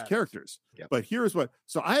all his characters. Yep. But here's what.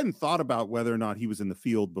 So I hadn't thought about whether or not he was in the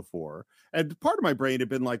field before, and part of my brain had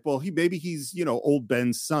been like, well, maybe he's old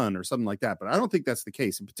Ben's son or something like that. But I don't think that's the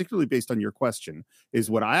case, and particularly based on your question, is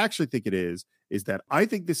what I actually think it is that I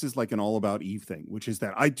think this is like an All About Eve thing, which is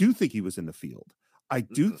that I do think he was in the field. I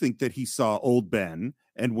do think that he saw old Ben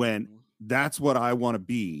and went, that's what I want to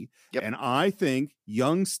be. Yep. And I think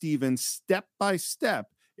young Steven, step by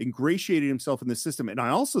step, ingratiated himself in the system. And I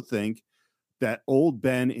also think that old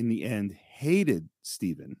Ben in the end hated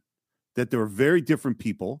Steven, that there were very different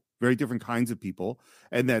people, very different kinds of people,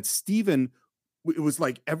 and that Steven, it was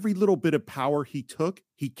like every little bit of power he took,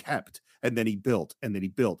 he kept, and then he built, and then he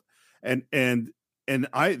built. And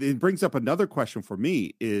it brings up another question for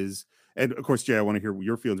me is, and of course, Jay, I want to hear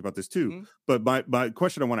your feelings about this too. Mm-hmm. But my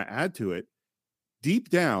question I want to add to it, deep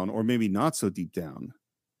down, or maybe not so deep down,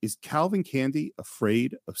 is Calvin Candy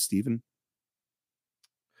afraid of Steven?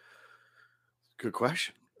 Good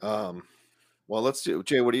question. Well, let's do,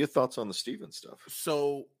 Jay, what are your thoughts on the Steven stuff?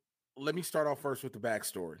 So let me start off first with the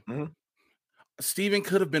backstory. Mm-hmm. Steven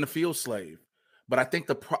could have been a field slave, but I think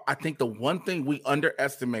the one thing we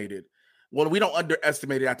underestimated, well, we don't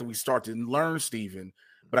underestimate it after we start to learn Steven,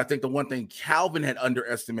 but I think the one thing Calvin had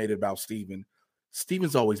underestimated about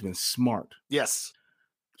Steven's always been smart. Yes.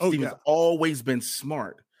 Steven's always been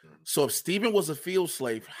smart. So if Steven was a field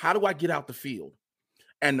slave, how do I get out the field?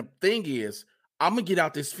 And the thing is, I'm going to get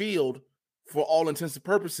out this field for all intents and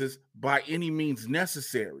purposes by any means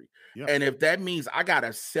necessary. Yep. And if that means I got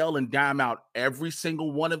to sell and dime out every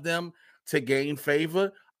single one of them to gain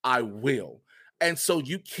favor, I will. And so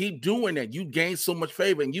you keep doing that. You gain so much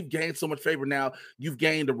favor, and you've gained so much favor now. You've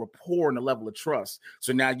gained a rapport and a level of trust.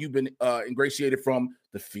 So now you've been ingratiated from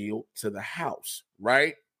the field to the house,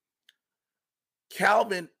 right?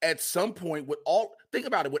 Calvin, at some point, think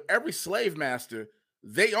about it, with every slave master,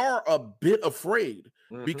 they are a bit afraid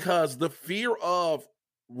because the fear of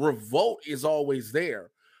revolt is always there.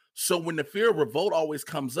 So when the fear of revolt always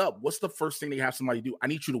comes up, what's the first thing they have somebody do? I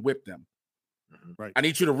need you to whip them. Right. I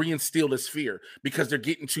need you to reinstill this fear because they're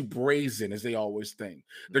getting too brazen, as they always think.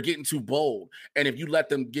 They're getting too bold. And if you let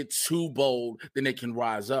them get too bold, then they can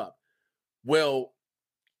rise up. Well,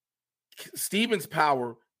 Steven's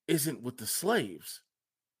power isn't with the slaves.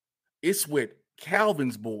 It's with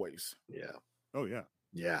Calvin's boys. Yeah. Oh, yeah.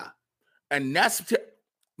 Yeah. And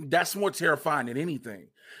that's more terrifying than anything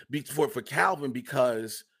for Calvin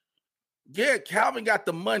because, yeah, Calvin got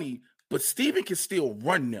the money, but Steven can still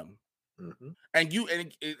run them. Mm-hmm.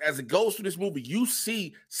 And as it goes through this movie, you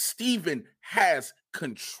see Steven has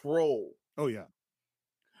control. Oh, yeah.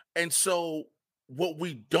 And so what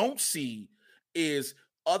we don't see is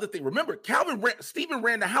other things. Remember, Steven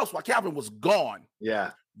ran the house while Calvin was gone.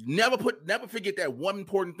 Yeah. Never forget that one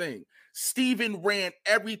important thing. Steven ran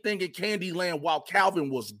everything in Candyland while Calvin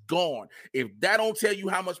was gone. If that don't tell you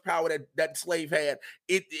how much power that slave had,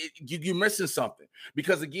 you're missing something.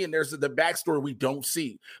 Because again, there's the backstory we don't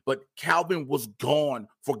see. But Calvin was gone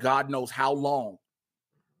for God knows how long.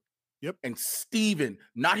 Yep. And Steven,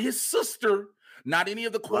 not his sister, not any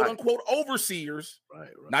of the quote unquote overseers,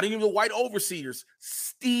 not any of the white overseers,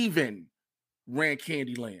 Steven ran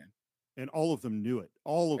Candyland. And all of them knew it.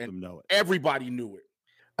 All of them know it. Everybody knew it.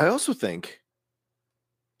 I also think,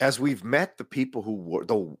 as we've met the people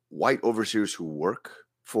the white overseers who work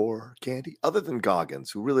for Candy, other than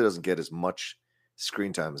Goggins, who really doesn't get as much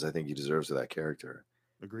screen time as I think he deserves of that character.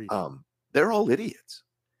 Agreed. They're all idiots.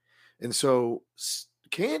 And so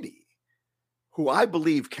Candy, who I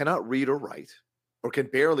believe cannot read or write, or can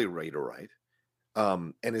barely read or write,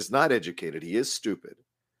 and is not educated, he is stupid,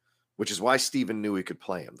 which is why Steven knew he could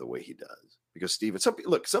play him the way he does. Because Steven, some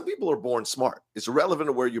people are born smart. It's irrelevant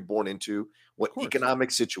to where you're born into, what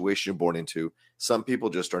economic situation you're born into. Some people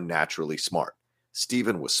just are naturally smart.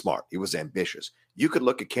 Steven was smart. He was ambitious. You could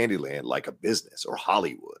look at Candyland like a business or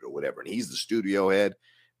Hollywood or whatever, and he's the studio head.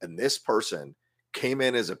 And this person came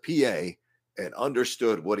in as a PA and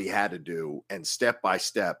understood what he had to do and step by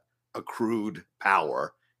step accrued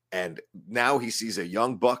power. And now he sees a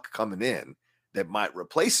young buck coming in that might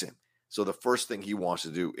replace him. So the first thing he wants to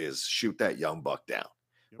do is shoot that young buck down,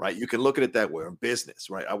 right? You can look at it that way in business,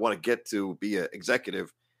 right? I want to get to be an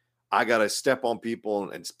executive. I got to step on people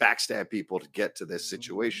and backstab people to get to this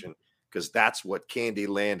situation, because that's what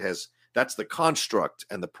Candyland has. That's the construct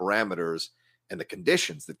and the parameters and the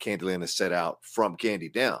conditions that Candyland has set out from Candy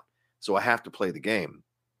down. So I have to play the game.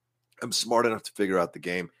 I'm smart enough to figure out the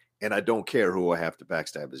game, and I don't care who I have to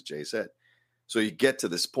backstab, as Jay said. So you get to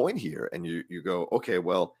this point here and you go, okay,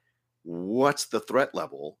 well, what's the threat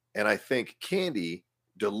level? And I think Candy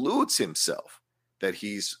deludes himself that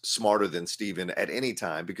he's smarter than Steven at any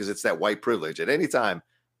time, because it's that white privilege. At any time,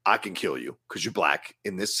 I can kill you because you're black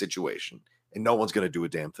in this situation, and no one's going to do a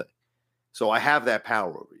damn thing. So I have that power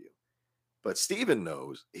over you. But Steven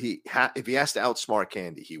knows if he has to outsmart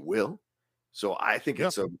Candy, he will. So I think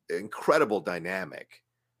it's an incredible dynamic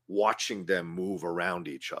watching them move around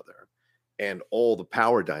each other, and all the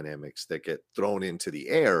power dynamics that get thrown into the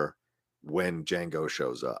air when Django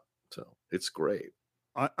shows up. So it's great.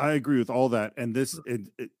 I agree with all that. And this it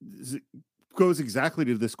goes exactly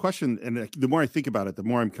to this question. And the more I think about it, the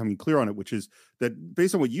more I'm coming clear on it, which is that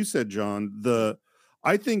based on what you said, John,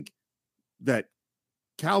 I think that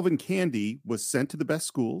Calvin Candy was sent to the best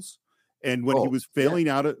schools. And when he was failing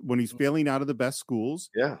out of the best schools,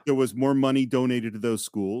 there was more money donated to those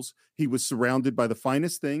schools. He was surrounded by the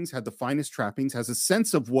finest things, had the finest trappings, has a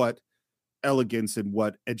sense of what elegance and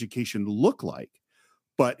what education look like,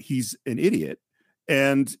 but he's an idiot.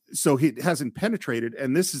 And so he hasn't penetrated.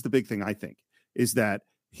 And this is the big thing, I think, is that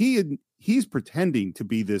he's pretending to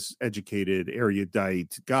be this educated,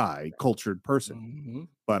 erudite guy, cultured person. Mm-hmm.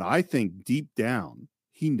 But I think deep down,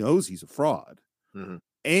 he knows he's a fraud. Mm-hmm.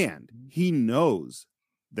 And he knows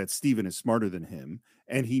that Steven is smarter than him.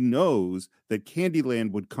 And he knows that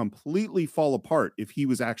Candyland would completely fall apart if he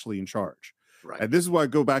was actually in charge. Right. And this is why I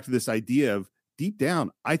go back to this idea of deep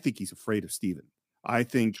down, I think he's afraid of Steven. I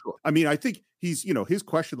think he's, his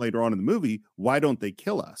question later on in the movie, why don't they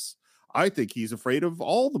kill us? I think he's afraid of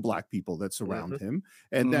all the black people that surround him,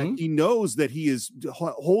 and that he knows that he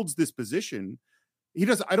holds this position.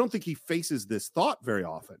 I don't think he faces this thought very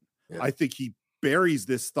often. Yeah. I think he buries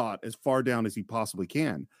this thought as far down as he possibly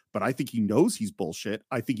can. But I think he knows he's bullshit.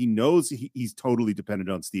 I think he knows he's totally dependent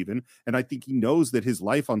on Steven. And I think he knows that his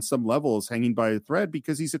life on some level is hanging by a thread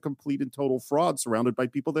because he's a complete and total fraud surrounded by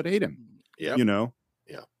people that hate him. Yeah.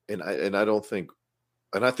 Yeah. And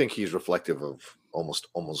I think he's reflective of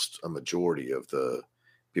almost a majority of the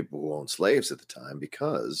people who owned slaves at the time,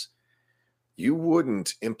 because you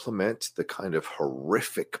wouldn't implement the kind of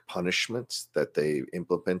horrific punishments that they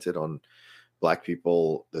implemented on Black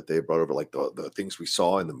people that they brought over, like the things we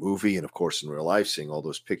saw in the movie and, of course, in real life, seeing all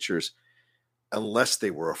those pictures, unless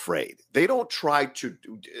they were afraid. They don't try to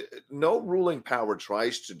 – no ruling power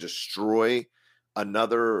tries to destroy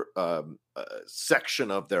another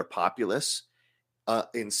section of their populace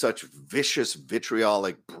in such vicious,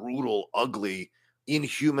 vitriolic, brutal, ugly,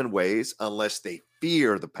 inhuman ways unless they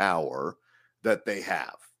fear the power that they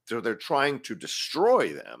have. So they're trying to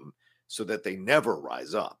destroy them so that they never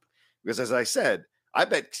rise up. Because as I said, I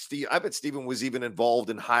bet Steven was even involved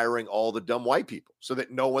in hiring all the dumb white people so that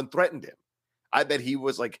no one threatened him. I bet he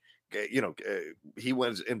was like, he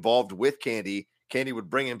was involved with Candy. Candy would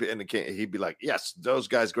bring him and he'd be like, yes, those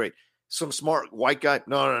guys, great. Some smart white guy.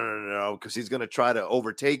 No. Because he's going to try to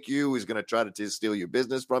overtake you. He's going to try to steal your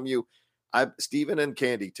business from you. Steven and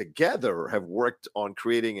Candy together have worked on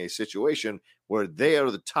creating a situation where they are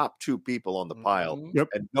the top two people on the pile,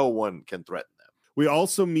 and no one can threaten them. We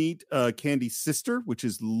also meet Candy's sister, which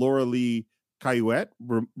is Laura Lee Cayouette,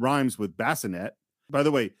 rhymes with bassinet. By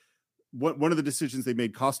the way, one of the decisions they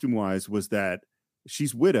made costume-wise was that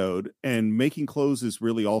she's widowed and making clothes is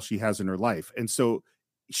really all she has in her life. And so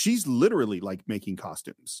she's literally like making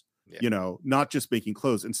costumes, not just making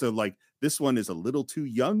clothes. And so like this one is a little too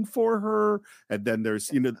young for her. And then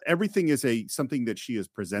there's, everything is something that she is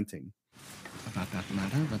presenting. about that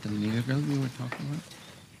matter, about the nigger girl we were talking about?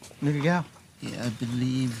 Nigga gal? Yeah, I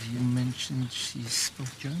believe you mentioned she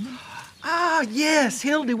spoke German? Ah, yes,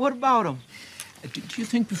 Hildy, what about him? Do you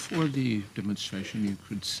think before the demonstration you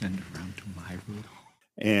could send her around to my room?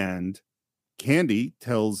 And Candy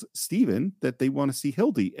tells Steven that they want to see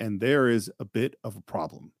Hildy, and there is a bit of a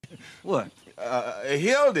problem. What?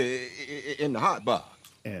 Hildy in the hot box.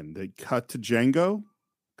 And they cut to Django,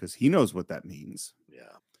 because he knows what that means.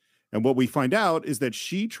 Yeah. And what we find out is that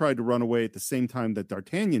she tried to run away at the same time that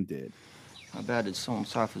D'Artagnan did. How bad did some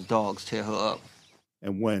Cypher's dogs tear her up?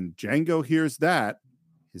 And when Django hears that,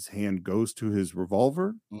 his hand goes to his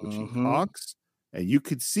revolver, which he cocks, and you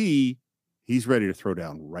could see he's ready to throw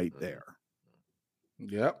down right there.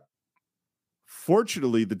 Yep.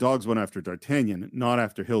 Fortunately, the dogs went after D'Artagnan, not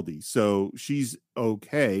after Hildy. So she's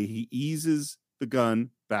okay. He eases the gun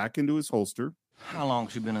back into his holster. How long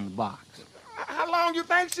she been in the box? How long you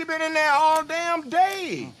think she been in there all damn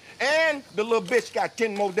day? And the little bitch got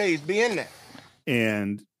 10 more days to be in there.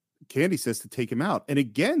 And Candy says to take him out. And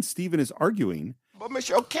again, Steven is arguing. But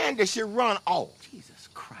Monsieur Candy should run off. Jesus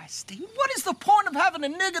Christ, Steve. What is the point of having a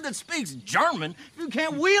nigga that speaks German if you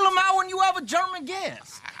can't wheel him out when you have a German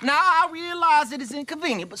guest? Now, I realize it is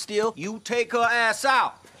inconvenient, but still, you take her ass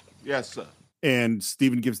out. Yes, sir. And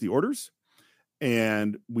Steven gives the orders.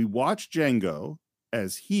 And we watch Django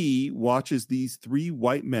as he watches these three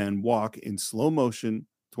white men walk in slow motion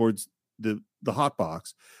towards the hot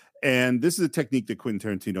box. And this is a technique that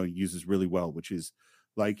Quentin Tarantino uses really well, which is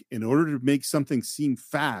like, in order to make something seem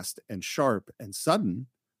fast and sharp and sudden,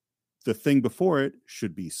 the thing before it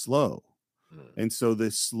should be slow. And so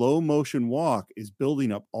this slow motion walk is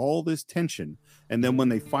building up all this tension. And then when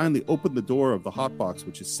they finally open the door of the hot box,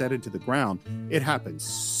 which is set into the ground, it happens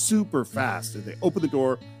super fast. And they open the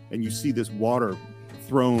door and you see this water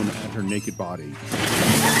thrown at her naked body.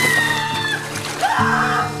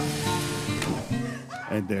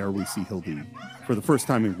 And there we see Hildy for the first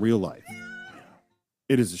time in real life.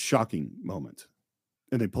 It is a shocking moment.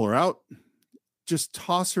 And they pull her out, just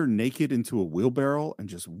toss her naked into a wheelbarrow and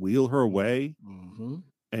just wheel her away.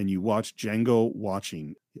 And you watch Django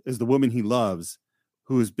watching as the woman he loves,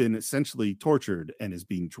 who has been essentially tortured and is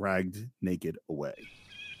being dragged naked away.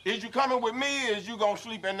 Is you coming with me or is you gonna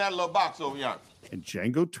sleep in that little box over yonder? And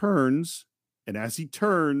Django turns, and as he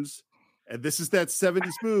turns, and this is that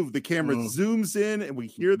 70s move, the camera zooms in and we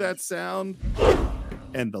hear that sound.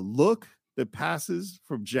 And the look that passes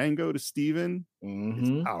from Django to Steven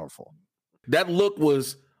is powerful. That look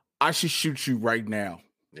was, I should shoot you right now.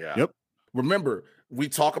 Yeah. Yep. Remember, we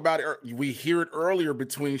talk about it, we hear it earlier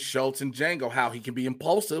between Schultz and Django, how he can be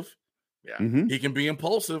impulsive. Yeah. He can be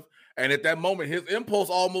impulsive. And at that moment, his impulse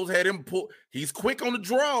almost had him pull. He's quick on the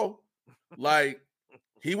draw. Like,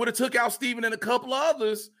 he would have took out Steven and a couple of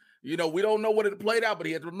others. You know, we don't know what it played out, but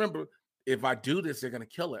he had to remember, if I do this, they're going to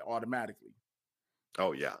kill it automatically.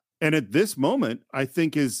 Oh, yeah. And at this moment, I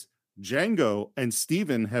think is Django and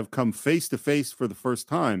Steven have come face to face for the first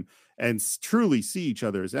time and truly see each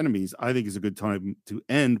other as enemies. I think is a good time to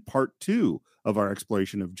end part 2 of our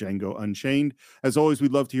exploration of Django Unchained. As always,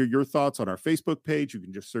 we'd love to hear your thoughts on our Facebook page. You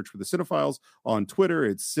can just search for the Cinephiles. On Twitter,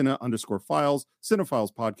 it's Cine_Files,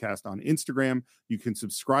 Cinephiles Podcast on Instagram. You can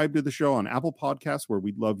subscribe to the show on Apple Podcasts, where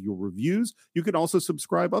we'd love your reviews. You can also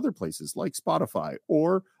subscribe other places like Spotify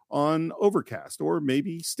or on Overcast or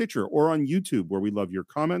maybe Stitcher or on YouTube, where we love your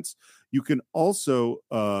comments. You can also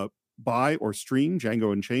buy or stream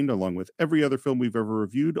Django Unchained along with every other film we've ever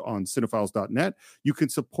reviewed on cinephiles.net. You can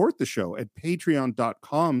support the show at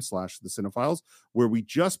patreon.com/thecинephiles, where we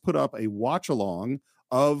just put up a watch along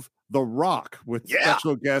of The Rock with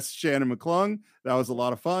special guest Shannon McClung. That was a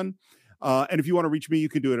lot of fun. And if you want to reach me, you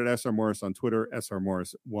can do it at SR Morris on Twitter, SR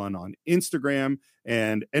Morris1 on Instagram,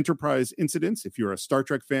 and Enterprise Incidents. If you're a Star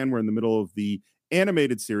Trek fan, we're in the middle of the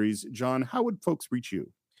animated series. John, how would folks reach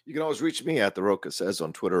you? You can always reach me at The Roca Says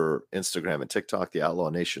on Twitter, Instagram, and TikTok, The Outlaw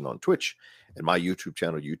Nation on Twitch, and my YouTube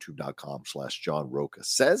channel, youtube.com/John Roca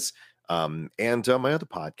Says. And my other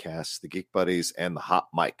podcasts, The Geek Buddies and The Hot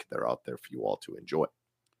Mic. They're out there for you all to enjoy.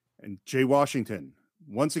 And Jay Washington,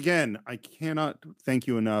 once again, I cannot thank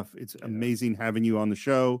you enough. It's amazing having you on the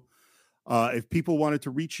show. If people wanted to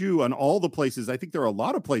reach you on all the places, I think there are a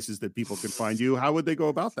lot of places that people can find you. How would they go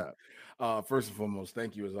about that? First and foremost,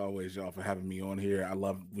 thank you as always, y'all, for having me on here. I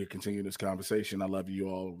love we continue this conversation. I love you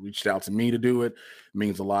all reached out to me to do it. It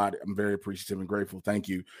means a lot. I'm very appreciative and grateful. Thank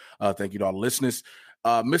you. Thank you to all the listeners.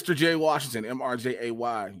 Mr. J Washington,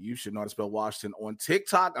 MRJAY. You should know how to spell Washington on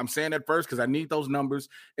TikTok. I'm saying that first because I need those numbers.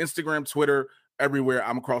 Instagram, Twitter, everywhere.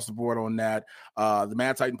 I'm across the board on that. The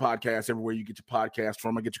Mad Titan podcast, everywhere you get your podcast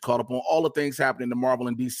from. I get you caught up on all the things happening in the Marvel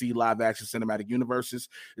and DC live action cinematic universes.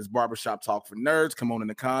 It's Barbershop Talk for Nerds. Come on in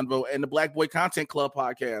the convo. And the Black Boy Content Club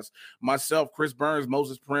podcast. Myself, Chris Burns,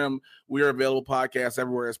 Moses Prim. We are available podcasts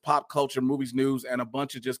everywhere. It's pop culture, movies, news, and a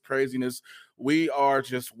bunch of just craziness. We are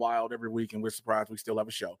just wild every week, and we're surprised we still have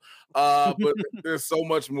a show. But there's so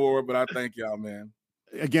much more, but I thank y'all, man.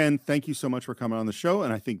 Again, thank you so much for coming on the show.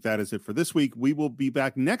 And I think that is it for this week. We will be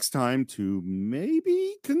back next time to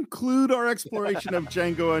maybe conclude our exploration of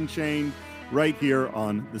Django Unchained right here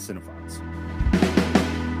on The Cinephiles.